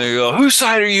at you and they go, whose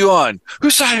side are you on?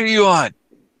 Whose side are you on?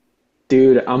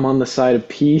 Dude, I'm on the side of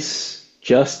peace,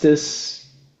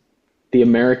 justice, the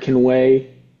American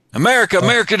way.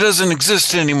 America doesn't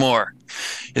exist anymore.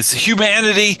 It's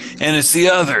humanity and it's the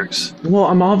others. Well,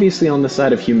 I'm obviously on the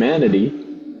side of humanity.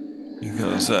 He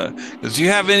goes, do you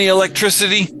have any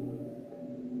electricity?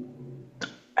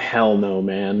 Hell no,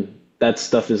 man. That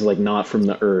stuff is like not from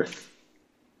the earth.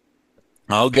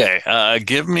 Okay,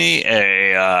 give me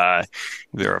either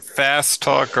a fast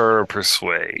talk or a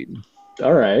persuade.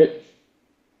 All right.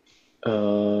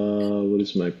 What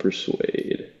is my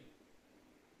persuade?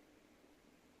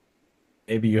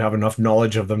 Maybe you have enough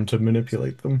knowledge of them to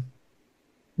manipulate them.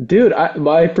 Dude,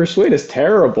 my persuade is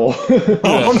terrible.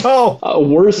 Oh no!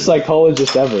 Worst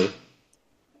psychologist ever.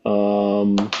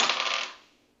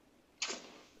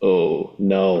 Oh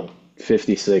no,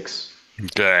 56.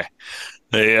 Okay,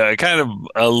 they kind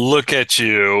of look at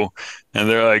you, and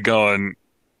they're like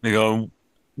they go,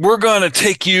 we're going to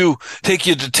take you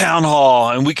to town hall,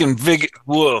 and we can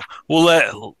we'll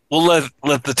let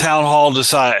the town hall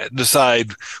decide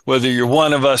whether you're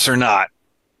one of us or not.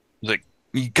 It's like,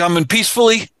 you coming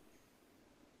peacefully?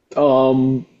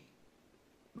 Well,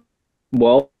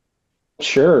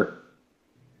 sure.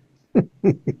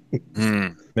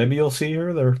 Maybe you'll see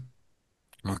her there.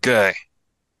 Okay.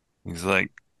 He's like,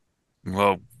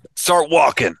 well, start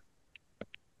walking.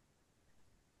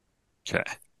 Okay.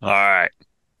 All right.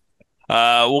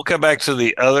 We'll come back to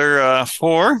the other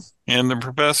four and the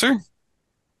professor.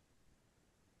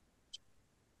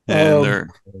 And they're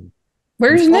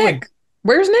where's Follow- Nick?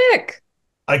 Where's Nick?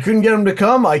 I couldn't get him to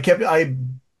come. I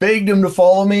begged him to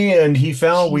follow me, and we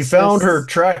found Jesus. her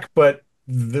track, but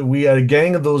we had a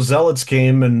gang of those zealots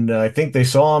came, and I think they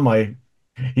saw him.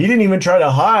 He didn't even try to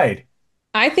hide.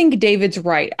 I think David's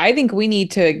right. I think we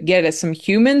need to get us some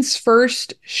humans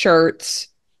first shirts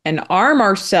and arm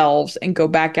ourselves and go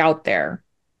back out there.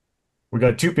 We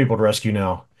got two people to rescue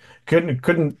now.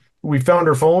 Couldn't we found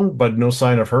her phone, but no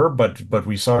sign of her, but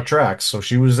we saw tracks, so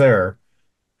she was there.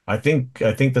 I think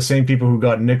the same people who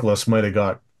got Nicholas might have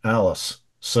got Alice.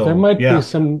 So There might yeah. be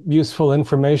some useful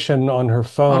information on her On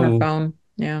phone her phone.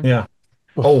 Yeah. Yeah.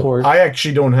 before. Oh, I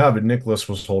actually don't have it. Nicholas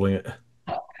was holding it.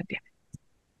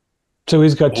 So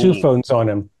he's got two Ooh. phones on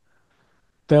him.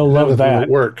 They'll None love of them that.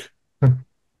 will work.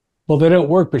 Well, they don't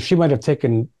work, but she might have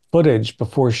taken footage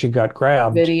before she got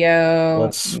grabbed. Video.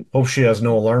 Let's hope she has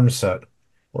no alarm set,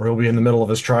 or he'll be in the middle of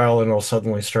his trial and it'll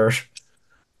suddenly start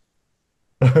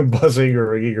buzzing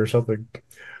or ringing or something.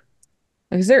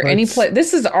 Is there any Let's- place?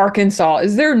 This is Arkansas.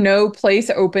 Is there no place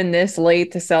open this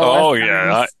late to sell Oh left yeah.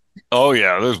 guns?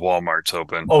 There's Walmart's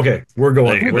open. Okay, we're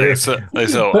going. They sell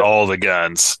But- all the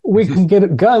guns. We can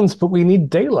get guns, but we need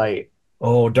daylight.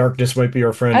 Oh, darkness might be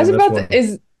our friend I was in this about one.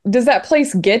 to, does that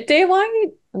place get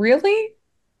daylight? Really?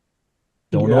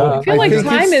 Don't Yeah. know. I feel I like think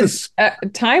time it's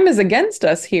is time is against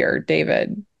us here,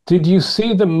 David. Did you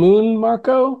see the moon,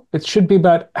 Marco? It should be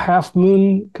about half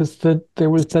moon because there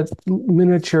was that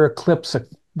miniature eclipse.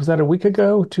 Was that a week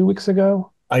ago, 2 weeks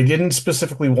ago? I didn't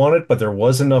specifically want it, but there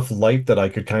was enough light that I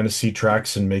could kind of see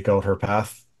tracks and make out her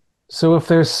path. So if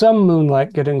there's some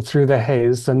moonlight getting through the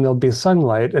haze, then there'll be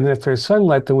sunlight. And if there's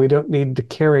sunlight, then we don't need to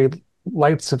carry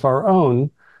lights of our own,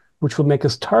 which will make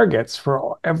us targets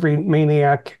for every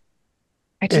maniac.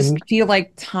 I just feel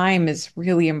like time is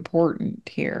really important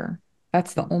here.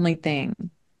 That's the only thing.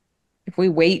 If we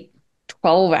wait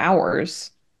 12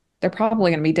 hours, they're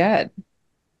probably going to be dead.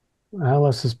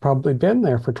 Alice has probably been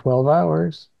there for 12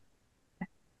 hours.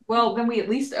 Well, then we at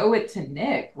least owe it to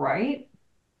Nick, right?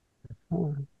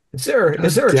 Is there a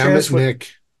Damn chance it,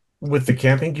 Nick. with the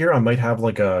camping gear I might have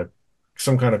like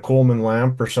some kind of Coleman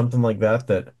lamp or something like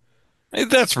that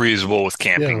That's reasonable with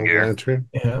camping gear. Lantern.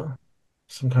 yeah,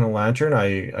 some kind of lantern.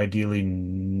 I ideally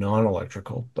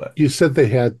non-electrical, but You said they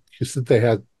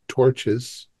had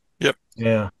torches. Yep.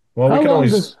 yeah. Well, we How can long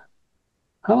always. does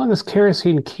how long does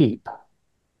kerosene keep?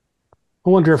 I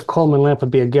wonder if Coleman lamp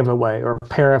would be a giveaway or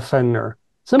paraffin or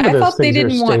some of I those thought they things are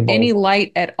didn't want any stable.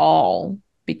 light at all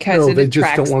because No, it they just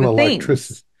don't attracts want the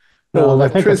electricity. things. No, No,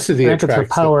 electricity I think it's the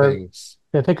attracts the power. things.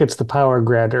 I think it's the power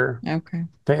grid or Okay.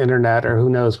 the internet or who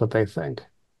knows what they think.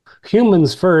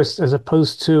 Humans first, as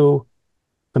opposed to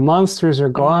the monsters are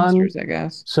The gone. monsters, I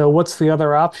guess. So what's the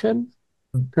other option?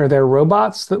 Are there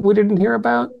robots that we didn't hear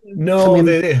about? I No, mean,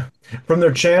 they from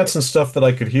their chants and stuff that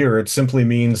I could hear, it simply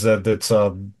means that it's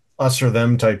a us or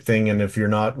them type thing. And if you're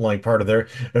not like part of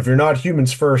if you're not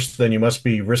humans first, then you must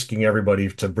be risking everybody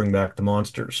to bring back the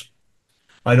monsters.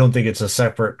 I don't think it's a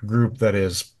separate group that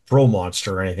is pro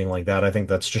monster or anything like that. I think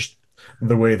that's just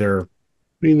the way they're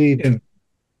We need in.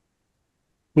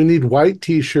 we need white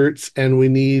t-shirts and we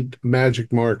need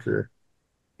magic marker.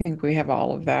 I think we have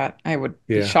all of that. I would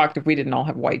be Yeah, shocked if we didn't all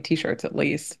have white t-shirts at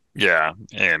least. Yeah,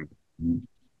 and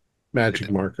magic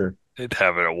marker. they'd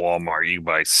have it at Walmart. You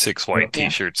buy 6 white Yeah.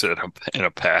 T-shirts in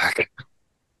a pack.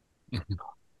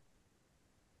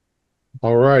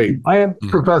 All right.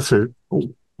 Professor,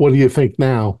 what do you think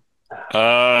now?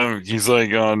 He's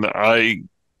like on.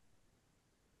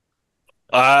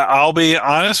 I'll be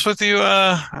honest with you,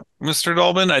 Mr.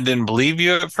 Dolbin. I didn't believe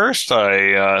you at first.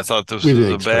 I thought this We was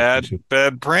didn't a expect you to.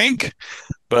 bad prank,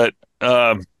 but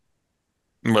well,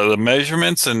 the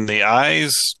measurements and the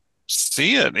eyes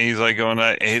see it. He's like going.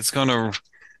 It's going to.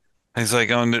 He's like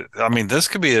going. I mean, this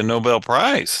could be a Nobel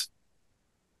Prize.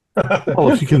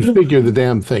 Well, if you can figure the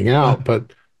damn thing out,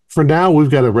 but for now we've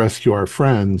got to rescue our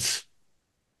friends.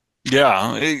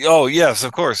 Yeah. Oh, yes,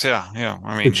 of course. Yeah. Yeah.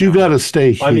 I mean, But you got to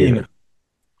stay here. I mean,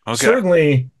 okay.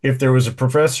 certainly if there was a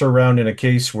professor around in a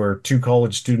case where 2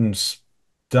 college students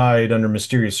died under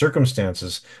mysterious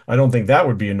circumstances, I don't think that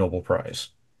would be a Nobel Prize.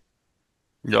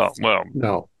 Yeah. Well,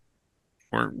 No,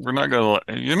 we're not gonna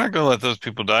you're not gonna let those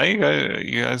people die.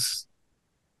 You guys.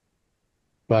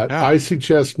 but Yeah. I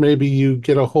suggest maybe you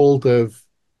get a hold of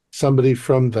somebody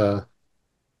from the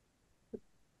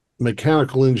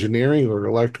mechanical engineering or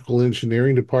electrical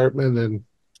engineering department and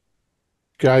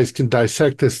guys can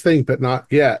dissect this thing, but not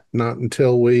yet, not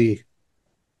until we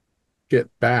get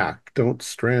back. Don't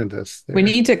strand us We there.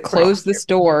 need to close this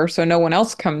door so no one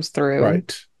else comes through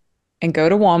Right. and go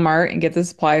to Walmart and get the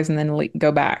supplies and then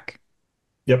go back.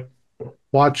 Yep.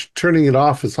 Watch, turning it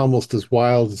off is almost as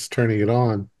wild as turning it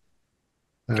on.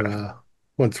 And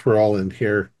once we're all in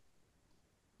here,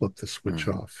 flip the switch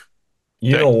off.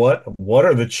 You Okay. know what? What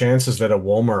are the chances that at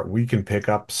Walmart we can pick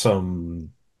up some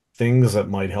things that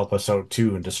might help us out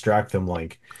too and distract them,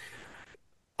 like,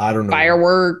 I don't know,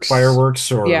 fireworks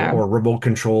Yeah. or remote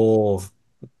control.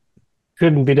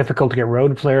 shouldn't be difficult to get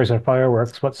road flares or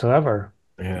fireworks whatsoever.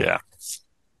 Yeah. Yeah.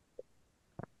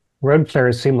 Road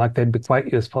flares seem like they'd be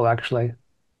quite useful, actually.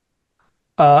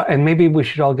 And maybe we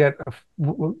should all get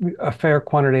a fair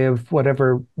quantity of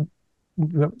whatever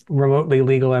remotely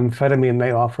legal amphetamine they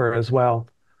offer as well.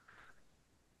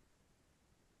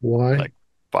 Why? Like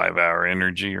 5-hour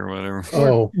energy or whatever.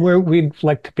 Oh, Where we'd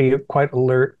like to be quite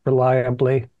alert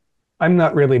reliably. I'm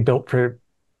not really built for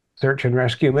search and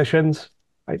rescue missions.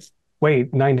 I weigh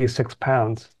 96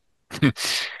 pounds.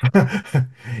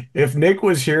 If Nick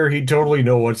was here, he'd totally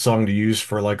know what song to use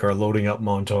for like our loading up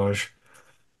montage.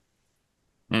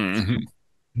 Mhm.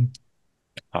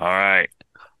 All right.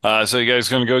 So you guys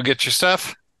gonna go get your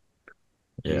stuff?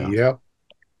 Yeah. yep.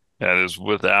 That is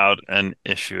without an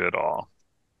issue at all.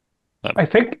 I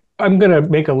think I'm going to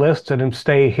make a list and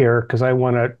stay here because I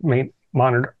want to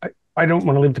monitor. I don't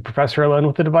want to leave the professor alone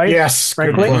with the device. Yes,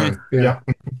 good frankly. plan. Yeah.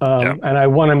 Yeah. And I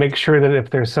want to make sure that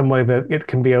if there's some way that it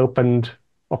can be opened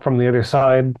from the other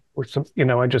side or some,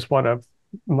 I just want to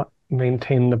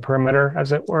maintain the perimeter,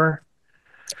 as it were.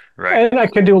 Right. And I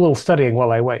can do a little studying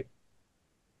while I wait.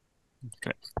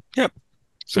 Okay. Yep.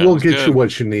 We'll Sounds get you good.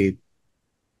 what you need.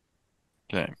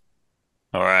 Okay.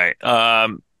 All right.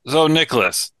 So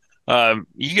Nicholas,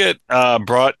 you get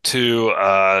brought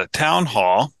to town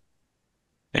hall,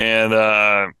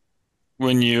 and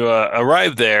when you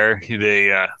arrive there,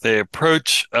 they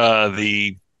approach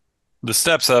the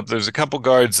steps up. There's a couple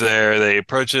guards there. They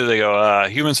approach it. They go,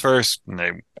 humans first, and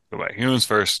they go by humans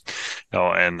first.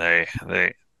 And they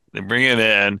bring it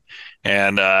in,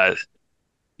 and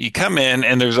you come in,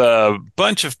 and there's a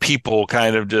bunch of people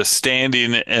kind of just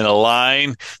standing in a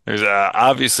line. There's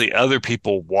obviously other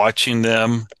people watching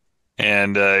them,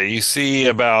 and you see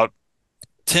about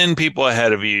 10 people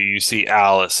ahead of you. You see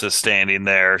Alice is standing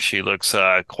there. She looks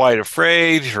quite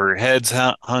afraid. Her head's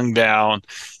hung down,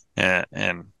 and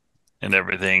and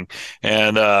everything.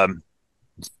 And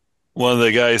one of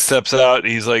the guys steps out.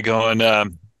 He's like going,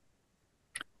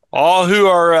 all who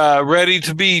are ready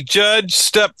to be judged,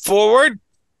 step forward.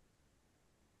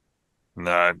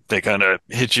 And they kind of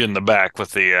hit you in the back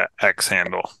with the X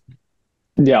handle.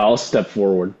 Yeah, I'll step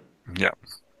forward. Yeah.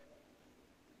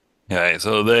 Okay,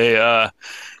 so they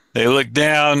look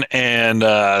down and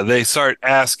they start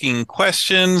asking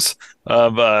questions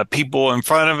of people in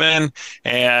front of them,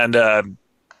 and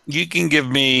you can give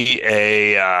me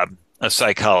a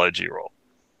psychology roll.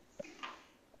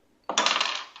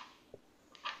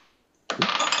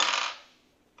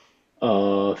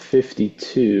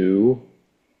 52.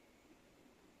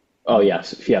 Oh,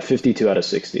 yes. Yeah, 52 out of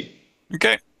 60.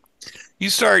 Okay. You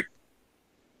start,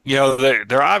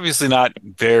 they're obviously not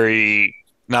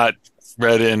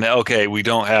read in, okay, we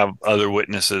don't have other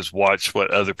witnesses watch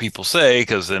what other people say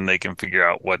because then they can figure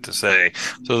out what to say.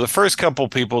 So the first couple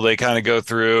people, they kind of go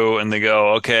through and they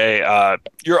go, okay,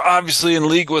 you're obviously in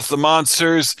league with the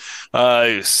monsters,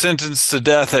 sentenced to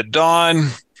death at dawn.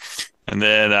 And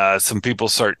then some people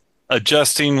start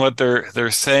adjusting what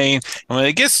they're saying. And when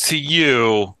it gets to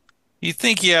you, you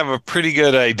think you have a pretty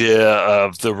good idea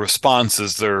of the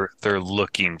responses they're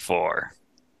looking for.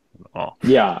 Oh.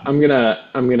 Yeah, I'm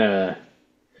gonna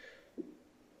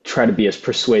try to be as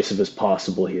persuasive as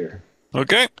possible here.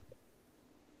 Okay.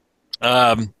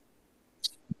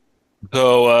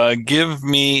 So give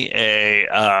me a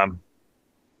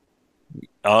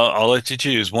I'll let you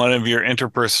choose one of your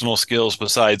interpersonal skills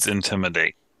besides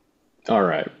intimidate. All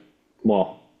right.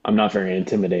 Well, I'm not very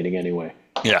intimidating anyway.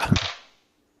 Yeah.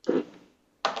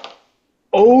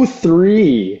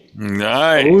 03.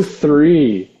 Nice.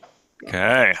 03.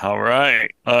 Okay. All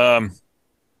right.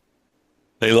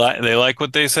 They like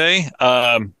what they say.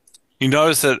 You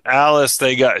notice that Alice,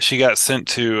 she got sent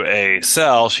to a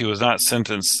cell. She was not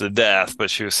sentenced to death,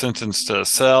 but she was sentenced to a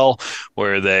cell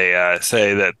where they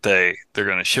say that they're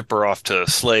going to ship her off to a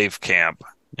slave camp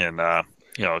in a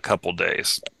couple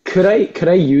days. Could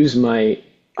I use my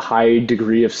high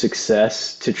degree of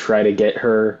success to try to get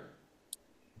her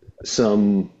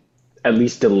at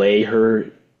least delay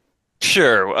her?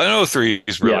 Sure. I know 3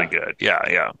 is really good.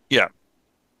 Yeah.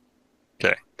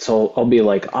 Okay. So I'll be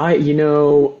like,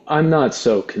 I'm not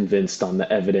so convinced on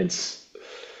the evidence.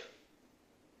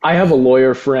 I have a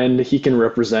lawyer friend. He can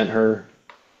represent her.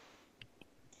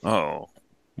 Oh,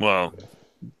 well,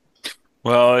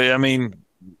 I mean,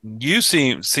 you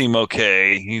seem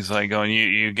okay. He's like going,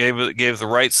 you gave the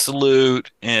right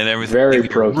salute and everything. Very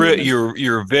pro-human.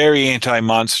 You're very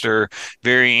anti-monster,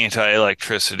 very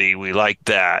anti-electricity. We like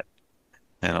that.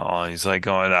 And all. He's like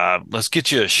going, let's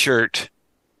get you a shirt.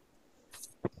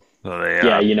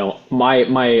 So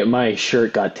my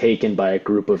shirt got taken by a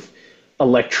group of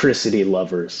electricity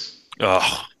lovers.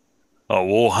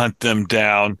 We'll hunt them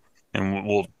down and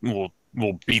we'll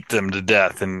beat them to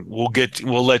death, and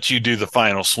we'll let you do the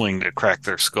final swing to crack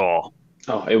their skull.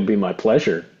 Oh, it would be my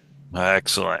pleasure.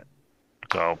 Excellent.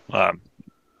 So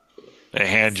they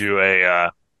hand you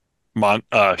a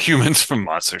humans from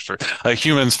monsters for a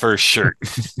humans first shirt.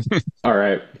 All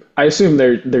right. I assume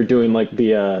they're doing like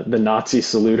the Nazi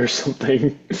salute or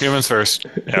something. Humans first.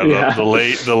 Yeah, Yeah.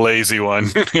 the lazy one.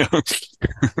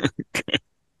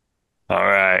 All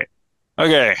right.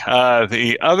 Okay.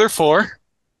 The other 4.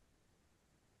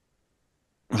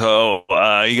 So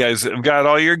you guys have got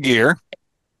all your gear.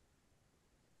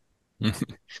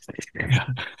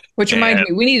 Which reminds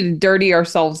me, we need to dirty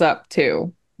ourselves up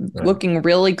too. Looking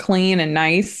really clean and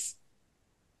nice.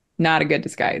 Not a good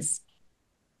disguise.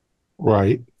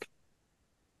 Right.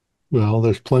 Well,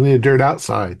 there's plenty of dirt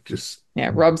outside. Just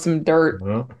rub some dirt.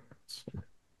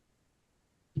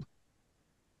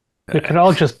 We can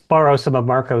all just borrow some of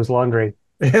Marco's laundry.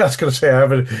 Yeah, I was gonna say I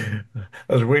haven't.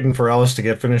 I was waiting for Alice to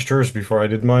get finished hers before I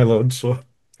did my load. So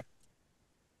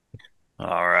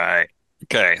All right.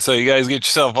 Okay, so you guys get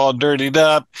yourself all dirtied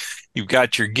up. You've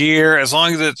got your gear. As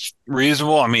long as it's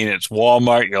reasonable, I mean, it's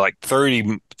Walmart. You're like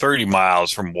 30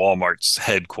 miles from Walmart's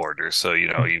headquarters. So,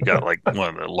 you've got like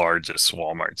one of the largest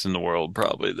Walmarts in the world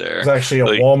probably there's there. actually a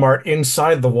So, Walmart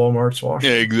inside the Walmart's wash.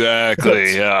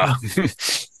 exactly. Yeah.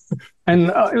 And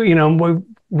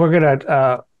we're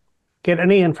gonna get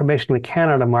any information we can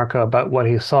out of Marco about what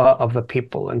he saw of the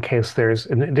people, in case there's,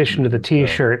 in addition to the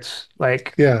T-shirts,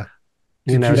 like Yeah.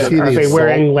 Did you Yeah. see are the they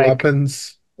wearing assault like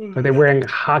weapons? are they wearing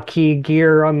hockey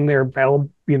gear on their belt?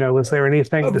 Is there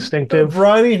anything A distinctive?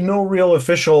 variety, no real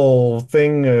official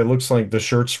thing. It looks like the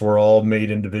shirts were all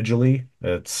made individually.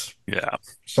 It's Yeah.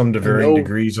 some to And varying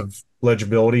degrees of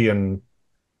legibility, and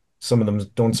some of them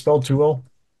don't spell too well.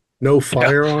 no Yeah.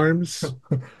 firearms?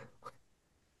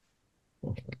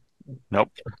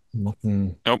 Nope.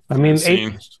 Nothing. Nope. I mean,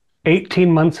 Seen.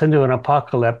 18 months into an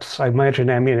apocalypse, I imagine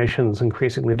ammunition is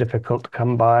increasingly difficult to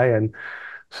come by and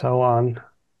so on.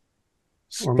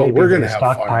 Or But maybe we're going they to have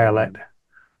stockpile it. firearms.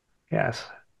 Yes.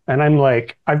 And I'm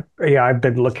like, I've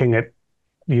been looking at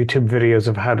YouTube videos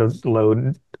of how to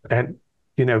load and,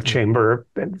 chamber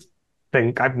and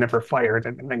think I've never fired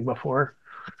anything before.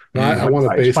 I Mhm. want a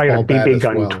I fired a baseball bat BB as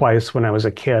gun well. twice when I was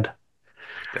a kid.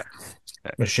 Yeah.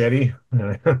 Machete.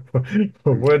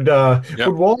 Would Yep.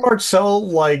 Walmart sell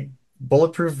like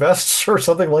bulletproof vests or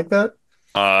something like that?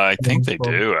 I think they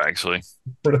do actually.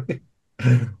 Really?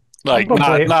 Like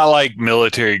Probably. not like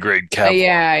military grade Kevlar,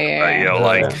 Yeah, right? yeah.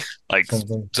 Like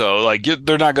Something. so like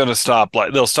they're not going to stop,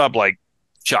 like they'll stop like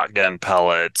shotgun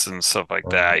pellets and stuff like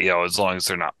that, as long as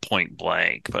they're not point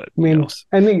blank. But I mean,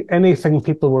 anything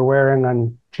people were wearing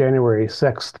on January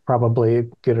 6th probably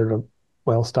get at a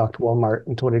well-stocked Walmart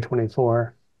in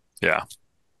 2024. yeah,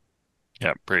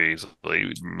 yeah, pretty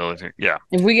easily military. Yeah,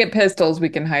 If we get pistols, we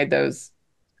can hide those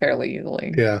fairly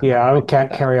easily. Yeah. Yeah, I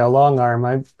can't carry a long arm.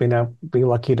 I'd, be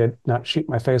lucky to not shoot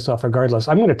my face off regardless.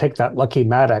 I'm going to take that lucky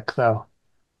Matic though.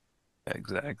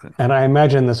 exactly. And I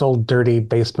imagine this old dirty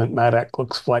basement Matic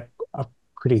looks like a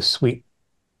pretty sweet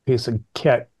piece of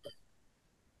kit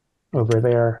over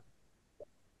there.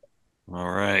 All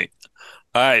right,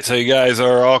 all right. So you guys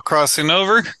are all crossing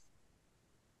over.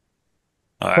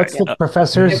 All right. What's the If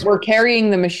professor's? we're carrying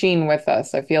the machine with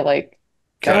us, I feel like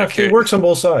Okay. It works on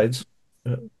both sides.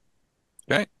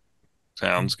 Okay.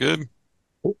 Sounds good.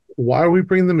 Why are we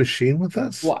bringing the machine with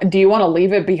us? do you want to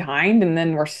leave it behind and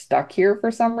then we're stuck here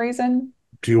for some reason?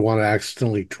 Do you want to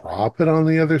accidentally drop it on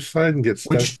the other side and get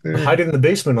stuck there? Hide it in the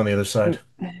basement on the other side.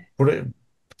 Throw it in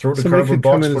a Somebody cardboard could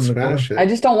come box, in put and it in the corner. smash it. I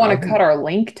just don't want to Probably. cut our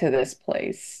link to this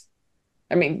place.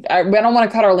 I mean, I don't want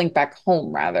to cut our link back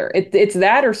home, rather. It's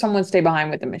that or someone stay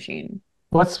behind with the machine.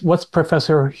 What's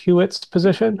Professor Hewitt's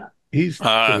position? He's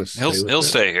gonna stay with He'll it.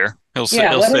 stay here. He'll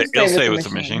Yeah, let him he'll stay stay with with the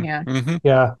the machine, machine. yeah. Mhm.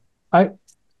 Yeah,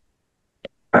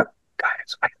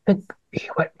 guys, I think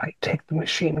Hewitt might take the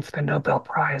machine for the Nobel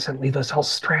Prize and leave us all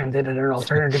stranded in an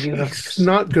alternative He's universe.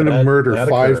 not going to That- murder that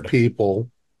 5 occurred. people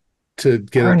to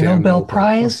get For a a damn Nobel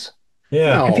Prize?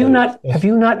 Yeah. No. Have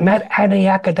you not met any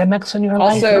academics in your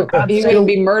life? Also, for God's he sake? wouldn't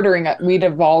be murdering us. We'd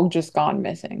have all just gone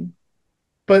missing.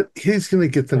 But he's going to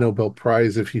get the Nobel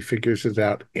Prize if he figures it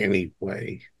out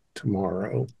anyway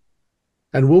tomorrow.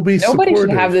 And we'll be Nobody should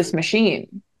supportive. have this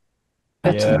machine.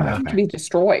 That's Yeah. not It should be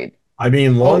destroyed. I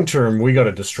mean, long term, we got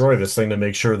to destroy this thing to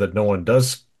make sure that no one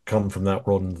does come from that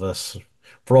world into this.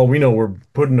 For all we know, we're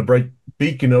putting a bright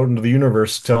beacon out into the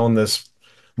universe, telling this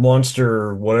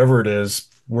monster, whatever it is,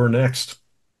 we're next.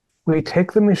 We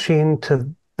take the machine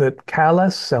to the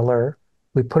Callus cellar.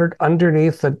 We put it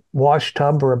underneath a wash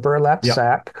tub or a burlap Yep.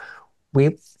 sack.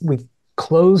 We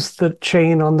close the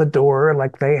chain on the door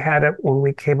like they had it when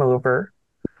we came over.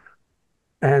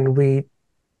 And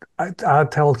I'll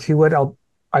tell Hewitt,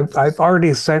 I've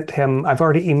already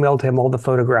emailed him all the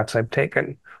photographs I've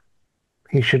taken.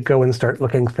 He should go and start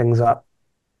looking things up.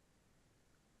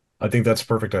 I think that's a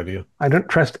perfect idea. I don't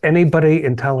trust anybody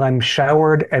until I'm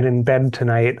showered and in bed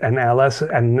tonight and Alice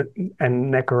and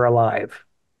Nick are alive.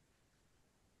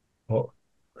 Well,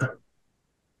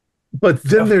 But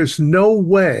then there's no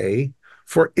way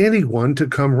for anyone to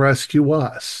come rescue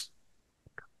us.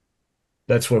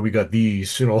 that's why we got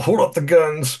these, hold up the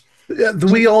guns. Yeah,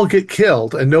 we all get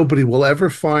killed and nobody will ever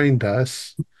find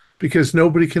us because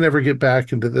nobody can ever get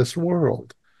back into this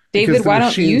world. Because David, the why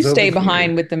don't you machine's over stay here.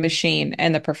 behind with the machine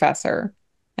and the professor,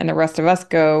 and the rest of us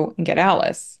go and get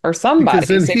Alice or somebody. Because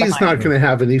then stay he's behind. not going to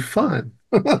have any fun.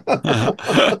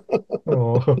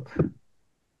 Oh.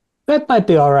 That might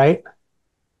be all right.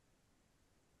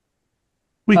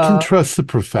 We can trust the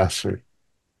professor.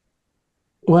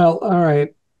 Well, all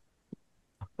right.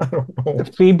 I don't know.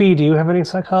 Phoebe, do you have any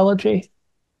psychology?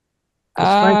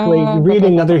 Because frankly, Uh, bu- bu-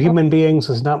 reading bu- other bu- bu- human beings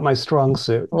is not my strong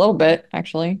suit. a little bit,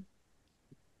 actually.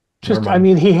 Never Just, I mind.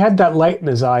 mean, he had that light in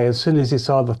his eye as soon as he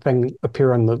saw the thing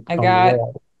appear on I the got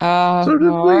wall. a So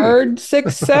did we. hard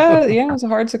success. Yeah, it was a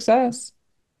hard success.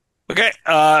 Okay.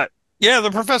 Yeah,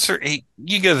 the professor,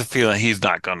 you get the feeling he's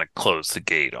not going to close the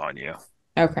gate on you.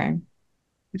 Okay.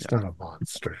 He's not a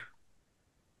monster.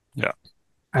 Yeah.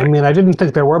 I mean, I didn't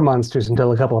think there were monsters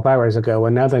until a couple of hours ago,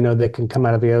 and now they know they can come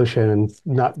out of the ocean and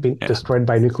not be Yeah. destroyed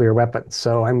by nuclear weapons.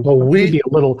 So I'm Well, maybe a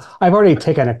little. I've already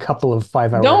taken a couple of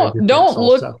 5-hour Don't energy don't drinks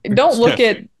look also. don't look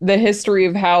at the history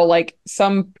of how like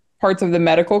some parts of the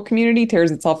medical community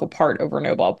tears itself apart over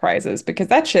Nobel Prizes because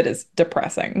that shit is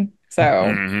depressing.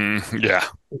 So Yeah.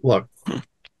 Look,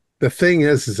 the thing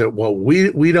is that well,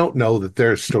 we don't know that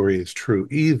their story is true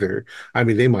either. I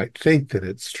mean, they might think that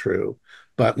it's true,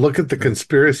 but look at the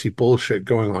conspiracy bullshit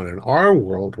going on in our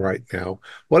world right now.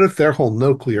 What if their whole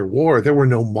nuclear war, there were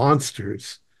no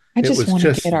monsters? I It just was want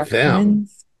to just get our them.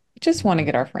 friends. I just want to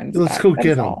get our friends Let's back. go That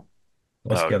get is them. all.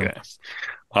 Let's get Okay. him.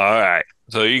 All right.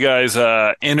 So you guys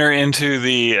enter into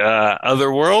the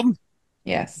other world.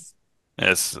 Yes.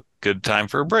 It's a good time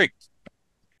for a break.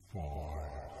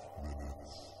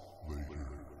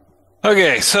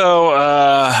 Okay, so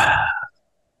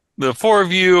the four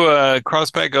of you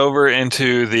cross back over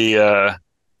into the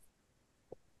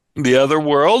other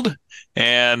world,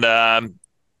 and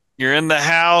you're in the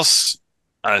house.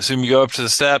 I assume you go up to the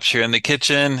steps. You're in the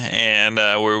kitchen, and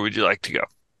where would you like to go?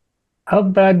 How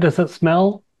bad does it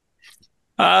smell?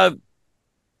 Uh,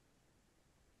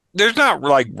 there's not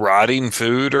like rotting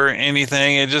food or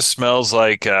anything. It just smells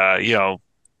like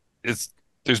it's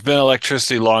there's been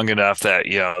electricity long enough that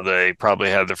they probably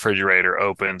had the refrigerator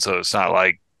open, so it's not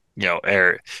like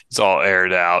air. It's all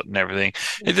aired out and everything.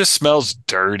 It just smells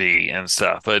dirty and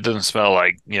stuff, but it doesn't smell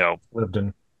like Lived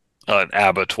in. an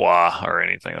abattoir or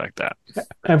anything like that.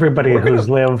 Everybody We're who's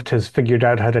gonna, lived has figured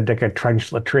out how to dig a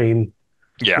trench latrine.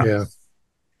 Yeah. yeah.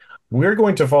 We're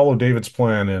going to follow David's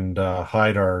plan and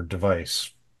hide our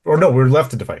device. Or no, we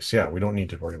left the device. Yeah, we don't need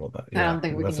to worry about that. I Yeah, don't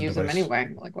think we left can the use them device.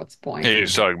 anay. Like, what's the point? You're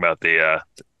just talking about the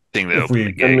thing that If opened the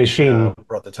we The gate. machine.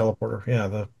 brought the teleporter, yeah,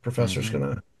 the professor's Mhm.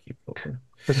 gonna keep it open.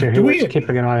 So Do he's we?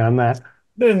 keeping an eye on that.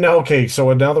 No, okay,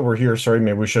 so now that we're here, sorry,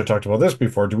 maybe we should have talked about this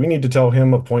before. Do we need to tell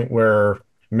him a point where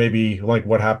maybe like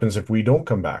what happens if we don't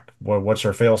come back? What's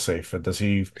our fail safe? Does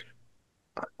he?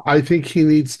 I think he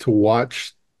needs to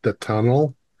watch the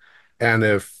tunnel, and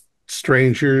if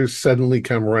strangers suddenly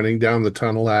come running down the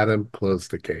tunnel at him, close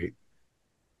the gate.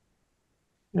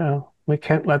 No, we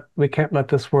can't let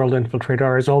this world infiltrate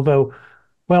ours. Although,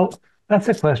 well, that's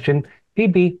a question.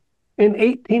 Phoebe, in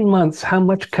 18 months, how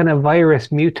much can a virus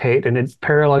mutate in a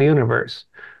parallel universe?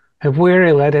 Have we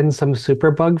already let in some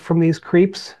superbug from these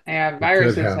creeps? Yeah, We could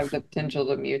viruses have have the potential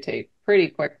to mutate pretty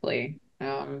quickly.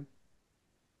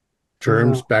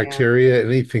 germs, Yeah. bacteria,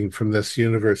 anything from this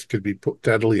universe could be put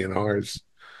deadly in ours.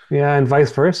 Yeah, and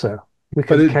vice versa. But We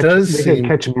could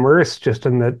catch MERS just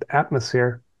in the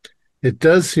atmosphere. it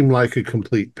does seem like a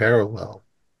complete parallel.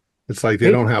 It's like they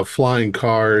Hey, don't have flying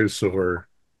cars or,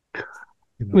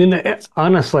 I mean,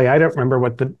 honestly, I don't remember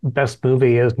what the best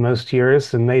movie is most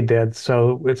years, and they did.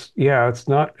 So it's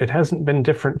not, it hasn't been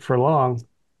different for long.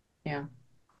 Yeah.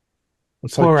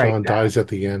 it's All like right. John dies at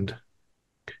the end.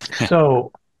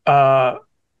 So,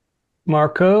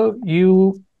 Marco,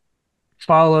 you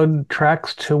followed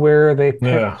tracks to where they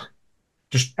Yeah, picked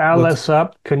just let's Alice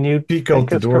up. Can you peek out take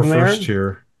the us door from there? first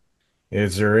here.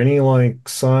 Is there any like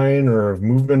sign or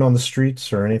movement on the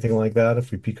streets or anything like that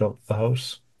if we peek out the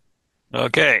house?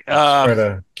 Okay. Try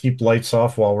to keep lights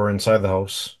off while we're inside the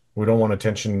house. We don't want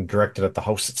attention directed at the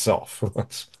house itself.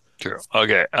 True.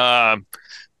 Okay.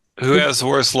 Who has the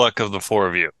worst luck of the four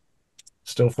of you?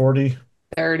 Still 40?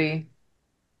 30.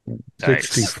 Nice.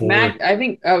 64. Mac, I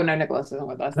think. Oh no, Nicholas isn't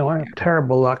with us. No, I have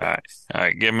terrible luck. All right. All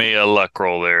right. Give me a luck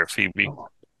roll there, Phoebe.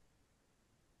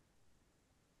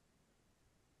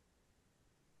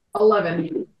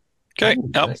 11. Okay.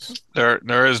 Ooh, Nope. nice.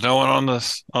 There is no one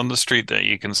on the street that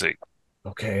you can see.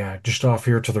 Okay, just off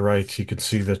here to the right, you can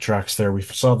see the tracks there. We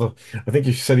saw I think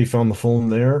he said he found the phone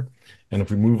there. And if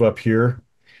we move up here,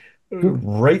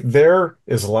 right there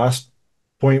is the last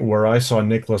point where I saw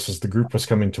Nicholas as the group was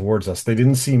coming towards us. They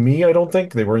didn't see me, I don't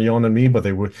think. They were yelling at me, but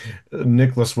they would.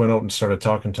 Nicholas went out and started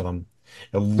talking to them.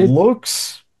 It Did,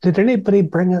 looks did anybody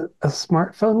bring a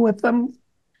smartphone with them?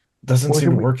 doesn't Or seem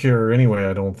do to we, work here anyway,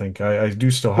 I don't think. I do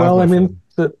still have well, my I mean,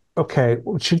 phone. okay,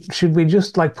 should we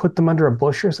just like put them under a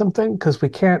bush or something? Because we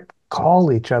can't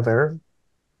call each other.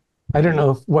 I don't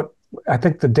know I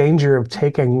think the danger of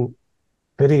taking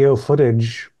video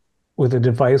footage with a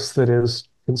device that is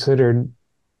considered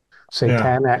Yeah.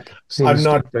 satanic I'm seems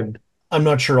not stupid. I'm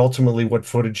not sure ultimately what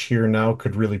footage here now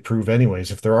could really prove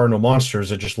anyways. If there are no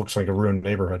monsters, it just looks like a ruined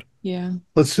neighborhood. Yeah.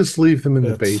 Let's just leave them in the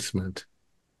It's basement.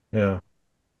 yeah,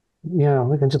 Yeah,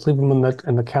 we can just leave them in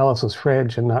the Callus's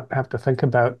fridge and not have to think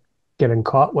about getting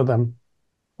caught with them.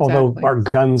 Although Exactly. our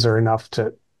guns are enough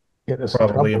to get us in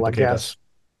probably trouble, I implicate guess. us.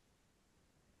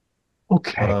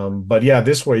 Okay. But yeah,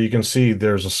 this way you can see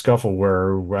there's a scuffle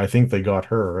where I think they got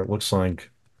her. It looks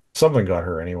like something got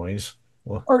her anyways.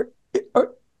 Well, Or,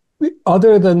 or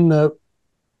other than the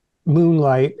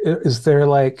moonlight, is there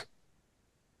like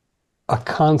a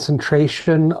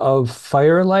concentration of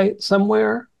firelight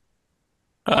somewhere?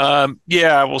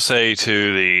 Yeah, I will say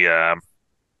to the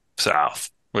south,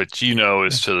 which you know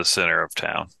is to the center of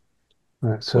town.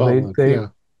 So Well, yeah.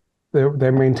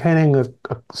 they're maintaining a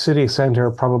city center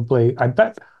probably. I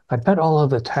bet all of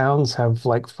the towns have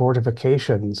like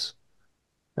fortifications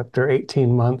after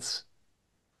 18 months.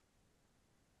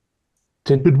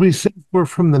 Did Could we say we're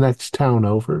from the next town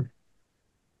over?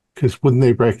 Because wouldn't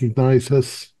they recognize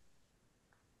us?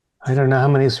 I don't know how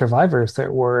many survivors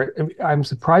there were. I'm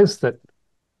surprised that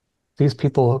these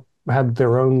people had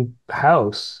their own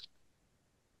house.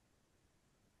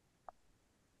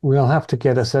 We'll have to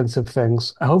get a sense of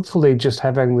things. Hopefully, just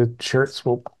having the shirts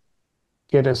will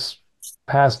get us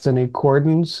past any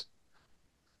cordons.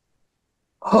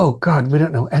 Oh God, we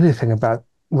don't know anything about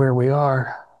where we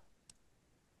are.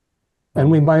 And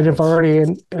we might have let's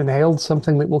already inhaled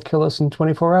something that will kill us in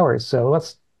 24 hours. So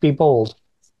let's be bold.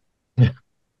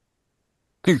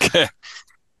 Okay.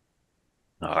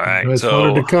 All You right. guys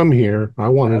wanted to So, come here. I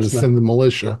wanted to That's not, send the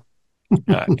militia. all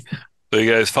right. So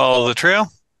you guys follow the trail?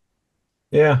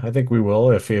 Yeah, I think we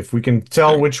will if we can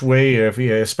tell Okay. which way, if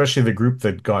yeah, especially the group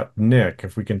that got Nick,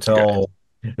 if we can Okay. tell,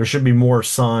 there should be more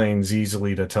signs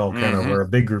easily to tell kind of Mm-hmm. where a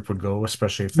big group would go,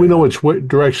 especially if We they know have. which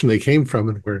direction they came from,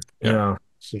 and we're Yeah. Yeah,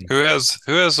 see. Who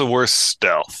has the worst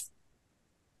stealth?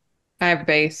 I have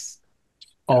base.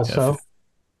 yeah, also,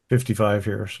 55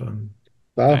 here, so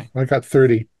Well, Okay. I got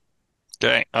 30.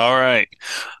 Okay. All right.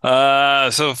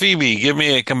 So Phoebe, give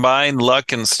me a combined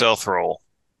luck and stealth roll.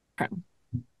 Okay.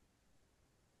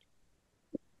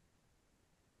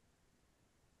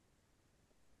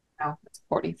 Oh, it's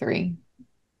 43.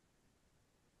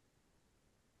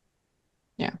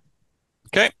 Yeah.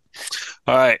 Okay.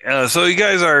 All right. So you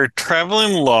guys are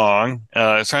traveling along,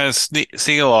 trying to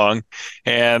sneak along,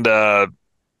 and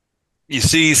you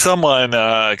see someone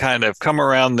kind of come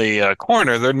around the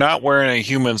corner. They're not wearing a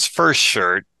human's first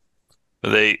shirt.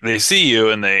 They see you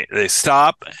and they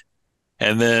stop,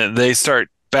 and then they start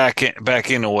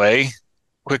backing away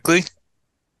quickly.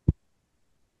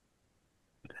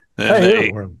 Then hey, they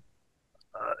you. Or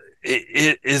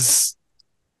it is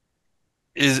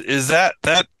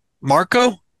that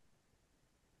Marco?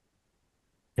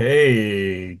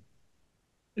 hey, do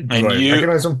And I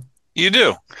recognize him? you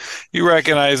do. You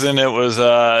recognize, and it was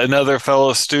another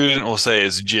fellow student. We'll say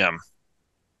it's Jim.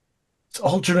 It's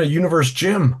alternate universe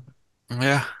Jim.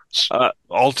 Yeah.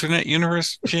 Alternate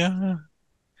universe Jim.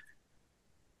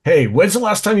 Hey, when's the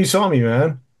last time you saw me,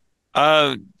 man?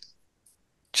 Uh,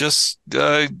 just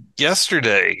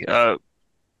yesterday.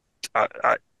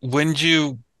 When'd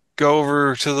you go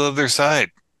over to the other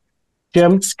side?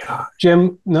 Jim, This guy.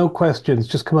 Jim, no questions.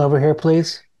 Just come over here,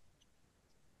 please.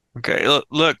 Okay,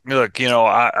 look.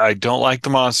 I don't like the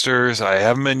monsters. I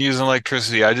haven't been using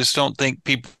electricity. I just don't think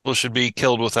people should be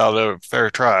killed without a fair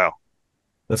trial.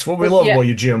 That's what we Look, love yeah, about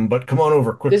you, Jim, but come on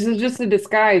over quick. this is just a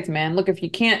disguise, man. Look, if you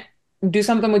can't do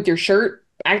something with your shirt,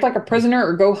 act like a prisoner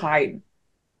or go hide.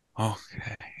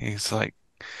 Okay, he's like,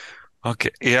 okay,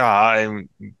 I'll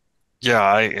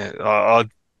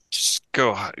just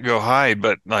go hide,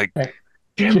 but like, Hey,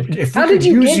 Jim, Jim, if we How did could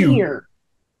you use get you. here?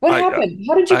 What I happened?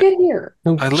 How did you I get here?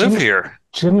 no, I live here.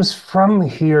 Jim's from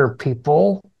here,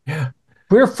 people. Yeah.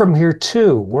 We're from here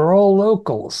too. We're all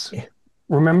locals. Yeah.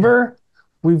 Remember?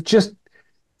 We've just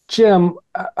Jim,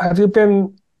 have you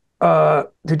been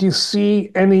did you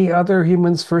see any other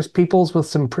humans first peoples with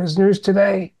some prisoners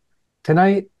tonight?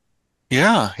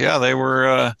 Yeah, they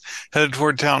were headed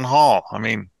toward town hall. I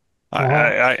mean,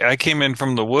 Uh-huh. I came in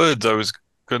from the woods. I was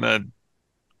gonna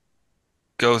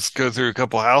go through a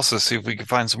couple houses, see if we could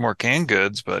find some more canned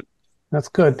goods, but That's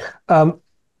good.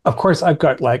 Of course I've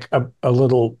got like a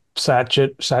little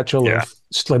satchel yeah. of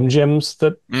Slim Jims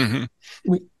that Mm-hmm.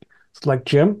 we like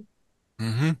Jim.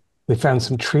 Mm-hmm. We found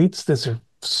some treats. These are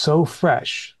so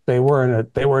fresh. They were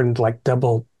in like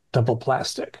double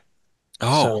plastic.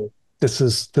 Oh, So this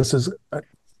is a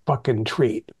fucking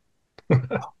treat.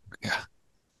 yeah.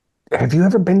 Have you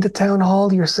ever been to town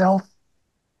hall yourself?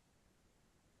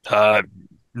 Uh,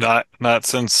 not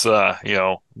since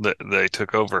they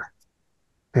took over.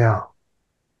 Yeah,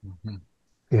 Mhm.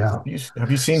 yeah.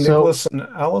 Have you seen So, Nicholas and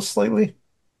Alice lately?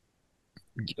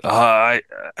 I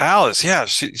Alice, yeah,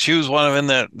 she was one of them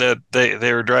that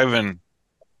they were driving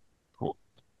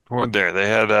toward there. They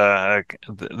had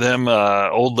them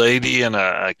old lady and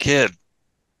a kid.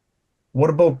 What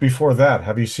about before that?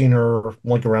 Have you seen her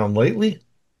like around lately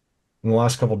in the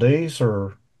last couple days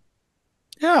or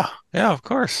Yeah, yeah, of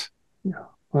course. yeah,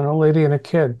 an old lady and a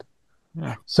kid.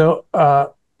 Yeah. So,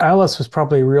 Alice was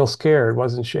probably real scared,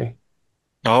 wasn't she?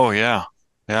 Oh yeah,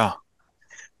 yeah.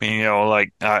 I mean,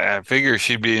 like I figure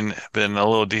she'd been a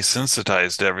little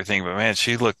desensitized to everything, but man,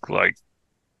 she looked like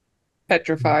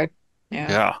Petrified. Yeah.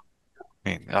 yeah. I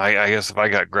mean, I guess if I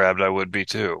got grabbed, I would be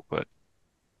too. But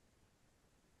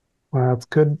Well, it's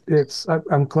good.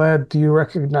 I'm glad. Do you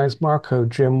recognize Marco,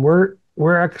 Jim? We're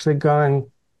actually going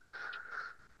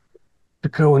to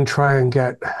go and try and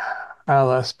get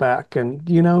Alice back. And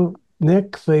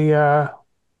Nick, the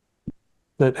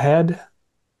head,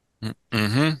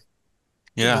 mm-hmm,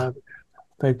 yeah, uh,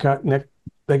 they got Nick.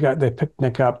 They picked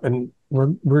Nick up, and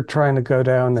we're trying to go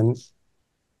down and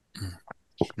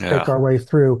make yeah. our way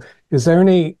through. Is there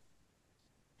any?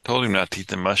 Told him not to eat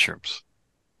the mushrooms.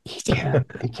 He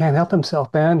can't help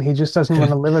himself, man. He just doesn't want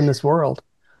to live in this world.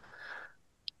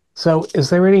 So, is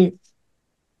there any?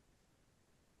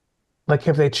 Like,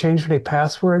 have they changed any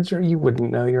passwords, or you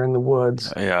wouldn't know? You're in the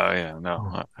woods. Yeah, yeah,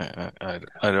 no,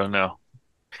 I don't know,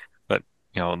 but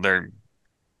they're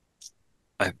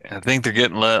I think they're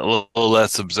getting a little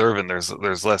less observant.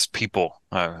 There's less people.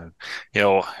 What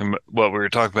we were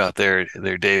talking about there,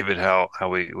 David. How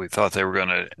we thought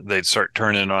they'd start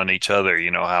turning on each other. You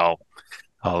know how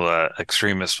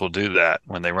extremists will do that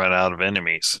when they run out of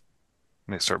enemies.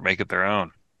 They start making their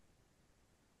own.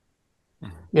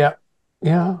 Yeah,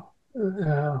 yeah.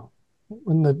 Uh,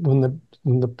 when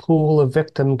the pool of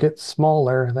victim gets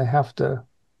smaller, they have to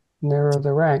narrow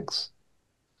the ranks.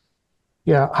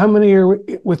 Yeah. How many are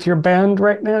with your band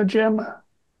right now, Jim?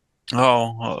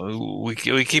 Oh, we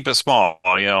keep it small.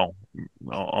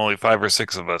 Only 5 or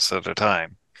 6 of us at a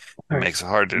time. It Right. makes it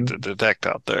hard to detect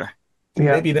out there.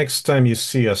 Yeah. maybe next time you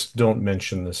see us, don't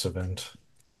mention this event.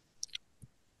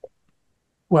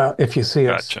 Well, if you see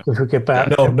us, Gotcha. if we get back.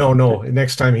 No, no, no.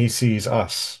 Next time he sees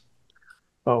us,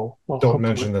 Oh, well, don't hopefully.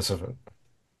 mention this event.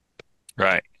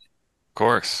 Right. Of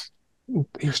course.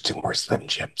 Here's 2 more Slim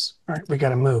Jims. All right, we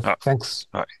gotta move. Oh, Thanks.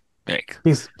 all right.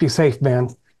 Thanks. Be safe, man.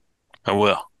 I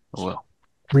will. I will.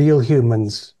 Real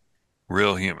humans.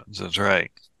 Real humans. That's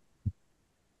right.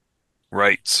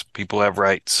 Rights. People have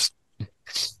rights.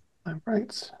 All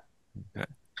right. Okay.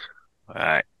 All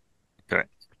right. Okay.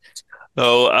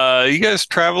 So, you guys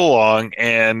travel along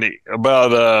and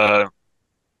about,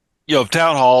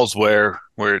 town halls where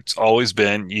it's always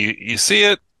been, you see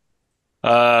it.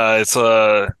 It's,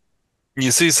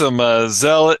 you see some,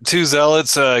 two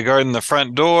zealots, guarding the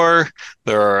front door.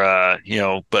 There are,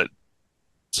 but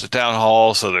it's a town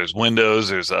hall, so there's windows,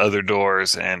 there's other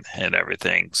doors and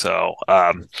everything. So,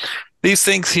 these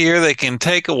things here, they can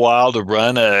take a while to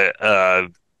run a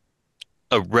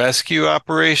rescue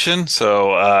operation.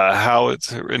 So, how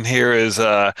it's in here is,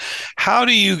 how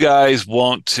do you guys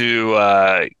want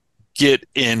to get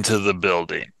into the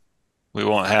building? We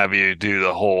won't have you do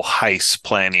the whole heist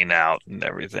planning out and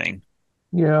everything.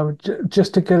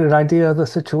 Just to get an idea of the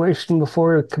situation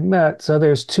before we commit. So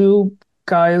there's 2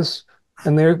 guys,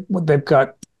 and they've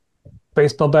got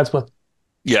baseball bats with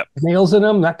Yep. nails in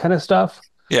them, that kind of stuff.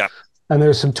 Yeah. And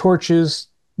there's some torches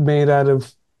made out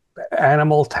of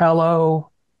animal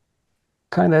tallow,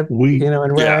 kind of, We in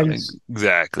Yeah. rags.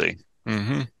 Exactly.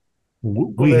 Hmm.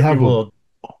 Well, we maybe have we'll.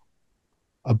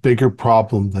 a bigger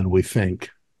problem than we think.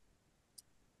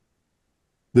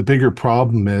 The bigger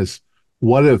problem is,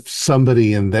 what if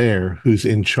somebody in there who's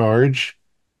in charge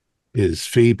is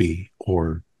Phoebe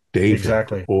or David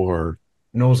Exactly. or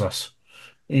Knows us.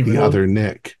 the Even other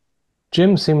Nick?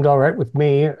 Jim seemed all right with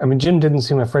me. I mean, Jim didn't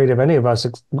seem afraid of any of us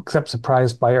except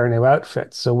surprised by our new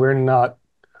outfits. So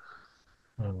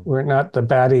um, we're not the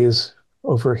baddies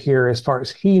over here as far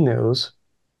as he knows.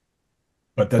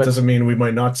 but that But doesn't mean we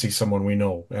might not see someone we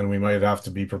know, and we might have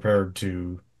to be prepared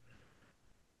to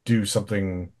do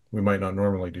something we might not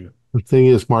normally do. The thing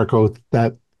is, Marco,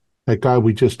 that guy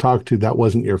we just talked to, that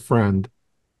wasn't your friend.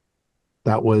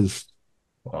 That was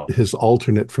Well, his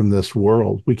alternate from this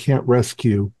world. We can't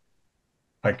rescue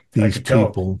I these could tell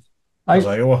people. because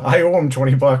I, I owe him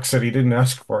 $20 and he didn't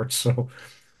ask for it. So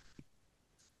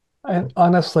I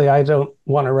honestly, I don't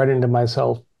want to run into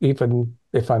myself, even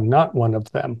if I'm not one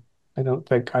of them. I don't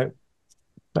think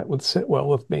That would sit well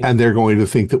with me. And they're going to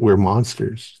think that we're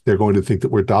monsters. They're going to think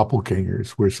that we're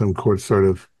doppelgangers. We're some sort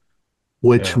of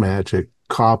witch magic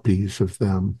copies of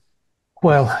them.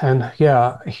 Well, and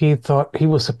yeah, he thought he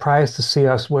was surprised to see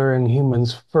us wearing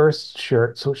humans first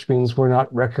shirts, which means we're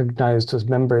not recognized as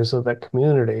members of that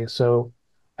community. So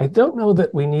I don't know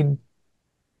that we need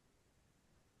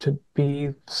to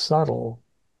be subtle.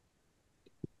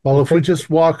 Well, if we just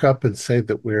walk up and say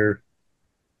that we're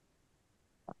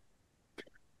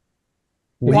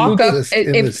Walk up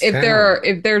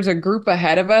if there's a group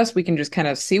ahead of us, we can just kind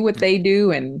of see what they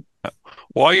do and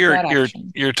while that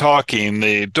action. you're talking,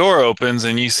 the door opens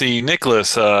and you see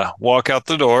Nicholas walk out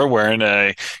the door wearing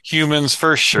a humans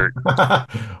first shirt.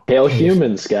 Hail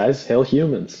humans, guys. Hail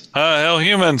humans. Hail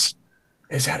humans.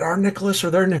 Is that our Nicholas or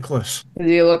their Nicholas? Does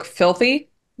he look filthy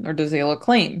or does he look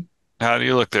clean? How do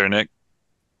you look there, Nick?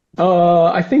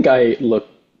 I think I look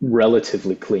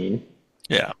relatively clean.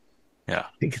 Yeah. I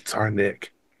think it's our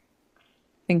Nick. I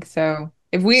think so.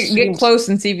 If we get close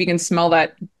and see if you can smell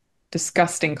that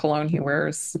disgusting cologne he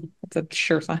wears, it's a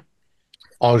sure sign.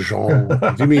 Oh, Jean.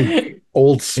 Do you mean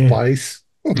Old Spice?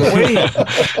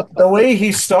 The way he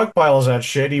stockpiles that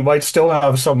shit, he might still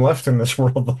have some left in this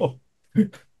world, though.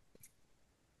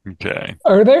 Okay.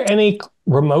 Are there any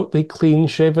remotely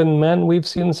clean-shaven men we've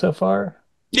seen so far?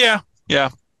 Yeah.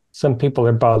 Some people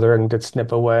are bothering to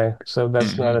snip away, so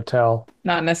that's not a tell.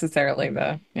 Not necessarily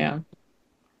yeah.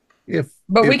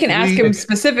 But we can ask him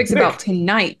specifics about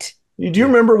tonight. Do you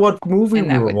remember what movie And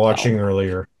we that were would watching tell.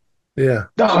 earlier? Yeah.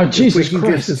 Oh, Jesus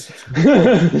Christ.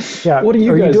 Yeah. What are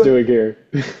you guys doing here?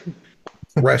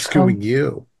 Rescuing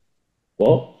you.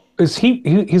 Well, is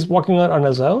he's walking out on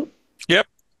his own? Yep.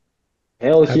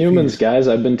 Hail humans, guys.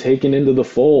 I've been taken into the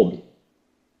fold.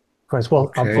 Of course, well,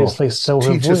 Okay. obviously, so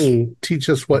have we. Teach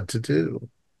us what to do.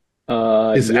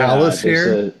 Is Alice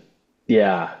here?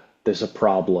 There's a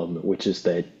problem, which is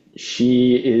that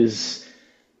she is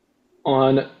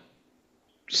on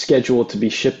schedule to be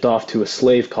shipped off to a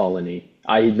slave colony.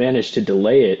 I managed to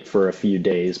delay it for a few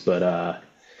days, but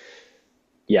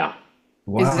yeah.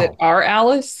 Wow. Is it our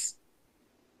Alice?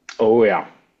 Oh, yeah.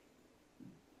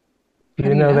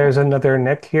 You know there's another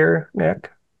Nick here, Nick?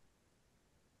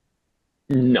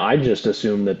 No, I just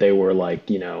assumed that they were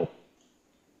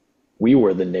we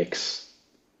were the Knicks.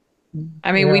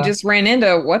 I mean, we just ran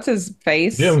into what's his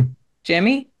face?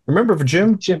 Jimmy? Remember for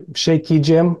Jim? Shaky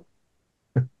Jim?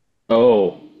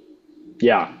 Oh,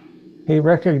 yeah. He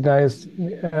recognized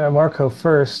Marco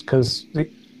first because, they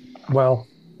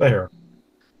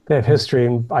have history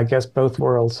in, I guess, both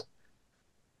worlds.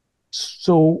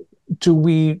 So,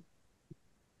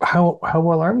 how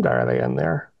well armed are they in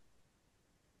there?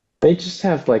 They just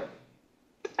have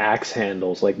axe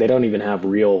handles. They don't even have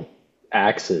real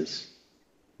axes.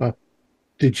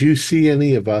 Did you see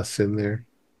any of us in there?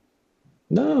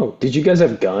 No. Did you guys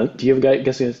have guns? Do you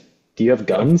have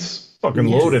guns? Fucking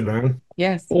loaded, man.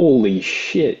 Yes. Holy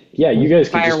shit. Yeah, you guys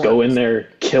could just go in there,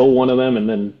 kill one of them, and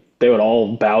then they would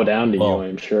all bow down to you,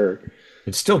 I'm sure.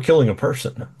 It's still killing a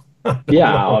person.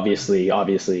 Yeah,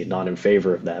 obviously not in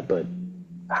favor of that, but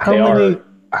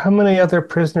how many other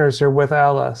prisoners are with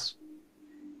Alice?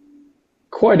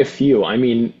 Quite a few. I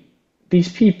mean,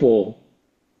 these people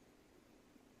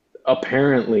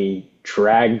apparently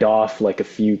dragged off a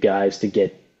few guys to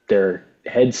get their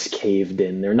heads caved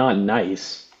in. They're not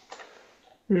nice.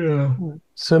 Yeah.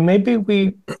 So maybe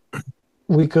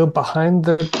we go behind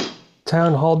the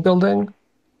town hall building,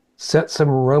 set some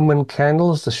Roman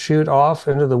candles to shoot off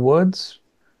into the woods,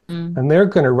 and they're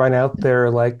going to run out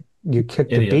there like you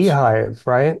kicked a beehive,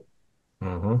 right?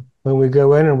 Mm-hmm. When we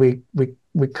go in and we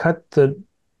cut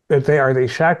are they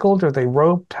shackled? Are they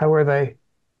roped? How are they?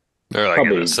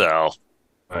 They're in a cell.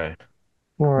 Right.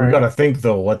 Right. We've got to think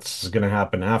though, what's going to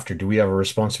happen after? Do we have a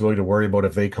responsibility to worry about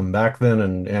if they come back then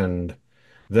and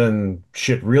then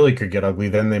shit really could get ugly?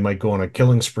 Then they might go on a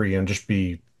killing spree and just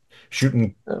be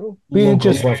shooting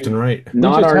locals left and right.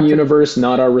 Not our universe,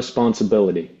 not our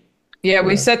responsibility. Yeah,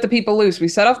 we set the people loose. We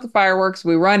set off the fireworks,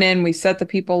 we run in, we set the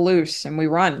people loose, and we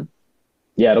run.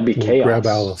 Yeah, it'll be chaos. Grab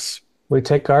Alice. We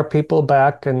take our people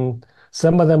back, and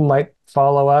some of them might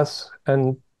follow us,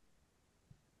 and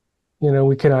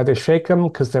we can either shake them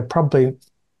because they're probably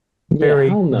very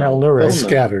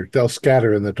malnourished. They'll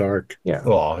scatter in the dark. Yeah.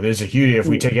 Oh, there's a huge. If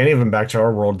we take any of them back to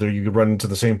our world, you could run into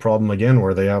the same problem again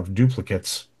where they have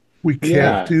duplicates. We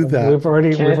can't do that. We've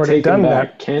already done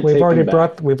that.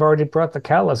 We've already brought the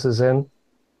calluses in.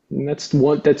 And that's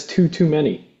too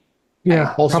many.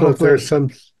 Yeah. Also, if there's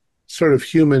some sort of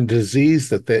human disease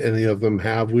that any of them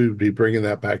have, we would be bringing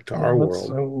that back to our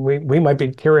world. We might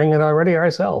be carrying it already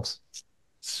ourselves.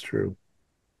 It's true.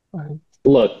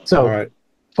 Look, all right.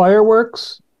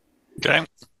 Fireworks Okay.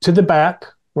 to the back,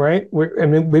 right? I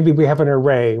mean, maybe we have an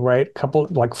array, right? Couple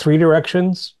like three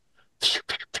directions.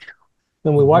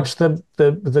 Then we watch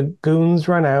the goons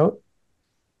run out.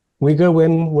 We go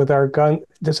in with our gun.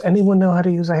 Does anyone know how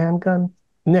to use a handgun?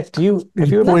 Nick, have you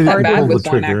ever Not that and bad pull the with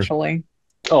one, trigger. actually.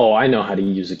 Oh, I know how to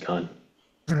use a gun.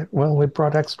 Well, we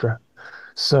brought extra.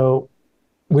 So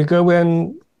we go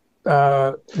in,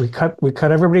 we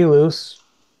cut everybody loose.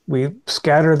 We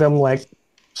scatter them like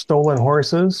stolen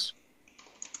horses.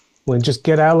 We just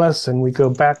get Alice and we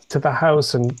go back to the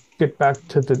house and get back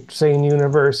to the sane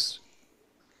universe.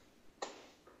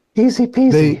 Easy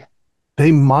peasy.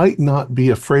 They might not be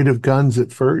afraid of guns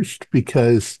at first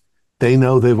because they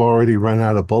know they've already run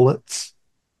out of bullets.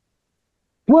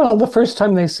 Well, the first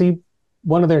time they see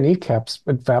one of their kneecaps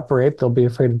evaporate, they'll be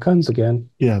afraid of guns again.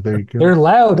 Yeah, there you go. They're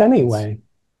loud anyway.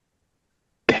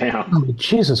 Damn. Oh,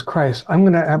 Jesus Christ. I'm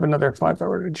going to have another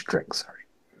 5-hour drink. Sorry.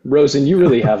 Rosen, you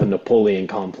really have a Napoleon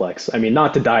complex. I mean,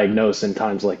 not to diagnose in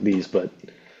times like these, but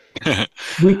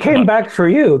We came back for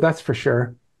you, that's for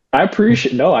sure. I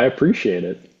appreciate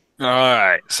it. All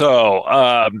right. So,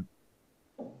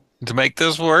 to make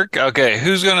this work, okay,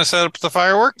 who's going to set up the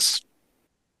fireworks?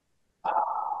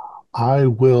 I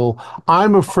will.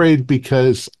 I'm afraid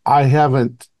because I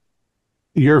haven't.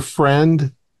 Your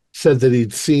friend said that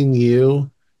he'd seen you,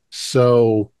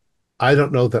 so I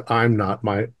don't know that I'm not.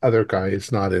 My other guy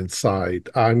is not inside.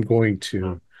 I'm going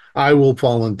to. I will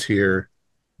volunteer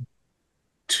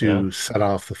to set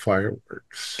off the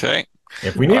fireworks. Okay.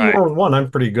 If we need All right. more than one,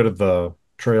 I'm pretty good at the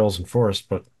trails and forest,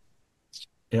 but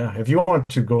yeah, if you want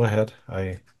to, go ahead.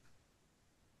 Okay.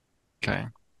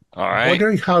 All I'm right.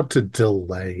 wondering how to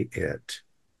delay it.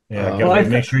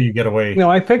 Make sure you get away.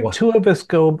 I think two of us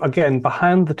go, again,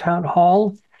 behind the town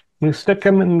hall. We stick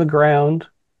them in the ground.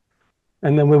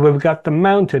 And then when we've got them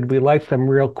mounted, we light them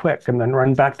real quick and then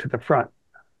run back to the front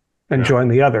and join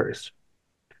the others.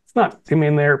 It's not, I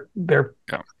mean, they're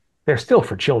still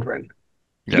for children.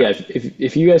 Yeah,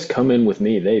 if you guys come in with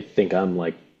me, they think I'm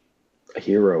like a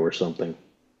hero or something.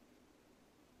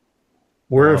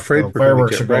 We're afraid if the we're going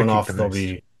fireworks to are get going off, there'll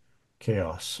recognized. be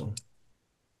chaos. So.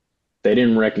 They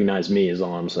didn't recognize me, is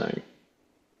all I'm saying.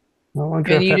 I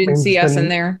wonder And if you that didn't means see us then in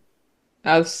there.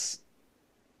 Us.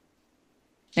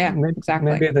 Yeah,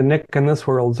 exactly. maybe the Nick in this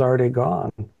world's already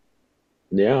gone.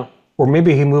 Yeah. Or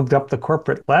maybe he moved up the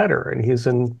corporate ladder and he's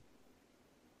in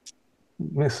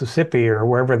Mississippi or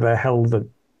wherever the hell the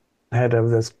head of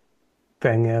this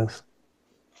thing is.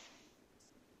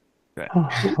 Okay.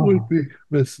 It would be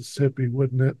Mississippi,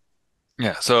 wouldn't it?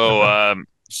 Yeah. So,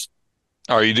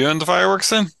 are you doing the fireworks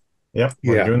then? Yep,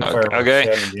 we're doing the fireworks.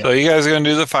 Okay. So you guys are going to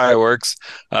do the fireworks.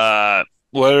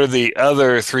 What are the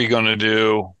other three going to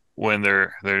do when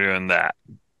they're doing that?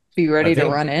 Be ready to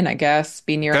run in, I guess.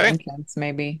 Be near entrance,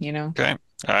 maybe, Okay.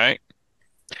 All right.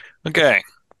 Okay.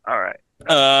 All right.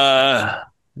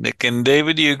 Nick and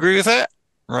David, do you agree with that?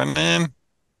 Run in?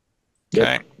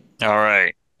 Okay. Yep. All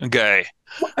right. Okay.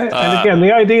 And again,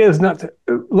 the idea is not to,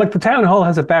 like the town hall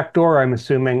has a back door, I'm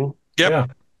assuming.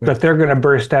 Yep. That they're going to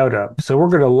burst out of. So we're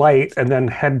going to light and then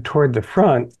head toward the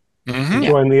front to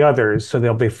join the others. So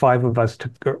there'll be 5 of us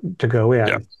to go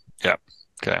in. Yep.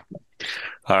 Okay.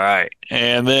 All right.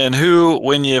 And then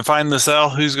when you find the cell,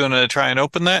 who's going to try and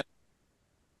open that?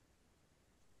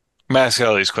 I'm asking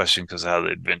all these questions because how the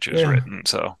adventure is written,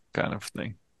 so kind of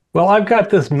thing. Well, I've got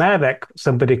this mattock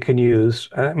somebody can use.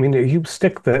 I mean, if you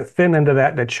stick the thin end of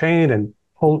that in a chain and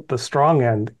hold the strong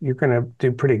end, you're going to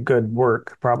do pretty good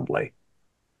work, probably.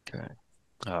 Okay.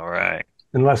 All right.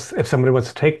 Unless if somebody wants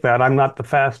to take that, I'm not the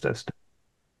fastest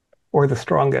or the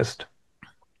strongest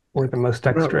or the most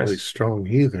I'm dexterous. not really strong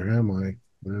either, am I?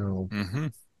 No. Mm-hmm.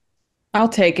 I'll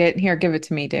take it. Here, give it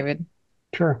to me, David.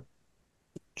 Sure.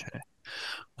 Okay.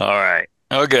 All right.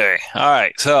 Okay. All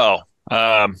right. So,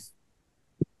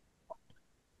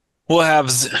 we'll have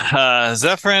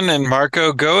Zephyrin and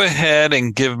Marco go ahead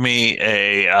and give me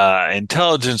a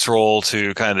intelligence roll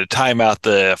to kind of time out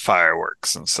the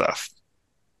fireworks and stuff.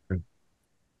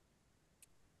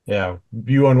 Yeah,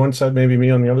 you on one side, maybe me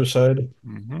on the other side.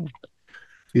 Mm-hmm.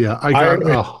 Yeah, I got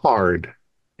a hard.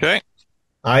 Okay.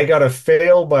 I got a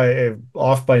fail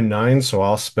off by 9, so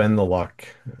I'll spend the luck.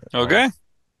 Okay.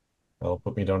 That'll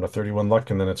put me down to 31 luck,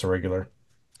 and then it's a regular.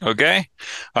 Okay.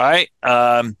 All right.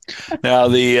 Now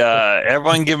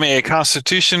everyone give me a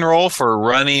constitution roll for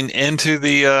running into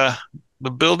the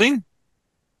building.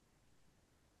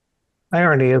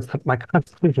 Irony is that my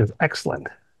constitution is excellent.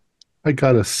 I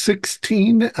got a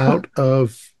 16 out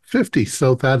of 50,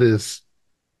 so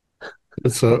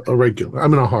it's a regular.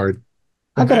 I'm in a hard.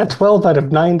 I got a 12 out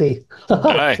of 90. All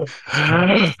right.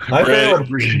 I Ready?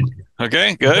 failed.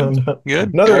 Okay, good.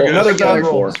 Good. Another Good. another bad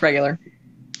Regular. roll. Just regular.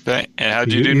 Okay. And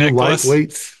how'd you do, You Nicholas?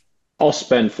 lightweights. I'll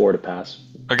spend 4 to pass.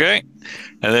 Okay.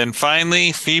 And then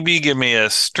finally, Phoebe, give me a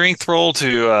strength roll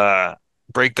to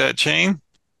break that chain.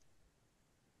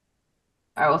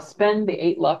 I will spend the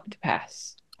 8 luck to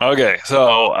pass. Okay.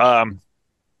 So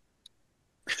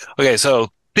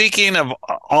speaking of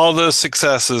all those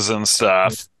successes and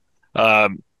stuff,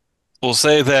 um, we'll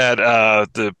say that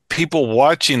the people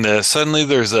watching this, suddenly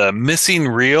there's a missing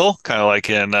reel, kind of like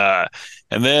and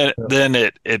then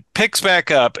it picks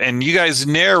back up, and you guys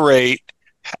narrate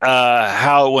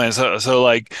how it went. So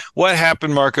like, what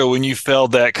happened, Marco, when you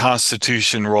failed that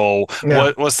Constitution roll?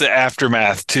 Yeah. What's the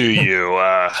aftermath to you,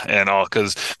 and all?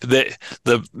 Because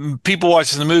the people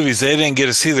watching the movies, they didn't get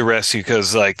to see the rescue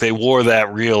because like they wore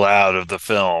that reel out of the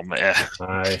film.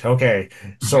 Right. Okay.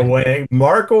 So when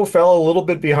Marco fell a little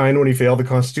bit behind when he failed the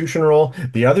Constitution roll,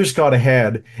 the others got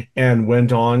ahead and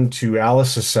went on to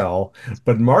Alice's cell.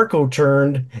 But Marco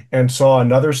turned and saw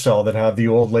another cell that had the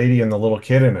old lady and the little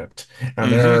kid in it,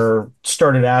 and they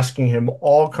started asking him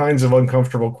all kinds of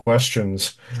uncomfortable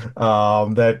questions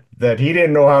that he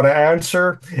didn't know how to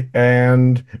answer,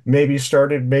 and maybe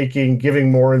started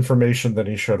giving more information than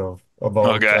he should have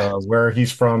about Okay. where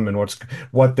he's from and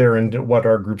what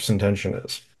our group's intention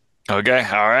is. Okay.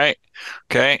 All right.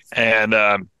 Okay. And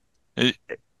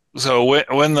so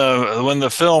when the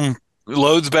film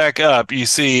loads back up, you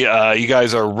see you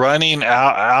guys are running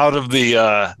out of the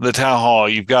town hall.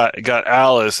 You've got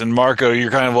Alice and Marco.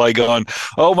 You're kind of like going,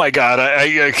 "Oh my God,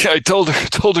 I told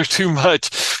her too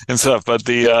much and stuff." But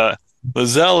the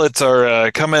zealots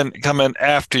are coming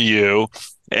after you,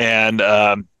 and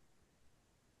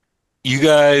you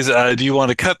guys, do you want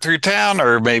to cut through town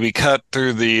or maybe cut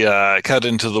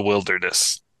into the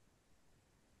wilderness?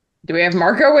 Do we have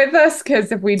Marco with us?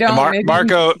 Because if we don't,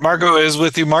 Marco is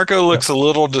with you. Marco looks a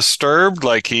little disturbed,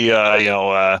 like he,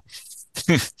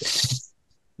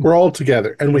 We're all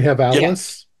together, and we have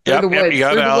Alice. Yep, through the woods. you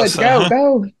got Through the Alice. woods.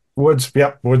 Go. Woods,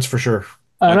 yep, woods for sure.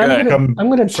 And Okay. I'm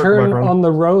gonna Circle back turn around. on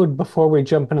the road before we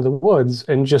jump into the woods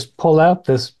and just pull out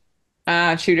this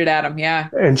Shoot it at him. Yeah.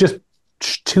 and just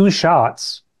 2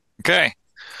 shots Okay.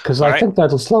 because All I right. think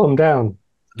that'll slow him down,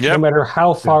 no Yep. matter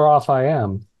how far off I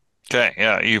am. Okay.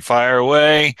 Yeah. You fire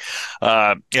away.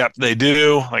 Yep. They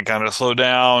do. They kind of slow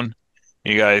down.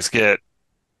 You guys get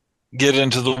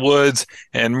into the woods,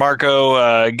 and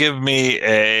Marco, give me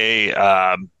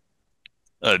a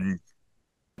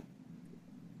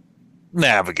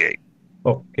navigate.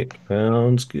 Okay,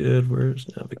 sounds good. Where's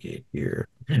navigate here?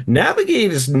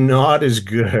 Navigate is not as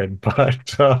good, but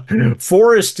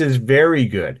forest is very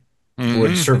good.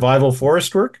 Would Mhm. survival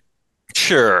forest work?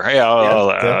 Sure. Yeah.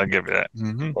 Yeah. I'll give you that.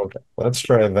 Mhm. Okay, let's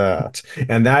try that.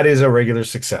 And that is a regular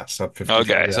success. Up 50.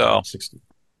 Okay, Yeah, so 60.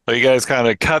 So you guys kind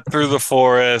of cut through the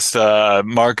forest.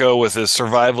 Marco, with his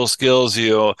survival skills,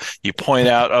 you point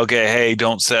out, okay, hey,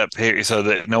 don't step here so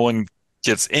that no one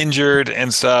gets injured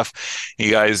and stuff.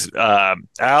 You guys,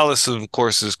 Alice, of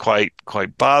course, is quite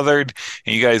bothered,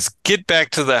 and you guys get back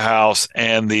to the house,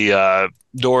 and the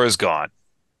door is gone.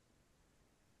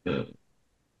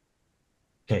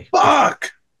 Okay.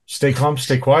 Fuck! Stay calm,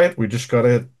 stay quiet. We just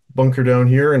gotta bunker down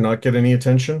here and not get any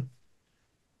attention.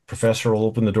 Professor will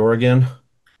open the door again.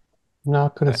 I'm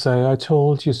not gonna say I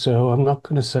told you so. I'm not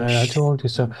gonna say I told you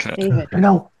so. Okay. David.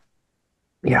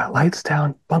 Yeah, lights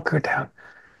down, bunker down.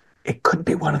 It could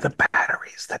be one of the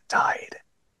batteries that died.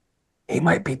 He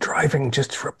might be driving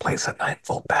just to replace a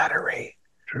 9-volt battery.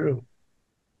 True.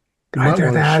 You might Either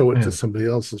want to that. show it to somebody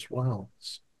else as well.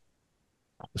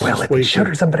 Well, if he showed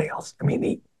her somebody else, I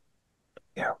mean,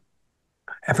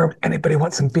 anybody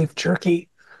want some beef jerky?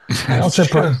 I also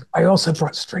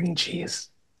brought string cheese.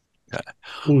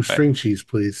 Ooh, string cheese,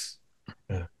 please.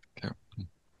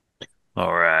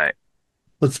 All right.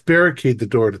 Let's barricade the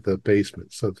door to the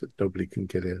basement so that nobody can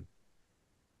get in.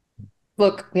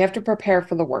 Look, we have to prepare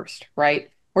for the worst, right?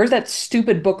 Where's that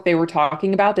stupid book they were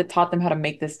talking about that taught them how to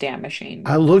make this damn machine?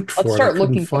 I looked for Let's it. I start couldn't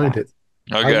looking for find that. it.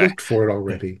 I Okay. looked for it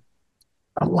already.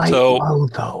 A light So- low,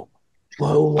 though.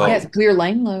 Low light. Yes, we're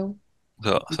laying low.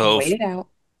 So We can so wait it out.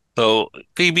 so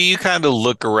Phoebe, you kind of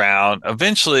look around.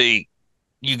 Eventually,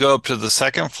 you go up to the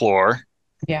second floor,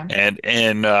 Yeah. and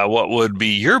in what would be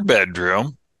your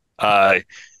bedroom,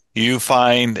 you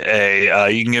find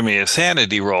you can give me a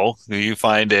sanity roll. You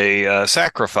find a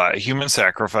human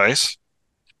sacrifice.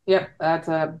 Yep, that's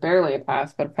barely a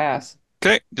pass, but a pass.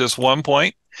 Okay, just 1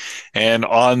 point. And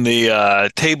on the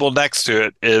table next to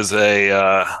it is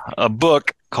a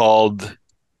book called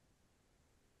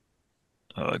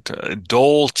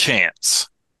Dole Chance.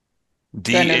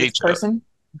 Do I know this DH. person?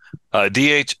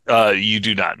 DH. You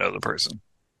do not know the person.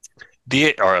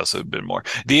 Or else it would have been more.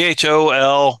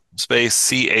 DHOL space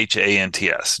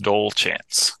CHANTS. Dole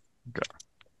Chance. Okay.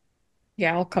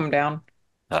 Yeah, I'll come down.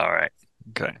 All right.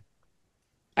 Okay.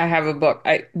 I have a book.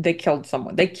 They killed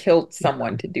someone. They killed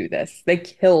someone to do this. They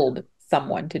killed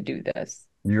someone to do this.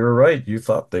 You're right. You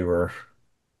thought there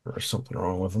was something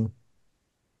wrong with them.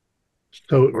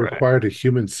 So it Right. required a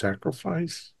human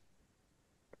sacrifice?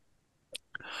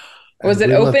 Was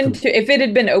And it we let open them- to, if it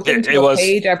had been open It to a was-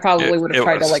 page, I probably would it have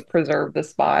tried to was. like preserve the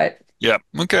spot. Yep.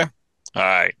 Okay. All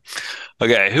right.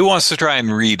 Okay. Who wants to try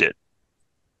and read it?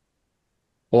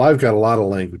 Well, I've got a lot of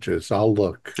languages. I'll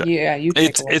look. Okay. Yeah, you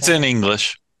take a look It's at in it.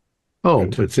 English. Oh,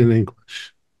 it's in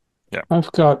English.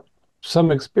 I've got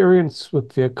some experience with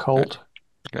the occult.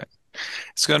 Okay.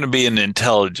 It's going to be an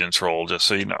intelligence roll, just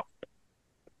so you know.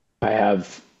 I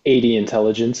have 80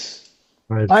 intelligence.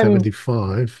 I have I'm-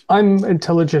 75. I'm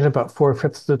intelligent about 4/5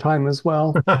 of the time as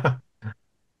well. Half the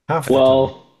time.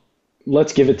 Well,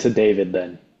 let's give it to David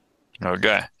then.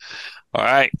 Okay. All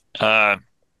right.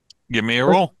 Give me a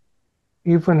roll.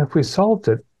 Even if we solved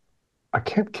it, I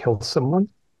can't kill someone.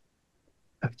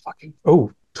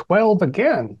 12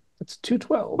 again. That's 2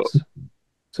 12s.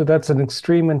 So that's an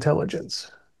extreme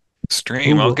intelligence.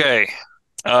 Extreme. Ooh. Okay.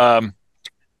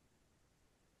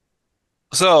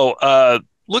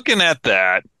 Looking at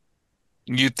that,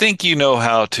 you think you know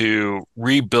how to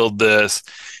rebuild this,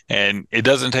 and it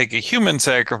doesn't take a human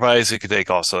sacrifice. It could take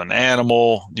also an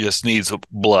animal, just needs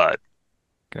blood.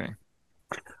 Okay.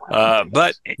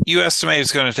 But you estimate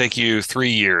it's going to take you 3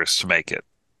 years to make it.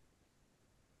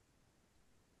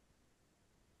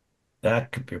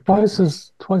 That could be a problem.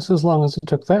 Twice as long as it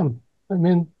took them. I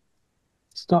mean,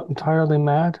 it's not entirely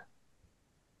mad.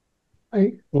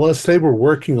 Unless they were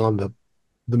working on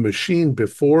the machine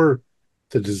before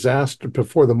the disaster,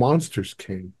 before the monsters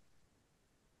came.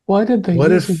 Why did they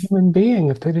What use a if- human being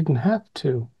if they didn't have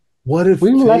to? What if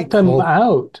We they let them called-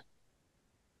 out.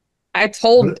 I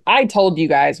told you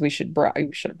guys we should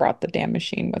have brought the damn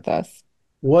machine with us.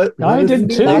 What I if did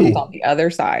Be too. locked on the other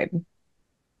side.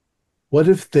 What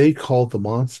if they called the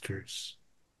monsters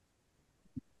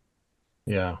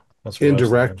Yeah, that's what I was thinking.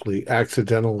 indirectly,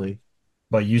 accidentally?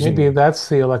 By using Maybe that's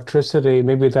the electricity.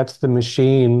 Maybe that's the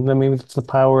machine. Then maybe it's the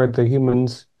power of the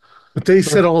humans. But they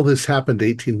said all this happened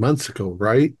 18 months ago,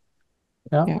 right?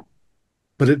 Yeah. Yeah.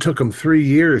 But it took them 3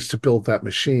 years to build that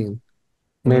machine.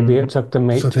 Maybe it took them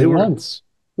So 18 they were- months.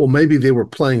 Well, maybe they were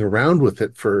playing around with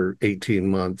it for 18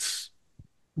 months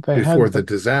They before had the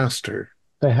disaster.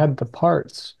 they had the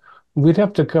parts. We'd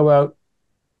have to go out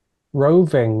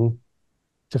roving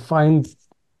to find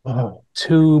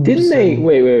tubes. Didn't they? and-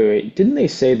 Wait. Didn't they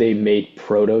say they made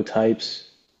prototypes?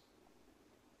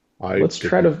 Let's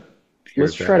try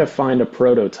to find a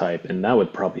prototype, and that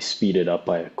would probably speed it up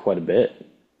by quite a bit.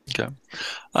 Okay.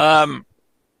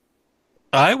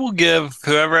 I will give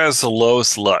whoever has the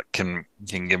lowest luck can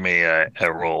give me a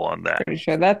roll on that. Pretty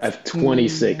sure that's I have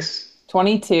 26.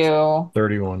 22.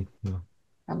 31. Yeah.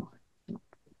 Come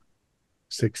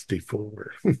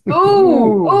 64.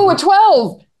 Ooh, a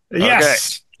 12.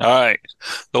 Yes. All right.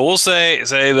 So we'll say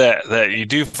that you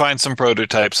do find some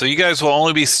prototypes. So you guys will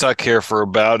only be stuck here for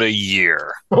about a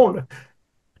year. Oh, no.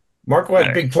 Marco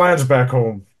had big plans back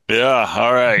home. Yeah.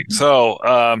 All right. So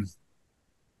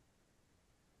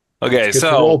okay. Get the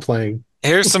So role playing.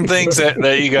 here's some things that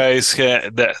you guys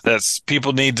can that's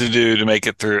people need to do to make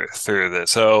it through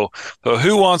this. So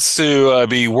who wants to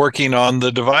be working on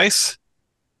the device?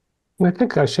 I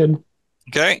think I should.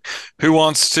 Okay. Who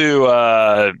wants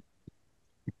to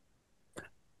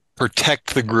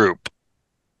protect the group?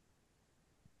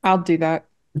 I'll do that.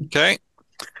 Okay.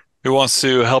 Who wants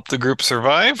to help the group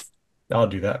survive? I'll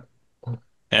do that.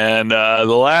 And the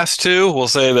last two will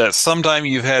say that sometime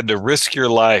you've had to risk your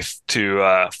life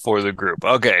for the group.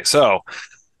 Okay, so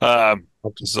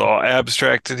it's all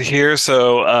abstracted here.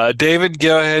 So David,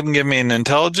 go ahead and give me an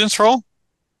intelligence roll.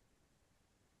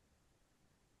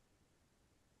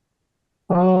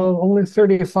 Only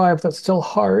 35. That's still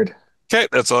hard. Okay,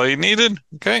 that's all you needed.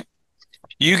 Okay.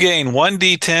 You gain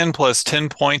 1d10 plus 10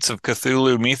 points of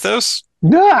Cthulhu mythos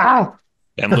Ah!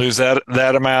 and lose that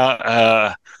amount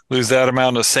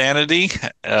of sanity.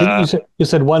 You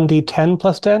said 1d10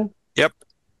 plus 10? Yep.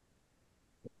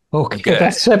 Okay,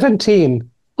 that's 17.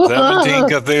 17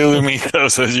 Cthulhu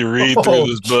mythos as you read through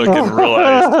this book and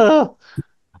realize.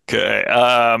 Okay.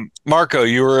 Marco,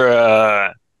 you were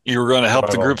going to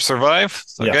help the group survive.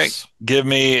 Okay. Yes. Give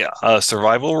me a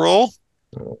survival roll.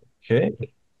 Okay.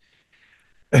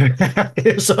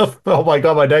 Oh my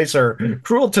God, my dice are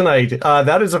cruel tonight.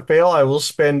 That is a fail. I will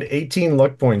spend 18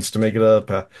 luck points to make it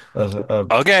a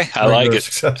Okay, I like regular it.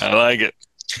 success. I like it.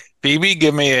 Phoebe,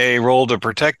 give me a roll to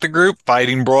protect the group.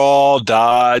 Fighting brawl,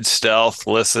 dodge, stealth,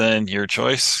 listen, your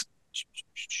choice.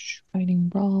 Fighting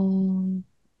brawl.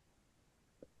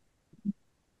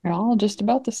 They're all just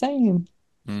about the same.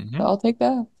 So I'll take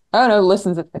that. Oh no,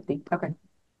 listens at 50. Okay.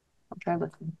 I'll try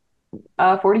listen.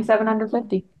 47 under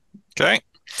 50. Okay.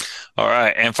 All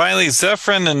right. And finally,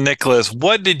 Zephyrin and Nicholas,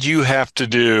 what did you have to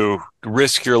do,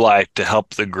 risk your life to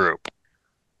help the group?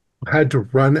 I had to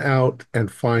run out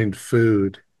and find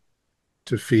food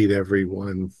to feed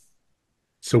everyone.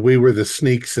 So we were the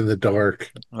sneaks in the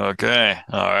dark, Okay.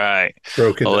 All right.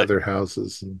 broke into I'll let, other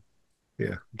houses, and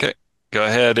yeah. okay. Go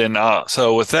ahead. And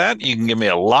so with that, you can give me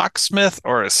a locksmith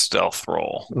or a stealth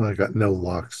roll. Well, I got no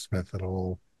locksmith at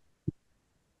all.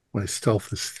 My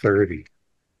stealth is 30.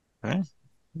 Okay.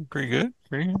 Pretty good.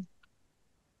 Pretty good.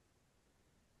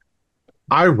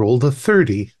 I rolled a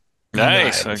 30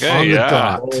 Nice. Nice. Okay. on the Yeah.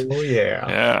 dot. Oh yeah.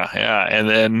 Yeah. Yeah. And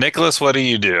then Nicholas, what do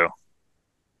you do?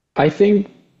 I think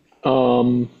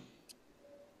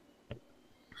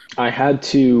I had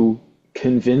to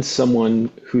convince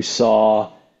someone who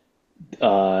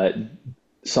uh,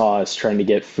 saw us trying to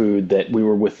get food that we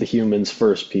were with the humans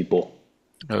first people.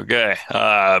 Okay.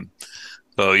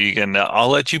 So you can, I'll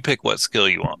let you pick what skill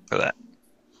you want for that.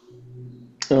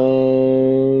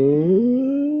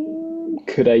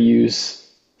 Could I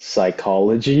use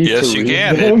psychology Yes, to you read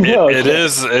can. them? It Okay.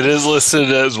 is listed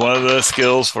as one of the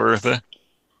skills for the.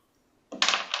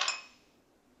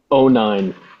 Oh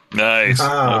nine. Nice.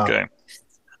 Ah. Okay.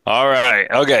 All right.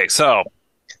 Okay. So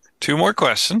two more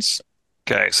questions.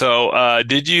 Okay. So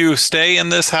did you stay in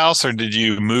this house or did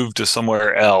you move to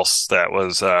somewhere else that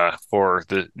was for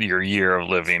your year of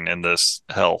living in this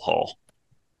hellhole?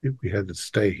 We had to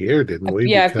stay here, didn't we?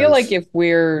 Yeah, I feel like Because if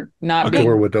we're not the Okay.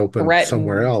 door being would open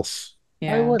somewhere threatened, else. I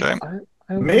yeah. would. Okay.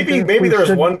 I wonder Maybe if maybe we there was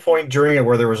should. one point during it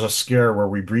where there was a scare where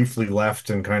we briefly left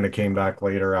and kind of came back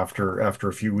later after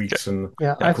a few Okay. weeks and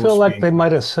Yeah, the I feel coast like being they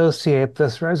might associate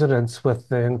this residence with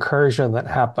the incursion that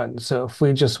happened. So if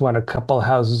we just went a couple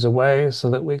houses away so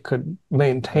that we could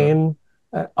yeah. maintain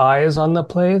eyes on the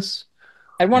place,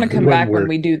 I'd want to come When back when we're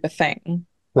we do the thing,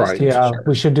 just to right. make yeah,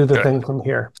 we sure. should do the Okay. thing from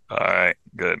here. All right.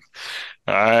 Good.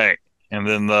 All right. And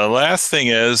then the last thing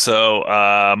is, so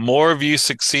more of you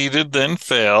succeeded than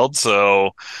failed.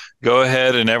 So go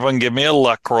ahead and everyone give me a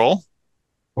luck roll.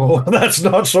 Oh, that's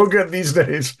not so good these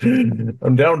days.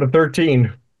 I'm down to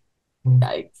 13.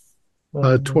 Yikes.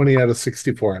 20 out of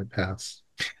 64, I pass.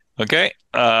 Okay.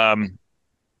 Fail.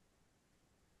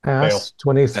 Pass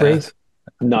 23. Pass.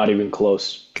 Not even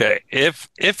close. Okay.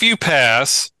 If you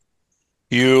pass,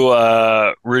 you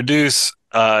reduce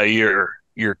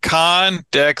your con,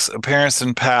 dex, appearance,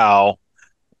 and pow.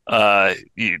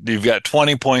 You've got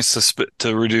 20 points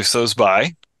to reduce those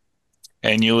by,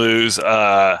 and you lose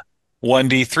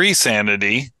 1d3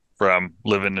 sanity from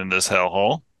living in this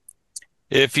hellhole.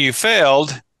 If you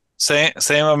failed, same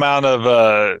amount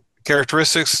of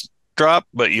characteristics drop,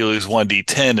 but you lose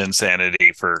 1d10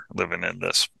 insanity for living in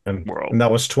this world. And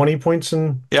that was 20 points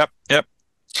in Yep.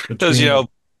 Because between.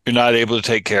 you're not able to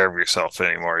take care of yourself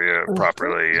anymore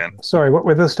properly. And Sorry, what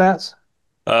were the stats?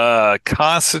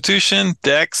 Constitution,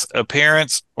 Dex,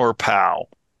 Appearance, or POW.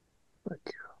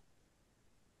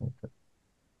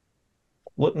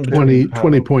 Splitting 20, between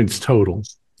 20 power. points total.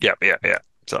 Yep.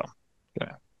 So,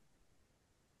 yeah.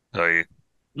 So you're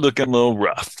looking a little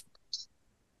rough.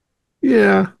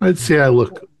 Yeah, I'd say I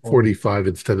look 45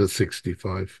 instead of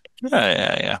 65.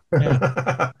 Yeah.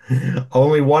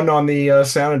 Only one on the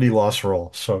sanity loss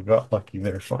roll, so got lucky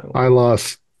there finally. I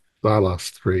lost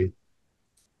 3.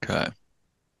 Okay.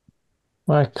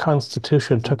 My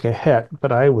constitution took a hit,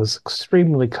 but I was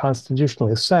extremely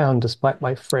constitutionally sound despite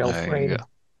my frail There you frame. go.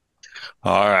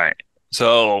 All right.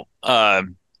 So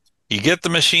you get the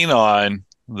machine on,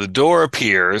 the door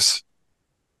appears.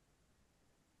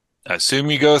 I assume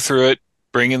you go through it,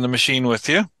 bringing the machine with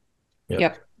you.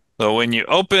 Yep. So when you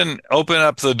open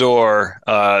up the door,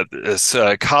 this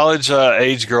college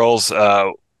age girl's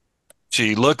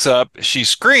she looks up, she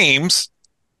screams,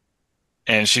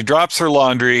 and she drops her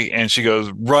laundry, and she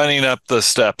goes running up the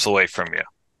steps away from you.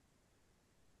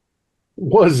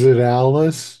 Was it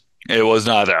Alice? It was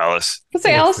not Alice. Let's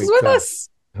say Oh, Alice is thank with God. us.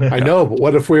 I know, but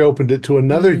what if we opened it to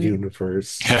another Mm.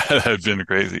 universe? Yeah, that'd been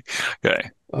crazy.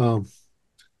 Okay.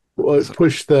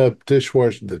 Push the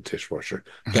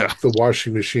Yeah. the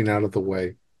washing machine out of the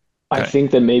way. I Okay.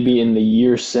 think that maybe in the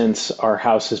year since our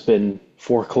house has been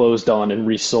foreclosed on and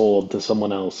resold to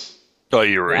someone else. Oh,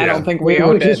 you were, I don't yeah. think We we were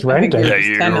owned just it. I think we renting. were Yeah, just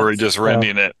you were tenants. just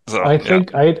renting it. So, I yeah.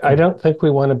 think I don't think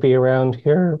we want to be around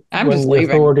here I'm when just the leaving.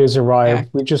 authorities arrive. Yeah.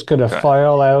 We're just gonna Okay.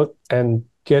 file out and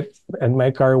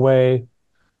make our way.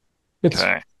 It's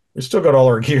Okay. We still got all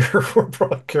our gear. We're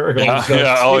probably carrying all Yeah, the yeah.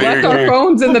 guns. Oh, We left our you're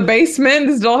phones in the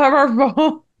basement. Still have our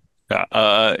phone. yeah,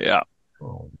 yeah.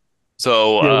 Oh,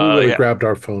 So, Yeah, we would have yeah, grabbed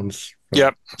our phones.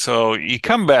 yep. So you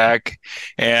come back,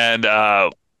 and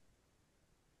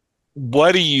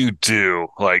what do you do?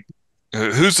 Like,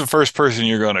 who's the first person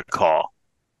you're going to call?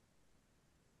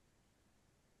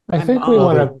 I My think we mom.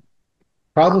 want They're to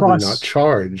probably not cross.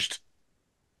 charged.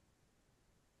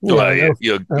 Well, Yeah, no,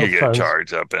 you no get phones.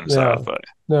 charged up and stuff, No, but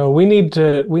no, we need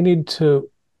to.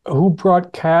 Who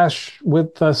brought cash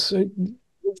with us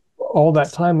all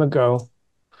that time ago?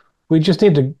 We just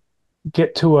need to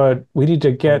we need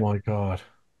to oh get my God.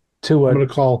 to I'm going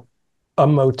to call. a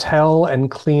motel and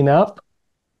clean up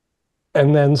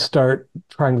and then start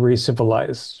trying to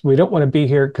re-civilize. We don't want to be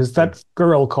here because that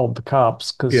girl called the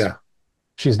cops because Yeah,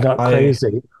 she's not I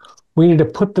crazy. We need to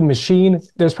put the machine.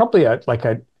 There's probably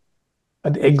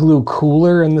an igloo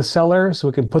cooler in the cellar, so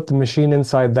we can put the machine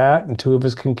inside that, and two of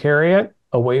us can carry it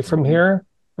away from here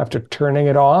after turning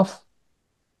it off.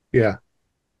 yeah.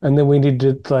 And then we need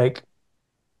to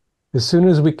as soon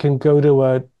as we can go to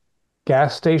a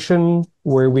gas station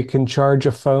where we can charge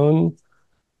a phone,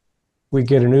 we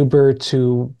get an Uber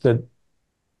to the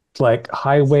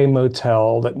highway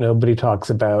motel that nobody talks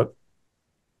about,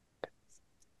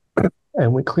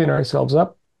 and we clean ourselves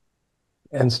up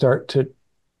and start to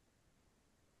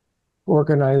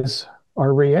organize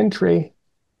our reentry.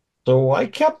 So I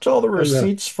kept all the And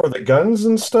receipts for the guns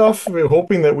and stuff,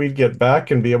 hoping that we'd get back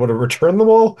and be able to return them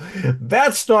all.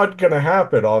 That's not gonna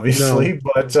happen, no, obviously,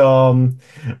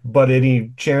 but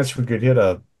any chance we could hit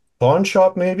a pawn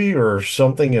shop maybe or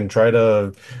something and try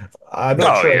to I'm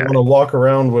not oh sure I yeah, want to walk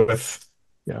around with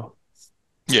You know,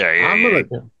 yeah, yeah, I'm yeah. going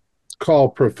to call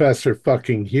Professor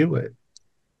fucking Hewitt.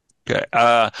 Okay.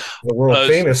 the world Uh,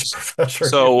 famous professor.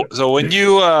 so when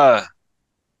you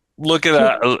look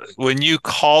at when you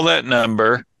call that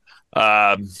number,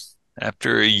 um,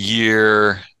 after a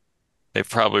year, they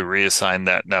probably reassigned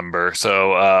that number.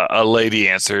 So a lady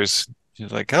answers.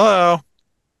 She's like, "Hello,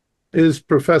 Is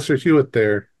Professor Hewitt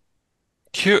there?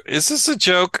 Is this a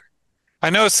joke? I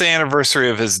know it's the anniversary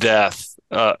of his death,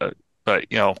 but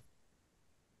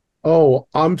Oh,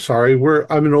 I'm sorry.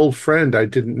 I'm an old friend. I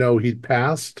didn't know he'd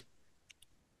passed.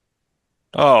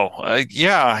 oh,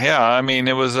 yeah, yeah. I mean,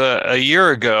 it was a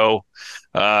year ago.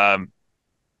 Um,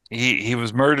 he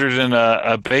was murdered in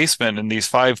a basement, and these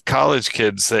five college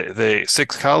kids, they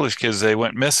six college kids, they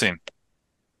went missing.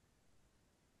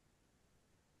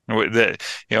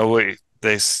 They,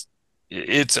 they,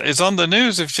 it's on the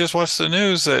news. If you just watch the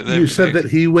news, You said that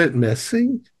he went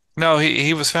missing? no,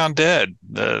 he was found dead.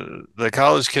 The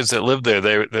college kids that lived there,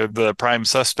 they're the prime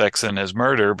suspects in his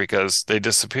murder because they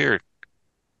disappeared.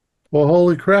 Well,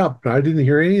 holy crap. I didn't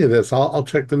hear any of this. I'll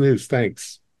check the news.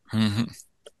 Thanks. Hmm.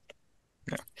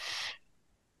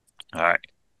 All right.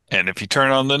 And if you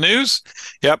turn on the news,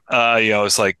 yep,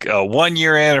 it's like a 1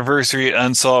 year anniversary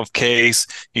unsolved case.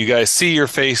 You guys see your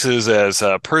faces as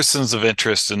persons of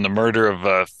interest in the murder of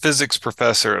a physics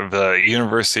professor of the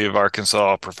University of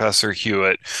Arkansas, Professor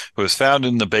Hewitt, who was found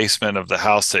in the basement of the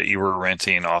house that you were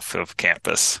renting off of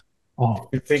campus. oh,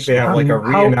 You think they have like a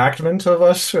reenactment of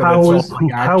us and how it's all was like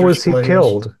how actors was he playing?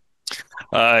 killed?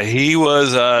 He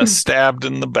was stabbed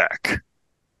in the back.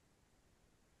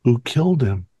 Who killed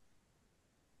him?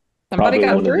 Somebody Probably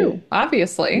got one of through, the,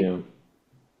 obviously. yeah.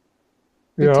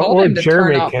 We Yeah, told or him to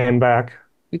turn Jeremy off. came back.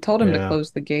 We told him to Yeah.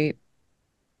 close the gate.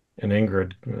 And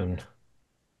Ingrid and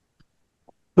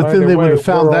But then Either they would way, have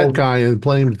found we're that all guy and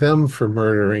blamed them for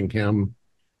murdering him.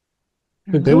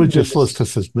 the They would good just news list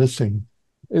us as missing.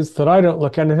 is that I don't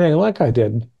look anything like I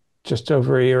did just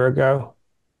over a year ago.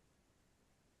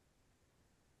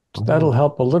 That'll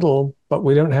help a little, but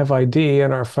we don't have ID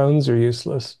and our phones are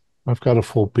useless. I've got a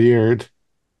full beard.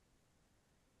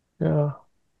 Yeah.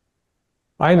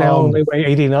 I now only weigh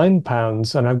 89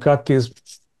 pounds and I've got these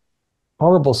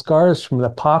horrible scars from the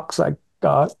pox I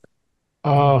got.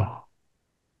 Uh,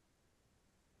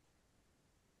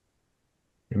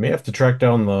 you may have to track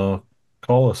down the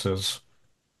Collises.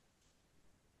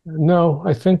 No,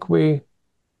 I think we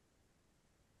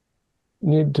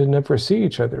need to never see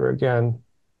each other again.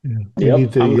 yeah.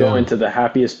 Yep, I'm going to the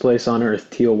happiest place on earth,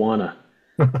 Tijuana.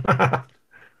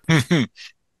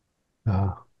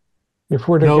 If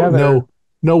we're no, together,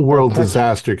 no world catch-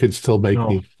 disaster could still make No.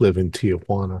 me live in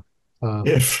Tijuana.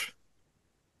 If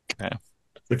Okay.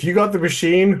 If you got the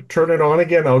machine, turn it on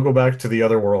again, I'll go back to the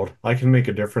other world. I can make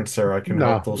a difference there. I can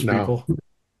help No, those no. people.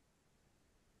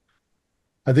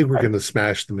 I think we're I, going to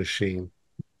smash the machine.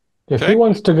 If he Okay.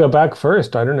 wants to go back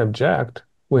first, I don't object.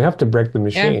 We have to break the Yeah,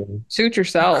 machine. suit You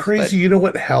yourself, but crazy? You know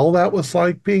what hell that was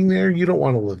like being there? You don't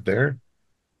want to live there.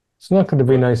 It's not going to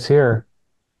be nice here.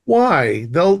 Why?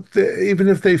 Even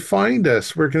if they find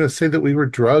us, we're going to say that we were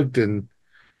drugged and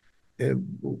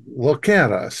look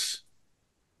at us.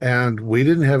 And we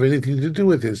didn't have anything to do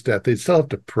with his death. They'd still have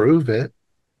to prove it.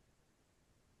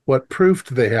 What proof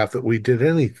do they have that we did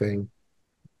anything?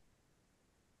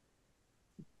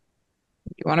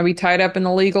 you want to be tied up in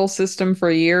the legal system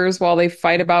for years while they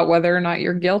fight about whether or not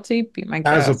you're guilty? Be my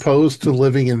As guest. opposed to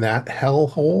living in that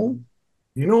hellhole?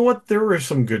 you know what? There were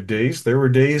some good days. There were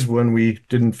days when we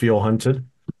didn't feel hunted.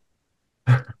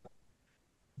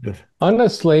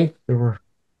 Honestly, There were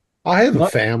I have a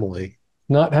not family.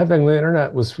 not having the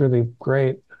internet was really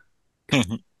great.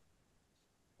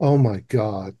 Oh my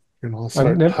God. And I'll I've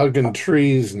start never hugging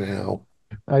trees now.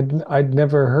 I'd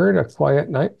never heard a quiet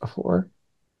night before.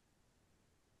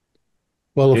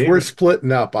 Well, if we're David.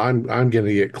 splitting up, I'm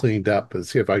gonna get cleaned up and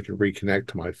see if I can reconnect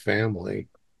to my family.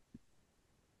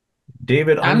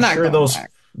 David, I'm I'm not sure going those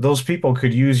back. those people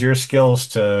could use your skills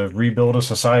to rebuild a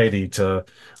society, to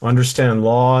understand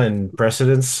law and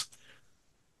precedents.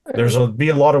 Be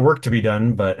a lot of work to be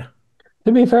done, but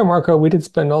To be fair, Marco, we did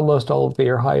spend almost all of the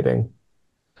year hiding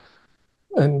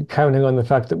and counting on the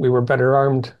fact that we were better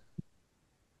armed.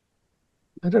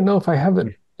 I don't know if I have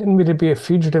it in me to be a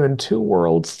fugitive in two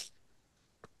worlds.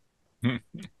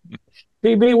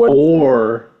 BB, what?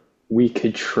 Or we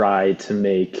could try to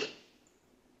make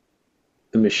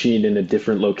the machine in a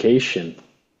different location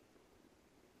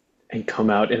and come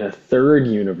out in a third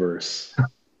universe.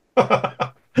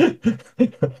 I'm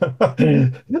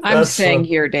that's staying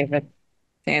here, David,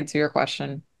 to answer your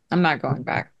question. I'm not going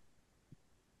back.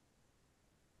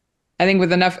 I think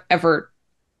with enough effort,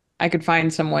 I could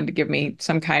find someone to give me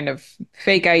some kind of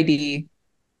fake ID.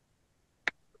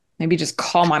 Maybe just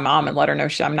call my mom and let her know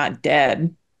I'm not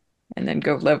dead and then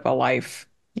go live a life,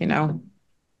 you know?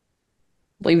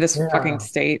 Leave this fucking Yeah.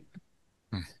 state.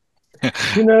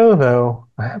 Though,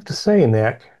 I have to say,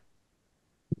 Nick,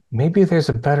 maybe there's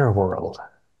a better world.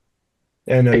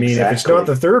 and I mean, if it's not Exactly.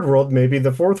 the third world, maybe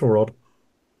the fourth world.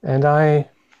 And I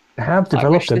have I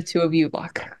developed wish the two of you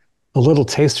luck. a little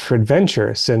taste for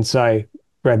adventure since I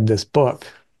read this book.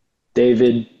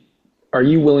 David, are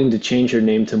you willing to change your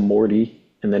name to Morty?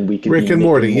 And then we could be Rick and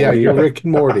Nick and Morty. Yeah, Morty. you're Rick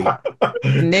and Morty.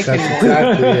 Nick That's and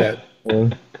exactly Morty.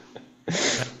 it.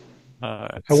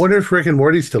 I It's wonder if Rick and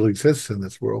Morty still exists in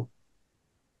this world.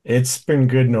 It's been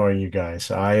good knowing you guys.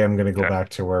 I am going to go okay. back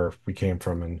to where we came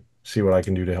from and see what I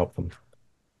can do to help them.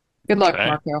 Good luck, Okay.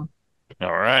 Marco. All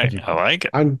Thank right. you. I like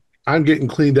it. I'm getting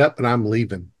cleaned up and I'm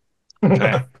leaving.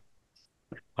 Okay.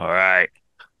 All right.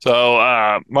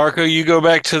 So, Marco, you go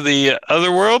back to the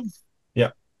other world.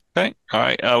 Yeah. Okay. All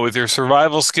right. With your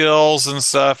survival skills and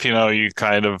stuff, you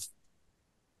kind of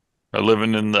are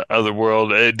living in the other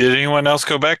world. Did anyone else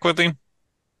go back with him?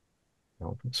 I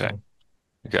don't think Okay. so.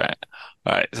 Okay.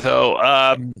 All right. So,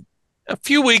 a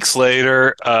few weeks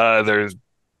later, there's,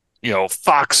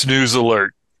 Fox News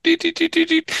alert.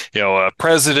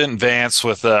 President Vance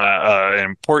with an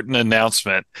important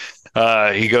announcement.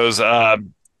 He goes,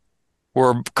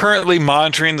 we're currently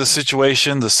monitoring the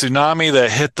situation. The tsunami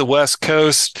that hit the West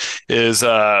Coast is,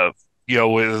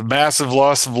 with massive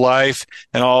loss of life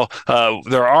and all.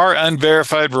 There are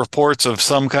unverified reports of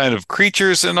some kind of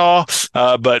creatures and all,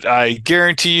 but I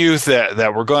guarantee you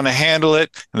that we're going to handle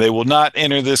it. And they will not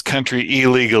enter this country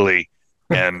illegally.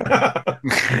 And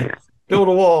Build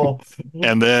a wall.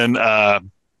 and then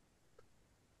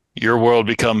your world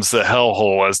becomes the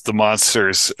hellhole as the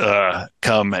monsters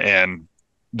come and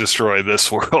destroy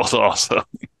this world also.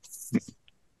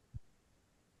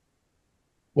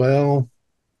 Well,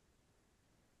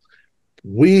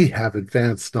 we have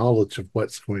advanced knowledge of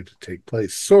what's going to take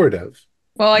place, sort of.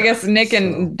 Well, I guess So,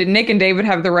 did Nick and David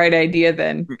have the right idea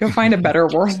then? Go find a better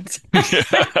world.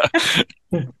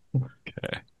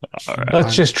 Okay. All right.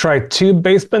 Let's just try two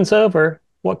basements over.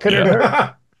 What could it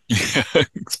hurt?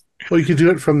 well, you could do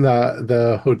it from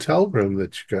the hotel room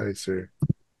that you guys are.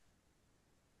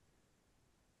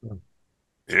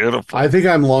 Beautiful. I think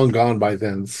I'm long gone by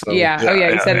then, so Yeah. Oh, yeah.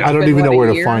 You said I it's don't been even what, know a where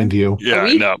to year? find you. Yeah,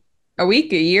 week? no. A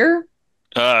week? A year?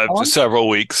 How long? Several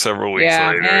weeks Yeah.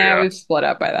 later. Yeah. We've split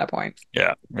up by that point.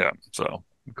 Yeah. Yeah. So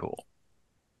cool.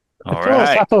 The All right.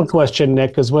 philosophical question,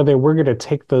 Nick, is whether we're going to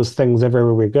take those things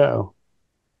everywhere we go.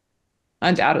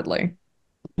 Undoubtedly.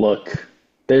 Look,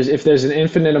 if there's an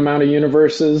infinite amount of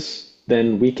universes,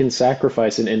 then we can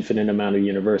sacrifice an infinite amount of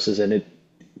universes and it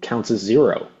counts as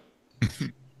 0.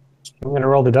 I'm going to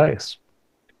roll the dice.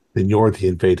 Then you're the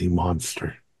invading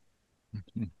monster.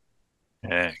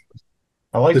 Yeah,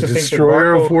 I like The to think that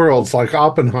destroyer Marco. of worlds, like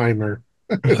Oppenheimer.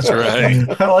 that's right.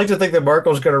 I like to think that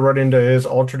Marco's going to run into his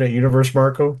alternate universe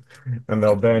Marco, and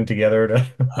they'll band together to.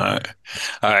 All right.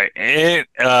 All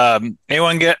right.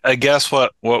 Anyone get a guess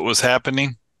what was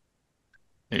happening?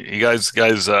 You guys,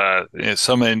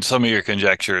 some of your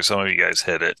conjecture, some of you guys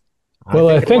hit it. Well,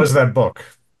 I I think it think- was that book.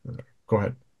 Go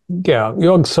ahead. Yeah,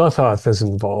 Yog Sothoth is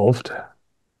involved.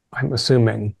 I'm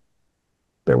assuming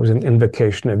there was an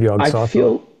invocation of Yog I Sothoth.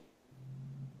 feel.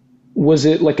 Was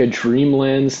it like a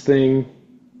Dreamlands thing?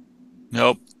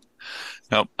 Nope.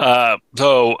 Nope.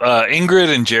 So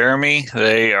Ingrid and Jeremy,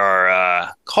 they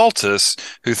are cultists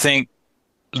who think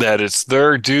that it's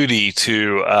their duty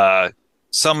to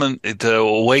summon to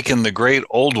awaken the great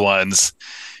old ones.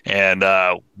 And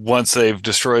once they've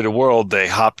destroyed a world, they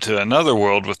hop to another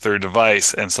world with their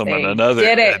device and summon They another.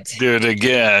 did it. Do it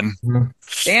again.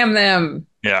 Damn them.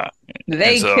 Yeah.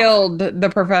 They And so- killed the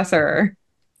professor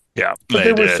Yeah. But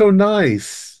they were did. so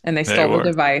nice. and they They stole the were.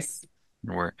 device.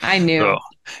 Were- I knew. So,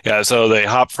 yeah. So they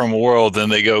hop from a world, then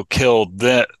they go kill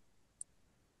the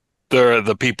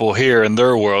people here in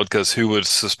their world, because who would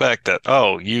suspect that?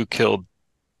 Oh, you killed.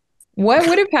 What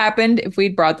would have happened if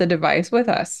we'd brought the device with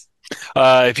us?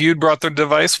 If you'd brought the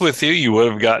device with you, you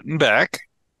would have gotten back.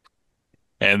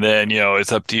 And then,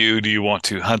 it's up to you. Do you want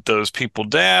to hunt those people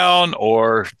down?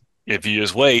 Or if you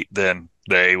just wait, then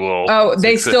they will. Oh,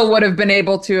 they succeed. still would have been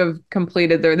able to have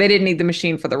completed they didn't need the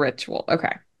machine for the ritual.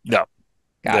 Okay. No,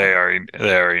 Got they it.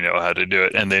 already know how to do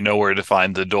it. And they know where to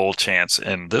find the dole chance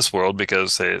in this world,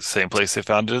 because it's the same place they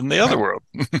found it in the other world.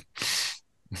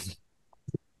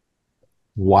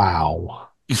 Wow.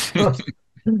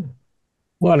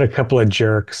 What a couple of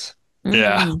jerks.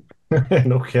 Yeah. Mhm.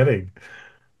 No kidding.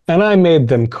 And I made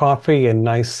them coffee and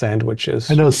nice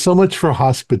sandwiches. I know, so much for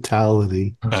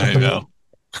hospitality. I know.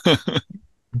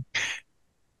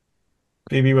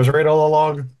 Phoebe was right all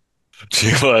along.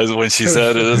 She was, when she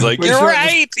said it, it was like, When you're she-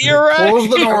 right. You're right. Close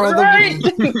the door. You're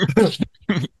right.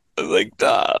 I was like,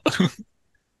 duh.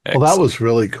 Well, that was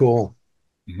really cool.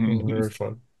 Very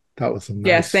fun. That was a nice.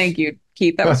 Yes, thank you,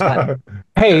 Keith. That was fun.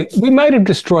 Hey, we might have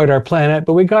destroyed our planet,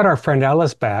 but we got our friend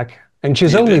Alice back, and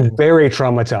she's You only did. very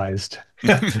traumatized.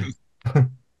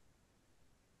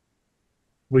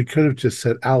 We could have just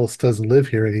said Alice doesn't live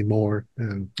here anymore.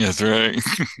 And That's right.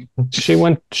 She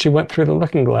went through the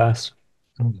looking glass.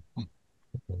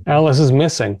 Alice is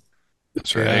missing.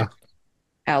 That's yeah. right.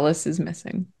 Alice is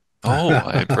missing. Oh,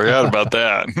 I forgot about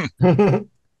that.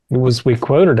 We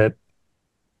quoted it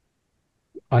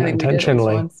I think we did at least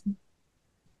unintentionally. once.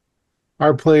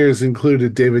 Our players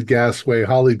included David Gasway,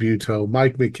 Holly Buteau,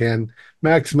 Mike McKen,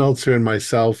 Max Meltzer, and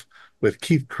myself, with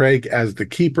Keith Craig as the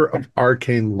keeper of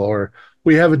arcane lore.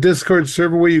 We have a Discord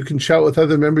server where you can chat with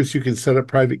other members, you can set up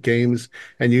private games,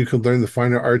 and you can learn the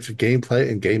finer arts of gameplay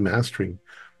and game mastering.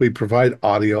 We provide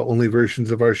audio-only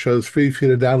versions of our shows free for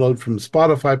you to download from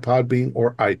Spotify, Podbean,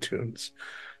 or iTunes.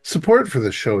 Support for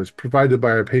the show is provided by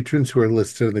our patrons who are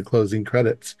listed in the closing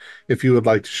credits. If you would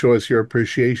like to show us your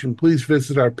appreciation, please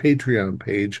visit our Patreon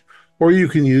page, or you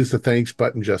can use the thanks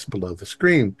button just below the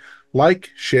screen. Like,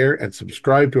 share, and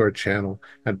subscribe to our channel,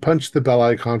 and punch the bell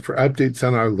icon for updates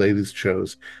on our latest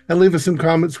shows. And leave us some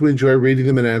comments. We enjoy reading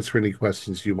them and answer any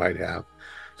questions you might have.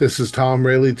 This is Thom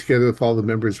Raley, together with all the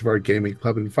members of our gaming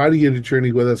club, inviting you to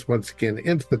journey with us once again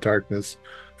into the darkness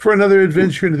for another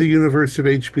adventure into the universe of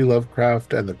H.P.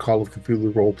 Lovecraft and the Call of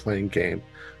Cthulhu role-playing game.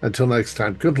 Until next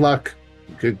time, good luck,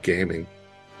 good gaming.